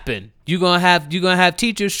gonna happen. You're gonna have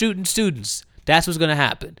teachers shooting students. That's what's gonna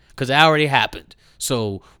happen, cause it already happened.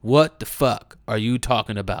 So what the fuck are you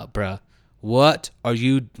talking about, bruh? What?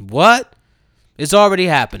 It's already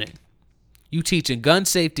happening. You teaching gun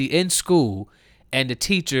safety in school and the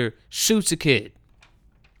teacher shoots a kid.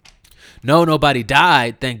 No, nobody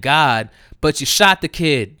died, thank God, but you shot the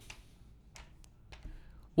kid.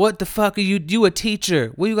 What the fuck are you a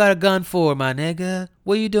teacher? What you got a gun for, my nigga?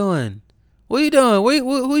 What you doing? What you doing?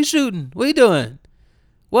 Who you shooting? What you doing?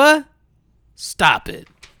 What? Stop it.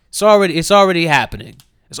 It's already happening.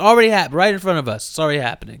 It's already happening right in front of us. It's already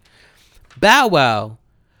happening. Bow Wow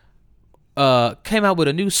came out with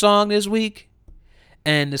a new song this week,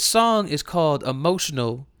 and the song is called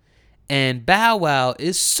Emotional, and Bow Wow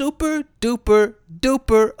is super duper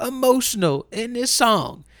duper emotional in this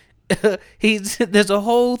song. There's a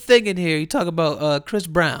whole thing in here. He talking about Chris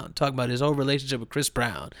Brown, talking about his whole relationship with Chris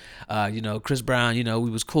Brown. Chris Brown, we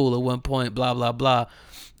was cool at one point, blah blah blah,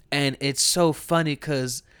 and it's so funny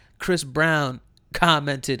because Chris Brown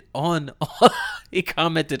commented on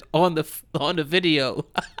the video.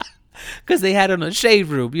 Because they had it on a shade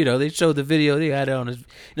room, they showed the video. They had it on,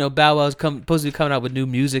 Bow Wow's supposed to be coming out with new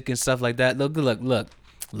music and stuff like that. Look.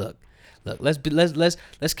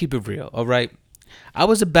 Let's keep it real, all right? I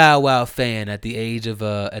was a Bow Wow fan at the age of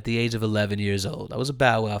 11 years old. I was a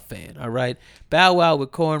Bow Wow fan, all right? Bow Wow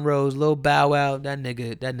with cornrows, little Bow Wow, that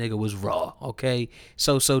nigga was raw, okay?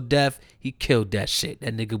 So Def, he killed that shit.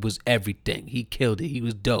 That nigga was everything. He killed it. He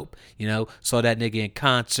was dope, Saw that nigga in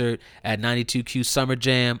concert at 92Q Summer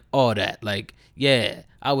Jam, all that. Like, yeah,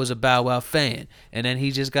 I was a Bow Wow fan. And then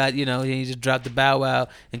he just got, he just dropped the Bow Wow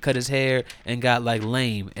and cut his hair and got like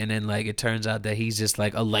lame. And then like it turns out that he's just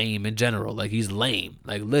like a lame in general. Like he's lame,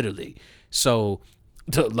 like literally. So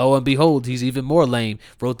lo and behold, he's even more lame.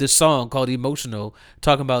 Wrote this song called Emotional,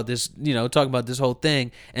 talking about this whole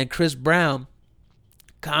thing. And Chris Brown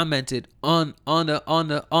commented on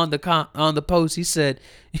the post. He said,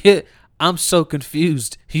 "Yeah, I'm so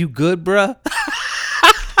confused. You good, bruh?"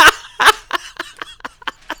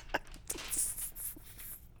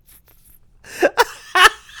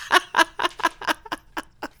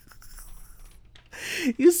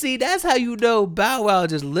 You see, that's how you know Bow Wow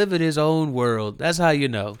just living his own world. That's how you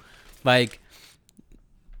know. Like,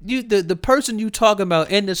 the person you talking about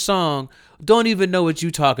in the song don't even know what you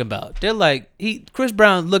talking about. They're like, Chris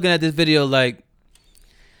Brown looking at this video like,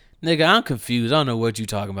 nigga, I'm confused. I don't know what you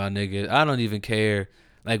talking about, nigga. I don't even care.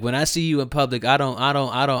 Like when I see you in public, I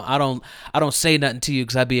don't say nothing to you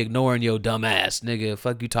because I be ignoring your dumb ass, nigga.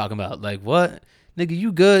 Fuck you talking about? Like what, nigga?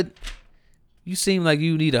 You good? You seem like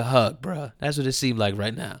you need a hug, bruh. That's what it seemed like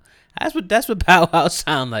right now. That's what Bow Wow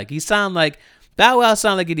sound like. Bow Wow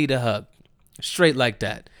sound like he need a hug. Straight like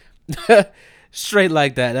that. Straight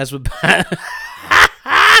like that. That's what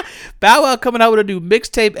Bow Wow coming out with a new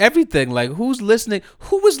mixtape, everything. Like who's listening?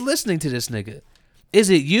 Who was listening to this nigga?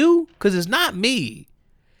 Is it you? Cause it's not me.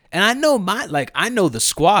 And I know I know the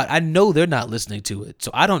squad. I know they're not listening to it.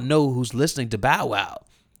 So I don't know who's listening to Bow Wow.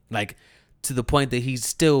 Like to the point that he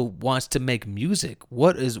still wants to make music.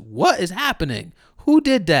 What is happening? Who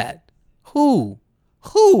did that? Who?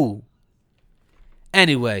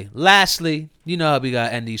 Anyway, lastly, you know how we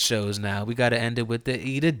gotta end these shows now. We gotta end it with the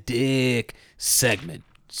Eat a Dick segment.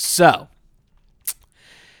 So,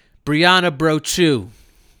 Brianna Brochu,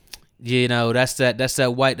 that's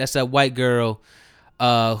that white girl,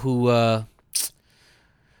 who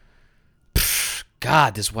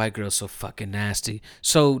God, this white girl's so fucking nasty.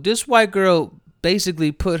 So this white girl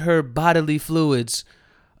basically put her bodily fluids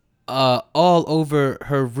all over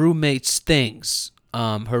her roommate's things.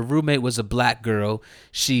 Her roommate was a black girl.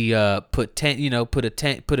 She put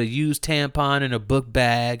a used tampon in a book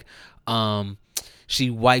bag.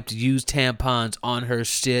 She wiped used tampons on her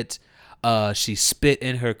shit. She spit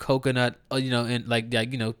in her coconut,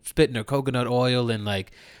 spit in her coconut oil and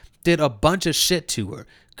like did a bunch of shit to her.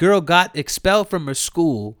 Girl got expelled from her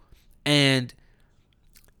school, and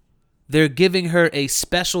they're giving her a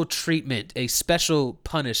special treatment, a special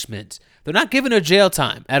punishment. They're not giving her jail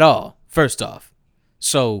time at all, first off.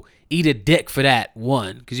 So eat a dick for that,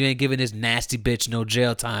 one, because you ain't giving this nasty bitch no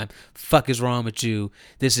jail time. Fuck is wrong with you?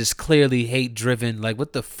 This is clearly hate-driven. Like,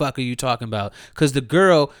 what the fuck are you talking about? Because the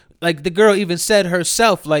girl even said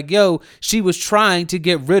herself, like, yo, she was trying to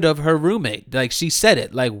get rid of her roommate. Like, she said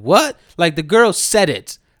it. Like, what? Like, the girl said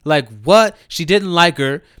it. Like, what? She didn't like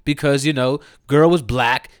her because, girl was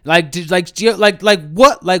black. Like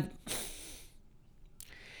what? Like,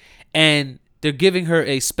 and they're giving her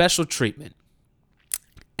a special treatment.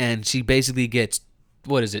 And she basically gets,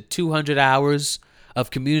 200 hours of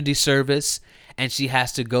community service. And she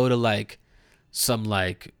has to go to, like, some,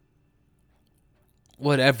 like,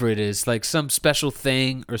 whatever it is, like some special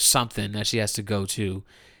thing or something that she has to go to.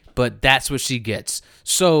 But that's what she gets.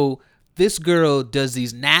 So this girl does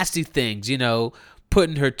these nasty things,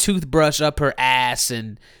 putting her toothbrush up her ass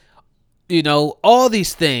and, all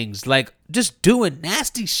these things, like just doing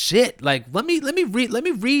nasty shit. Like, let me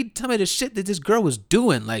read some of the shit that this girl was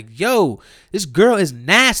doing. Like, yo, this girl is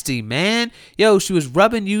nasty, man. Yo, she was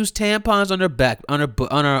rubbing used tampons on her back, on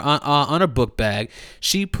her book bag.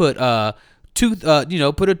 She put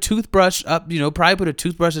put a toothbrush up, probably put a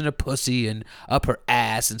toothbrush in her pussy and up her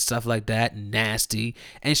ass and stuff like that. Nasty.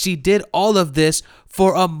 And she did all of this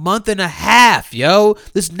for a month and a half, yo.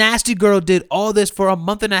 This nasty girl did all this for a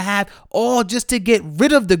month and a half, all just to get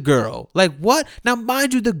rid of the girl. Like, what? Now,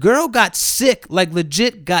 mind you, the girl got sick, like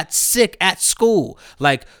legit got sick at school.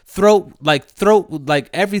 Like throat, like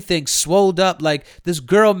everything swolled up. Like, this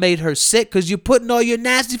girl made her sick because you're putting all your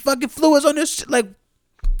nasty fucking fluids on this shit. Like,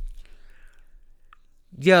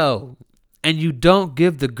 yo, and you don't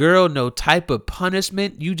give the girl no type of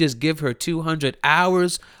punishment. You just give her 200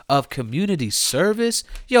 hours of community service.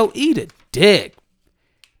 Yo, eat a dick.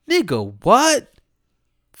 Nigga, what?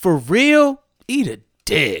 For real? Eat a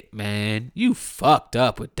dick, man. You fucked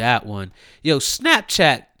up with that one. Yo,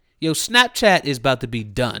 Snapchat is about to be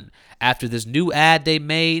done. After this new ad they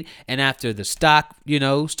made and after the stock,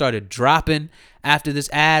 started dropping after this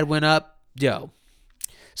ad went up. Yo,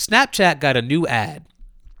 Snapchat got a new ad.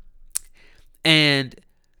 And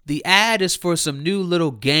the ad is for some new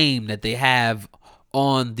little game that they have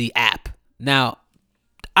on the app. Now,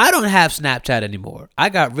 I don't have Snapchat anymore. I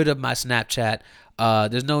got rid of my Snapchat.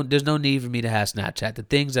 There's no need for me to have Snapchat. The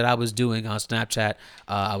things that I was doing on Snapchat,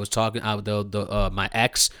 I was talking my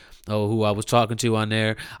ex, who I was talking to on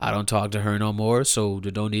there. I don't talk to her no more, so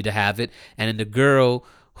they don't need to have it. And then the girl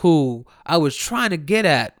who I was trying to get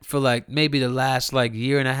at for like maybe the last like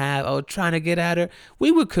year and a half, I was trying to get at her. We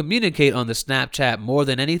would communicate on the Snapchat more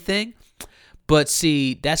than anything. But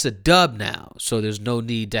see, that's a dub now. So there's no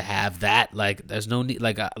need to have that. Like, there's no need,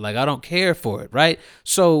 I don't care for it, right?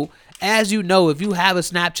 So as you know, if you have a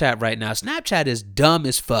Snapchat right now, Snapchat is dumb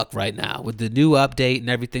as fuck right now with the new update and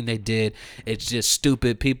everything they did. It's just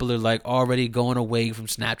stupid. People are like already going away from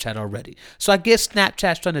Snapchat already. So I guess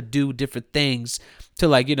Snapchat's trying to do different things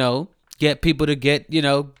to get people to get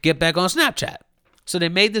back on Snapchat. So they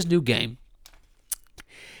made this new game,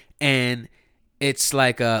 and it's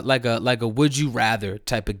like a would you rather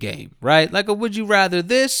type of game, right? Like a would you rather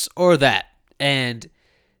this or that. And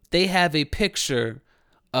they have a picture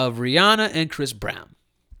of Rihanna and Chris Brown.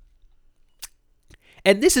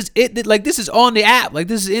 And this is it, like this is on the app. Like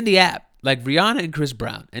this is in the app. Like Rihanna and Chris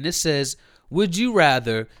Brown. And it says, would you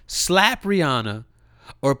rather slap Rihanna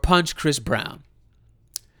or punch Chris Brown?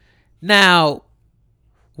 Now,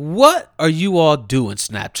 what are you all doing,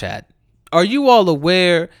 Snapchat? Are you all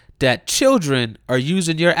aware that children are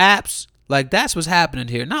using your apps? Like, that's what's happening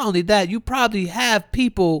here. Not only that, you probably have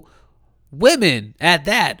people, women at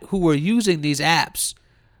that, who are using these apps,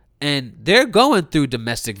 and they're going through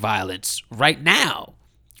domestic violence right now.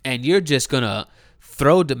 And you're just going to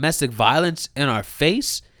throw domestic violence in our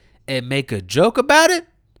face and make a joke about it?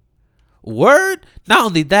 Word? Not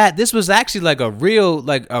only that, this was actually like a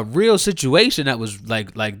real situation that was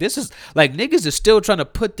like this is like niggas is still trying to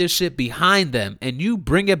put this shit behind them, and you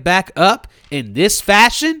bring it back up in this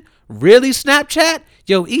fashion? Really, Snapchat?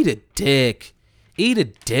 Yo, eat a dick. Eat a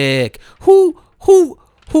dick. Who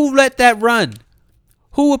let that run?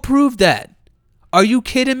 Who approved that? Are you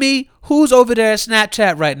kidding me? Who's over there at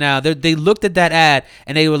Snapchat right now? They looked at that ad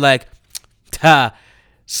and they were like,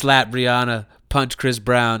 slap Rihanna, punch Chris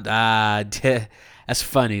Brown. That's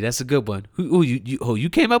funny. That's a good one. You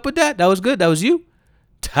came up with that? That was good. That was you?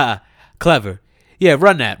 Clever. Yeah,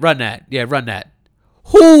 run that. Yeah, run that.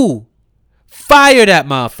 Who? Fire that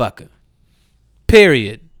motherfucker.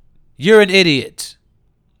 Period. You're an idiot.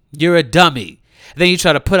 You're a dummy. Then you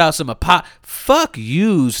try to put out some fuck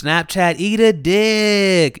you, Snapchat. Eat a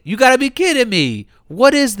dick. You gotta be kidding me.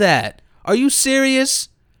 What is that? Are you serious?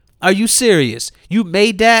 Are you serious? You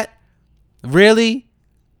made that? Really?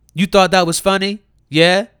 You thought that was funny?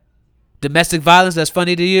 Yeah? Domestic violence, that's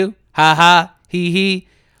funny to you? Ha ha, he.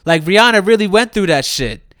 Like, Rihanna really went through that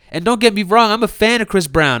shit. And don't get me wrong, I'm a fan of Chris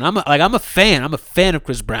Brown. I'm a fan of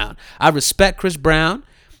Chris Brown. I respect Chris Brown.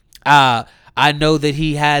 I know that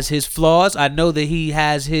he has his flaws. I know that he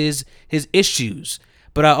has his issues.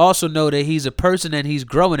 But I also know that he's a person and he's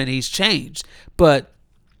growing and he's changed. But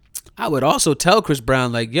I would also tell Chris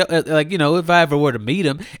Brown, if I ever were to meet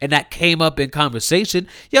him and that came up in conversation,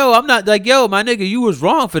 I'm not my nigga, you was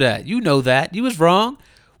wrong for that. You know that. You was wrong.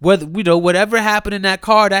 Whether whatever happened in that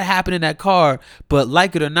car, that happened in that car. But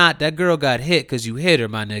like it or not, that girl got hit because you hit her,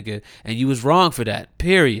 my nigga, and you was wrong for that.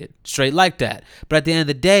 Period. Straight like that. But at the end of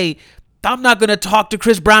the day, I'm not gonna talk to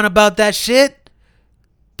Chris Brown about that shit.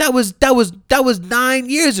 That was 9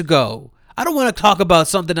 years ago. I don't want to talk about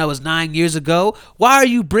something that was 9 years ago. Why are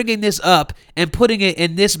you bringing this up and putting it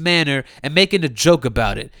in this manner and making a joke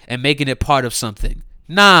about it and making it part of something?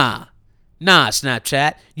 Nah,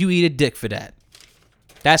 Snapchat. You eat a dick for that.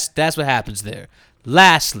 That's what happens there.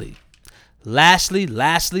 Lastly,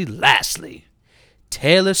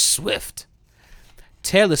 Taylor Swift.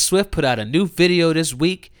 Taylor Swift put out a new video this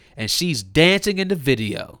week, and she's dancing in the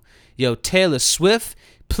video. Yo, Taylor Swift,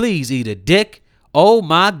 please eat a dick. Oh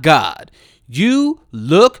my God. You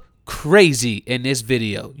look crazy in this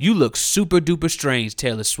video. You look super duper strange,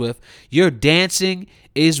 Taylor Swift. Your dancing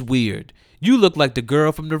is weird. You look like the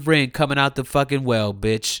girl from The Ring coming out the fucking well,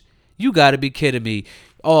 bitch. You gotta be kidding me.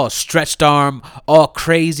 All stretched arm, all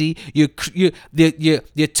crazy. You're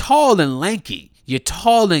tall and lanky. You're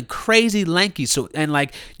tall and crazy lanky. So and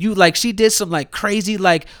like she did some like crazy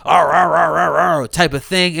like type of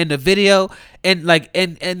thing in the video. And like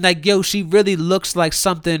yo, she really looks like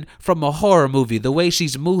something from a horror movie. The way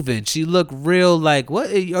she's moving, she look real like,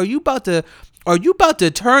 what are you about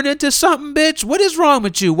to turn into something, bitch? What is wrong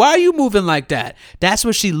with you? Why are you moving like that? That's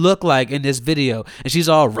what she looked like in this video. And she's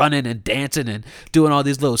all running and dancing and doing all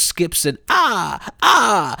these little skips and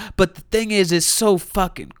But the thing is, it's so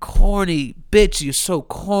fucking corny. Bitch, you're so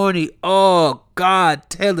corny. Oh, God,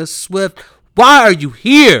 Taylor Swift. Why are you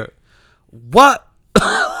here? What?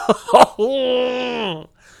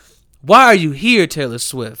 Why are you here, Taylor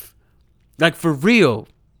Swift? Like, for real.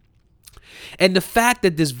 And the fact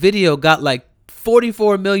that this video got like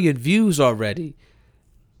 44 million views already,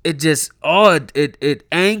 it just, it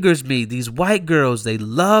angers me. These white girls, they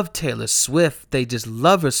love Taylor Swift. They just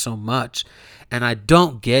love her so much. And I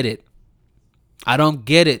don't get it.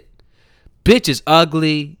 Bitch is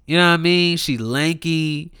ugly. You know what I mean? She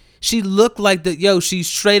lanky. She looked like she's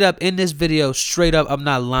straight up in this video, straight up, I'm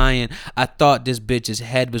not lying. I thought this bitch's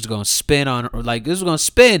head was going to spin on her, like this was going to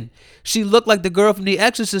spin. She looked like the girl from The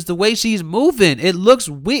Exorcist, the way she's moving. It looks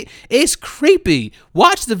weird. It's creepy.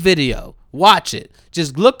 Watch the video. Watch it.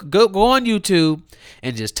 Just go on YouTube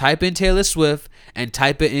and just type in Taylor Swift and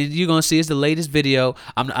type it, and you're gonna see it's the latest video.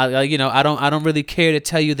 I don't really care to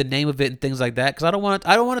tell you the name of it and things like that because I don't want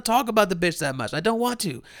to talk about the bitch that much. I don't want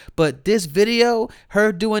to. But this video,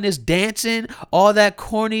 her doing this dancing, all that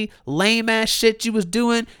corny, lame ass shit you was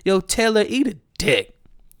doing, yo, Taylor, eat a dick.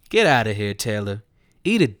 Get out of here, Taylor.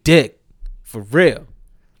 Eat a dick. For real.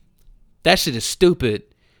 That shit is stupid.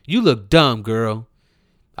 You look dumb, girl.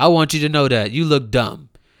 I want you to know that. You look dumb.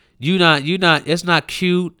 You not, it's not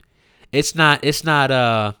cute. It's not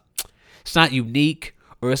unique.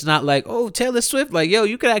 Or it's not like, oh, Taylor Swift, like, yo,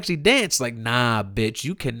 you could actually dance. Like, nah, bitch,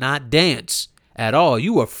 you cannot dance at all.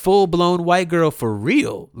 You are full-blown white girl for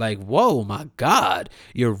real. Like, whoa, my God.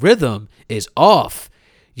 Your rhythm is off.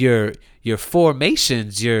 Your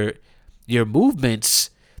formations, your movements,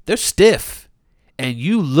 they're stiff. And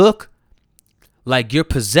you look like you're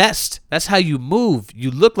possessed. That's how you move.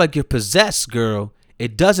 You look like you're possessed, girl.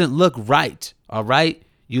 It doesn't look right, all right?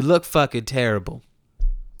 You look fucking terrible.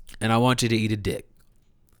 And I want you to eat a dick.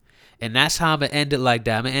 And that's how I'm going to end it like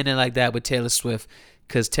that. I'm going to end it like that with Taylor Swift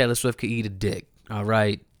because Taylor Swift could eat a dick, all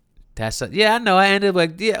right? Yeah, I know. I ended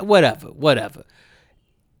like, yeah, whatever.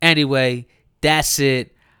 Anyway, that's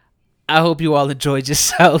it. I hope you all enjoyed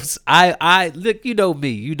yourselves. I look, you know me.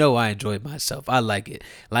 You know I enjoyed myself. I like it.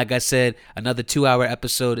 Like I said, another 2-hour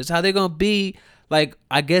episode is how they're going to be, like,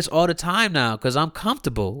 I guess all the time now because I'm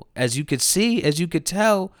comfortable. As you could see, as you could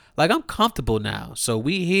tell, like, I'm comfortable now. So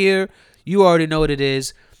we here. You already know what it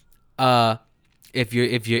is. If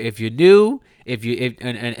you're new,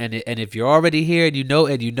 if you're already here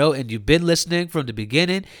and you've been listening from the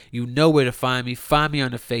beginning, you know where to find me. Find me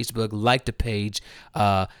on the Facebook, like the page.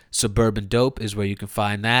 Suburban Dope is where you can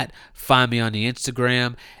find that. Find me on the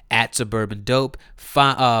Instagram at Suburban Dope.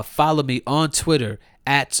 Follow me on Twitter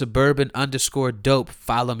at Suburban_Dope.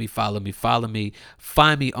 Follow me.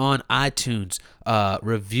 Find me on iTunes.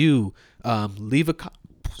 Review. Leave a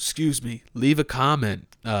comment. Leave a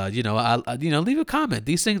comment.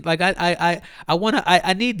 These things, like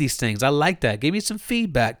I need these things. I like that. Give me some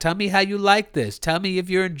feedback. Tell me how you like this. Tell me if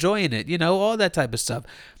you're enjoying it. All that type of stuff.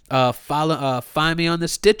 Find me on the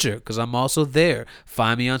Stitcher because I'm also there.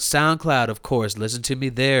 Find me on SoundCloud, of course. Listen to me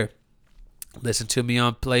there. Listen to me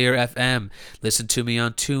on Player FM. Listen to me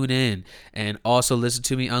on TuneIn. And also listen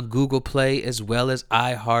to me on Google Play as well as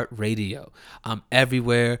iHeartRadio. I'm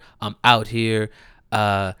everywhere. I'm out here.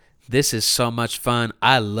 This is so much fun.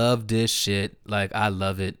 I love this shit. Like, I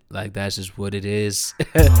love it. Like, that's just what it is.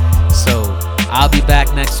 So, I'll be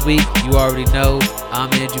back next week. You already know.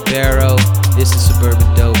 I'm Andrew Barrow. This is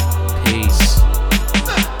Suburban Dope. Peace.